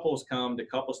come to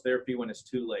couples therapy when it's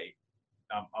too late,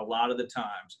 a lot of the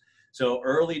times. So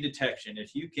early detection,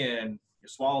 if you can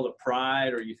swallow the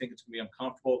pride or you think it's going to be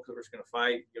uncomfortable because we're just going to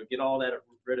fight, get all that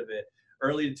rid of it.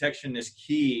 Early detection is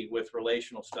key with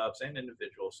relational stuffs and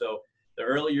individual. So the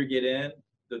earlier you get in,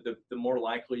 the more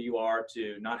likely you are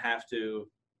to not have to,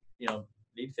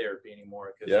 need therapy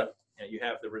anymore, because you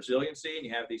have the resiliency and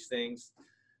you have these things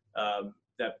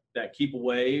that keep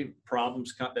away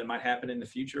problems that might happen in the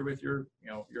future with your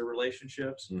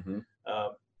relationships. Mm-hmm.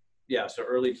 So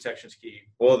early detection is key.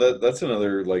 Well, that's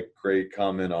another like great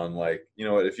comment on like,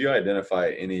 if you identify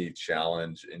any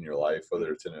challenge in your life,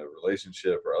 whether it's in a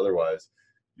relationship or otherwise,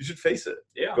 you should face it.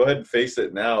 Yeah. Go ahead and face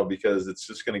it now, because it's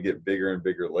just going to get bigger and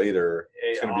bigger later.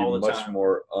 It's going to be much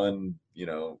more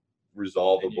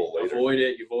resolvable later. Avoid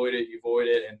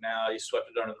it, and now you swept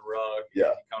it under the rug. Yeah.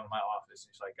 You come to my office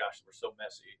and it's like, gosh, we're so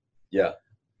messy. Yeah.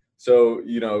 So,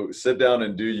 sit down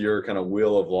and do your kind of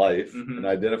wheel of life and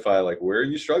identify like, where are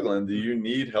you struggling? Do you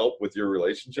need help with your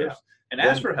relationships? Yeah. And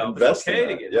ask for help. It's okay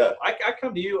to get help. I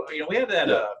come to you, we had that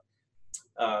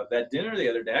that dinner the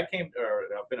other day. It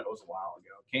was a while ago.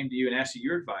 Came to you and asked you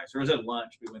your advice. Or was it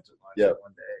lunch? We went to lunch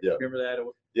one day. Yeah. Remember that?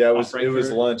 It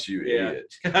was lunch, you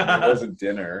idiot. It wasn't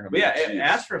dinner.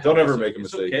 Ask for help. Don't ever make a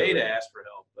mistake. It's okay to ask for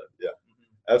help.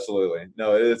 But absolutely.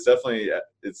 No, it's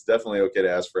definitely okay to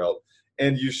ask for help.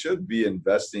 And you should be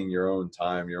investing your own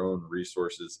time, your own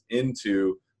resources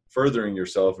into furthering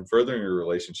yourself and furthering your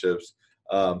relationships.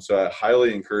 So I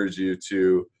highly encourage you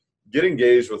to get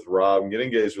engaged with Rob and get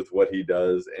engaged with what he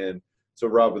does, and So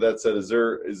Rob, with that said, is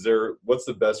there what's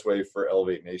the best way for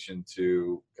Elevate Nation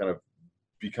to kind of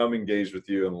become engaged with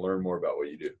you and learn more about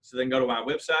what you do? So they can go to my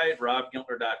website,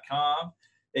 robgiltner.com.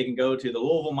 They can go to the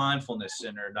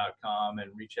LouisvilleMindfulnessCenter.com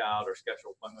and reach out or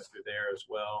schedule appointments through there as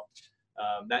well.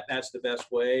 That's the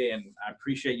best way. And I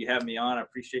appreciate you having me on. I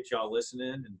appreciate y'all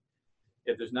listening. And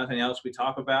if there's nothing else we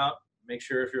talk about, make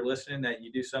sure if you're listening that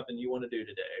you do something you want to do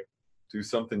today. Do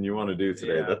something you want to do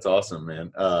today. Yeah. That's awesome,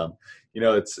 man.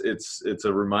 It's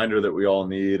a reminder that we all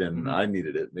need, and I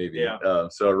needed it maybe. Yeah.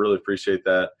 So I really appreciate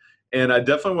that. And I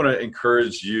definitely want to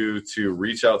encourage you to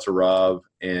reach out to Rob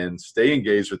and stay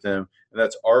engaged with him. And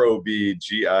that's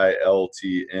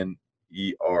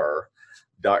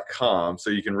ROBGILTNER.com. So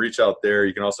you can reach out there.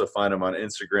 You can also find him on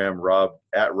Instagram, Rob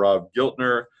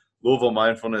Giltner, Louisville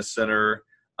Mindfulness Center.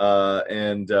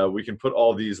 And we can put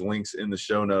all these links in the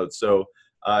show notes. So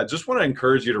I just want to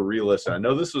encourage you to re-listen. I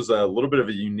know this was a little bit of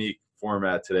a unique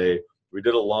format today. We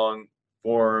did a long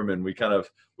form and we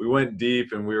went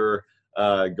deep, and we were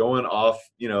going off,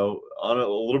 on a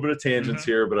little bit of tangents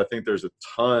here, but I think there's a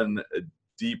ton of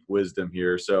deep wisdom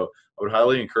here. So I would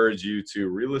highly encourage you to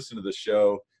re-listen to the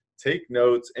show, take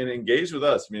notes, and engage with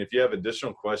us. I mean, if you have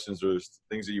additional questions or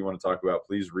things that you want to talk about,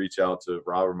 please reach out to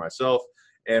Rob or myself,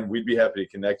 and we'd be happy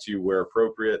to connect you where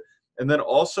appropriate. And then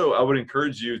also, I would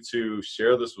encourage you to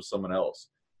share this with someone else.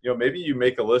 Maybe you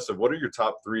make a list of what are your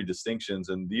top 3 distinctions,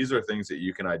 and these are things that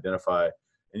you can identify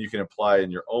and you can apply in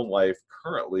your own life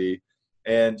currently,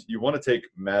 and you want to take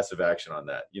massive action on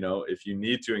that. If you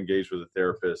need to engage with a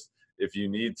therapist, if you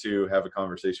need to have a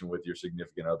conversation with your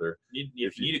significant other,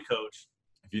 if you need a coach.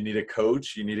 If you need a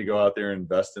coach, you need to go out there and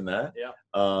invest in that. Yeah.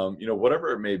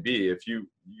 Whatever it may be, if you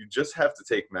just have to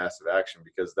take massive action,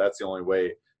 because that's the only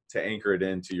way to anchor it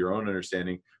into your own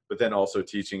understanding, but then also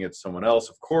teaching it to someone else.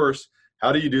 Of course,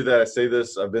 how do you do that? I say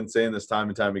this, I've been saying this time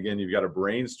and time again, you've got to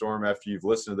brainstorm after you've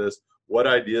listened to this. What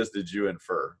ideas did you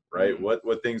infer, right? What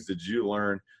things did you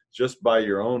learn just by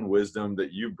your own wisdom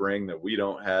that you bring that we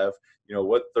don't have?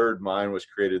 What third mind was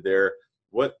created there?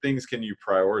 What things can you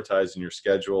prioritize in your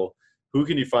schedule? Who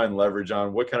can you find leverage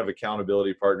on? What kind of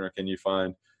accountability partner can you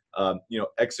find?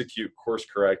 Execute, course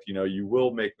correct. You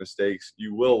will make mistakes.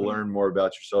 You will learn more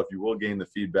about yourself. You will gain the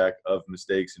feedback of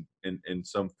mistakes and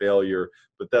some failure,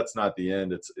 but that's not the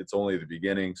end. It's only the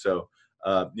beginning. So,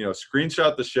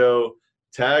 screenshot the show,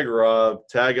 tag Rob,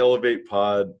 tag Elevate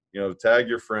Pod, tag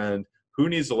your friend. Who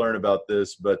needs to learn about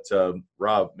this? But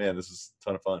Rob, man, this is a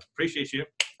ton of fun. Appreciate you.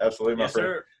 Absolutely, my Yes, friend.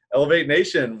 sir. Elevate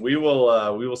Nation, we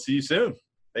will see you soon.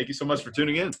 Thank you so much for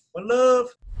tuning in. One love.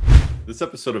 This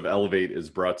episode of Elevate is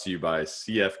brought to you by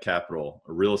CF Capital,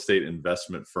 a real estate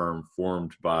investment firm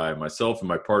formed by myself and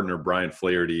my partner, Brian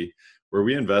Flaherty, where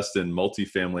we invest in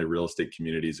multifamily real estate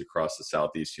communities across the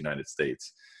Southeast United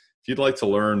States. If you'd like to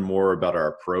learn more about our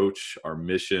approach, our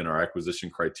mission, our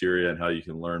acquisition criteria, and how you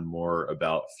can learn more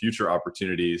about future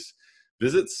opportunities,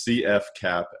 visit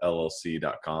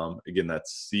cfcapllc.com. Again,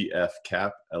 that's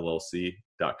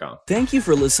cfcapllc.com. Thank you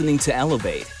for listening to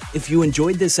Elevate. If you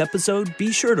enjoyed this episode,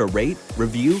 be sure to rate,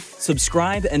 review,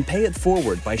 subscribe, and pay it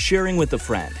forward by sharing with a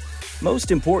friend. Most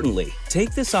importantly,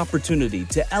 take this opportunity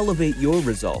to elevate your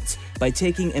results by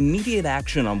taking immediate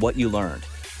action on what you learned.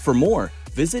 For more,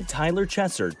 visit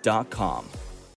tylerchesser.com.